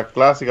películas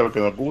clásicas, lo que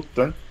nos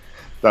gustan.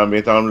 También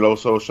estamos en los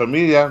social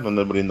media,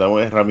 donde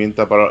brindamos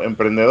herramientas para los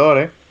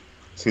emprendedores.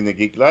 Cine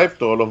Geek Live,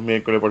 todos los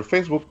miércoles por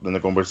Facebook,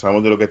 donde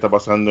conversamos de lo que está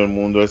pasando en el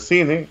mundo del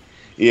cine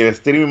y el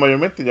streaming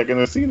mayormente, ya que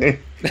no es cine.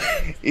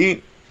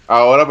 Y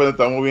ahora pues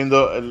estamos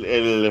viendo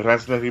el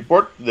Wrestling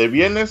Report de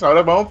viernes,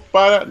 ahora vamos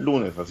para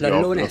lunes. Así que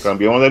nos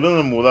cambiamos de lunes,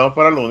 nos mudamos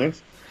para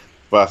lunes,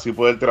 para así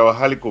poder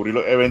trabajar y cubrir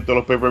los eventos,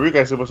 los pay-per-view, que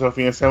a veces pasa el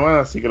fin de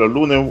semana, así que los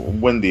lunes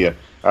un buen día.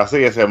 Así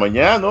que ya sea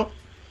mañana,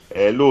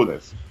 el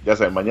lunes. Ya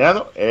sea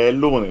mañana, el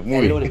lunes.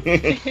 Muy bien.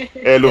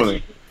 El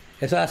lunes.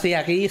 Eso es así,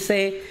 aquí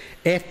dice,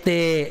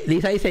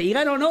 Lisa dice, y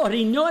ganó no,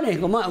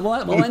 riñones,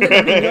 vamos a vender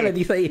los riñones,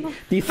 dice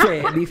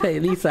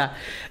Lisa.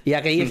 Y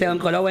aquí dice Don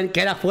Colowen,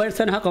 que la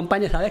fuerza nos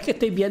acompañe. ¿Sabes que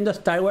estoy viendo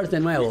Star Wars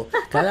de nuevo?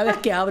 Cada vez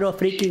que abro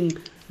freaking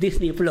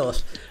Disney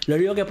Plus, lo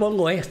único que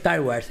pongo es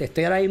Star Wars.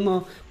 Estoy ahora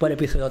mismo por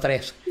episodio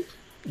 3.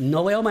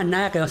 No veo más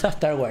nada que no sea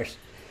Star Wars.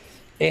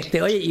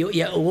 Oye, y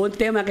hubo un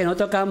tema que no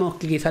tocamos,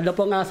 que quizás lo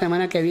ponga la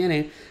semana que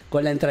viene,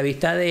 con la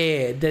entrevista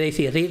de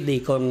Daisy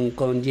Ridley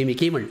con Jimmy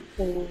Kimmel.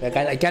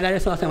 Hay que hablar de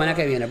eso la semana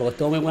que viene, porque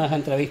estuvo muy buena esa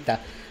entrevista.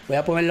 Voy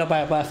a ponerlo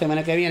para la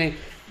semana que viene.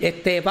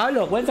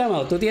 Pablo,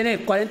 cuéntanos, tú tienes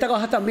 40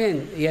 cosas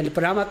también, y el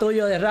programa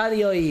tuyo de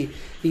radio y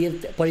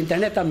por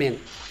internet también.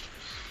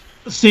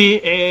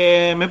 Sí,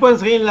 me pueden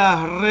seguir en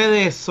las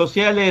redes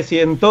sociales y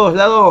en todos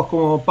lados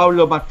como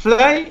Pablo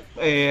McFly.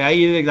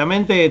 Ahí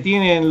directamente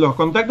tienen los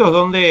contactos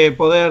donde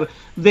poder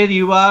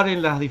derivar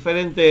en las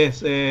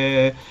diferentes...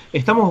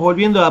 estamos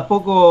volviendo a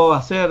poco a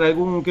hacer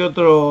algún que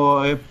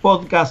otro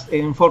podcast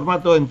en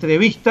formato de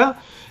entrevista.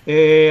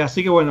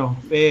 Así que bueno,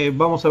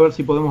 vamos a ver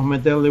si podemos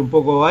meterle un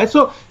poco a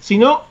eso. Si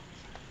no,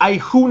 hay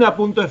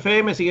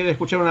Juna.fm si quieren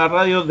escuchar una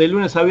radio de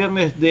lunes a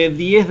viernes de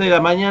 10 de la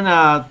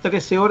mañana a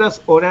 13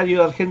 horas, horario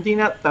de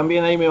Argentina.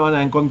 También ahí me van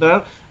a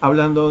encontrar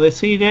hablando de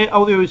cine,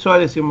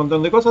 audiovisuales y un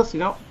montón de cosas. Si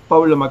no,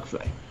 Pablo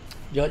McFly.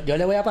 Yo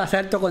le voy a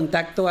pasar tu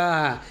contacto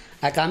a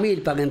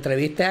Camil para que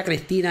entreviste a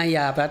Cristina y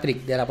a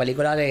Patrick de la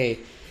película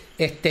de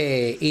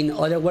In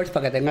Other Words,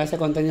 para que tenga ese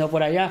contenido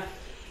por allá.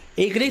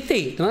 Y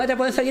Cristi, ¿dónde te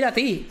pueden seguir a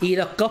ti? Y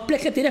los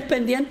cosplays que tienes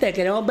pendientes,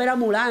 queremos ver a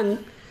Mulan.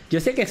 Yo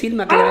sé que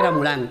Silma quiere ver a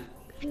Mulan.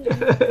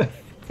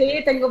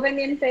 Sí, tengo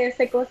pendiente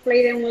ese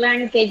cosplay de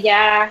Mulan que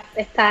ya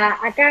está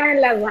acá en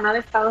la aduana de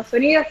Estados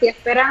Unidos y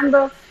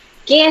esperando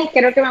que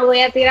creo que me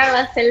voy a tirar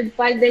a hacer un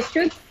par de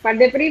shoots, un par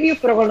de previews,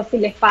 pero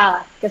sin la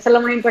espada, que eso es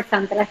lo más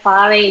importante, la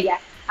espada de ella.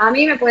 A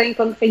mí me pueden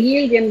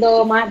conseguir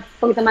viendo un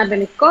poquito más de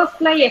mis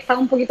cosplay. He estado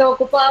un poquito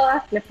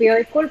ocupada, les pido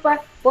disculpas,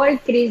 por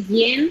Chris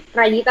Yen,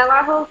 rayita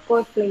abajo,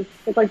 cosplay.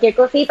 De cualquier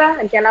cosita,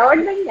 aquí a la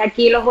orden.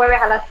 Aquí los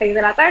jueves a las 6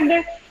 de la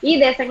tarde. Y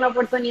desen la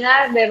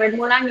oportunidad de ver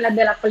Mulan y las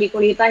de las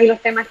peliculitas y los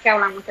temas que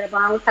hablamos, que les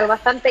van a gustar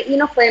bastante. Y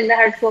nos pueden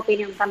dejar su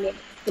opinión también.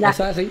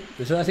 Gracias.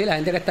 Eso es así. La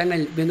gente que está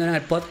viendo en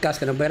el podcast,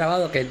 que nos ve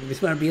grabado, que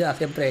se me olvida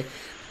siempre...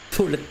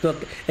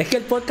 Es que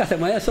el podcast se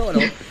mueve solo.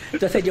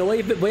 Entonces yo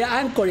voy a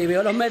Anchor y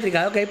veo los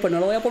métricas. Ok, pues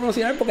no lo voy a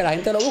promocionar porque la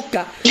gente lo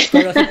busca.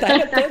 Pero si estás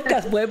en el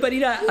podcast, puedes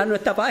venir a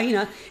nuestra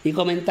página y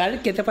comentar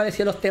qué te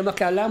parecieron los temas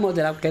que hablamos,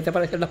 qué te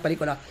parecieron las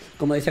películas,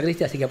 como dice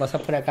Cristian. Así que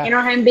pasas por acá. Y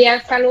nos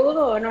envías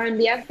saludos, nos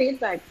envías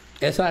feedback.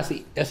 Eso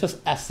es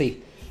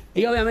así.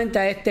 Y obviamente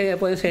a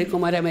pueden seguir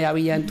como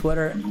RMediavilla en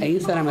Twitter e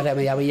Instagram,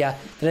 RMediavilla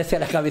 13,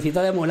 la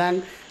camisita de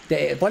Mulan.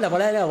 Ponla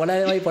de nuevo,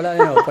 pon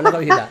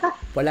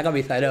la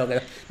camisa de nuevo.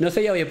 No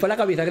sé yo bien, pon la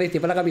camisa,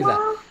 Cristi, pon la camisa.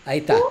 Ahí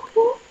está.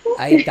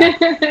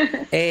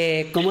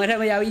 Como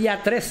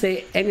RMediavilla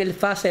 13 en el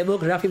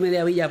Facebook,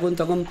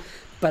 rafimediavilla.com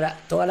para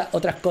todas las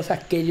otras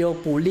cosas que yo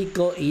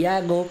publico y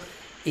hago.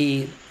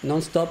 Y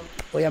non-stop,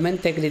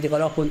 obviamente,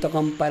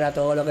 criticolog.com para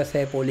todo lo que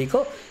se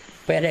publicó.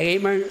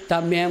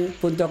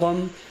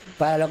 PRGamer.com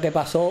para lo que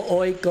pasó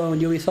hoy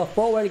con Ubisoft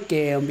Power,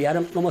 que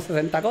enviaron como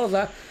 60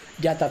 cosas.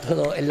 Ya está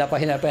todo en la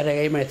página de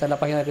PR Gamer, está en la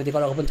página de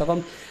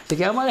criticólogo.com. Así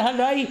que vamos a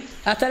dejarlo ahí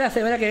hasta la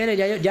semana que viene.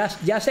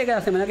 Ya sé que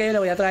la semana que viene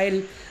voy a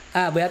traer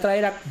a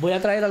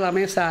la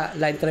mesa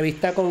la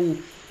entrevista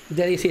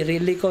de Daisy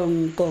Ridley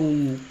con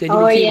Jimmy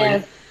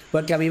Kimmel.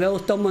 Porque a mí me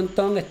gustó un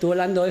montón. Estuve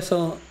hablando de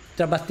eso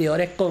tras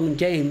bastidores con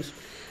James,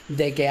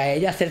 de que a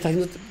ella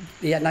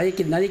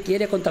nadie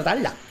quiere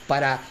contratarla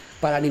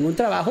para ningún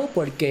trabajo,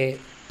 porque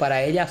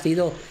para ella ha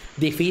sido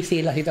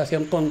difícil la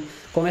situación con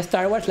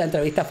Star Wars. La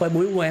entrevista fue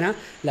muy buena,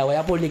 la voy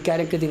a publicar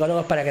en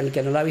Criticólogos para que el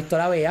que no la ha visto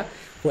la vea.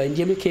 Fue en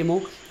Jimmy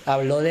Kimmel,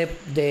 habló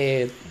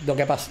de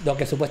lo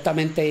que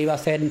supuestamente iba a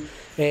ser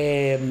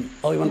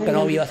Obi-Wan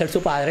Kenobi, iba a ser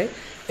su padre,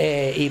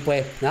 y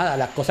pues nada,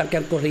 las cosas que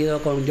han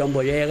ocurrido con John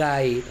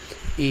Boyega y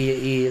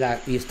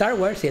Star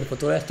Wars y el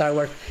futuro de Star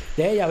Wars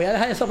de ella. Voy a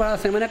dejar eso para la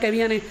semana que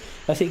viene,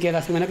 así que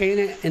la semana que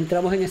viene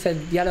entramos en ese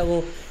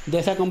diálogo de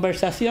esa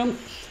conversación.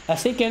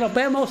 Así que nos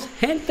vemos,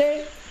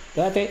 gente.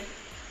 Cuídate.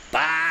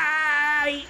 Bye.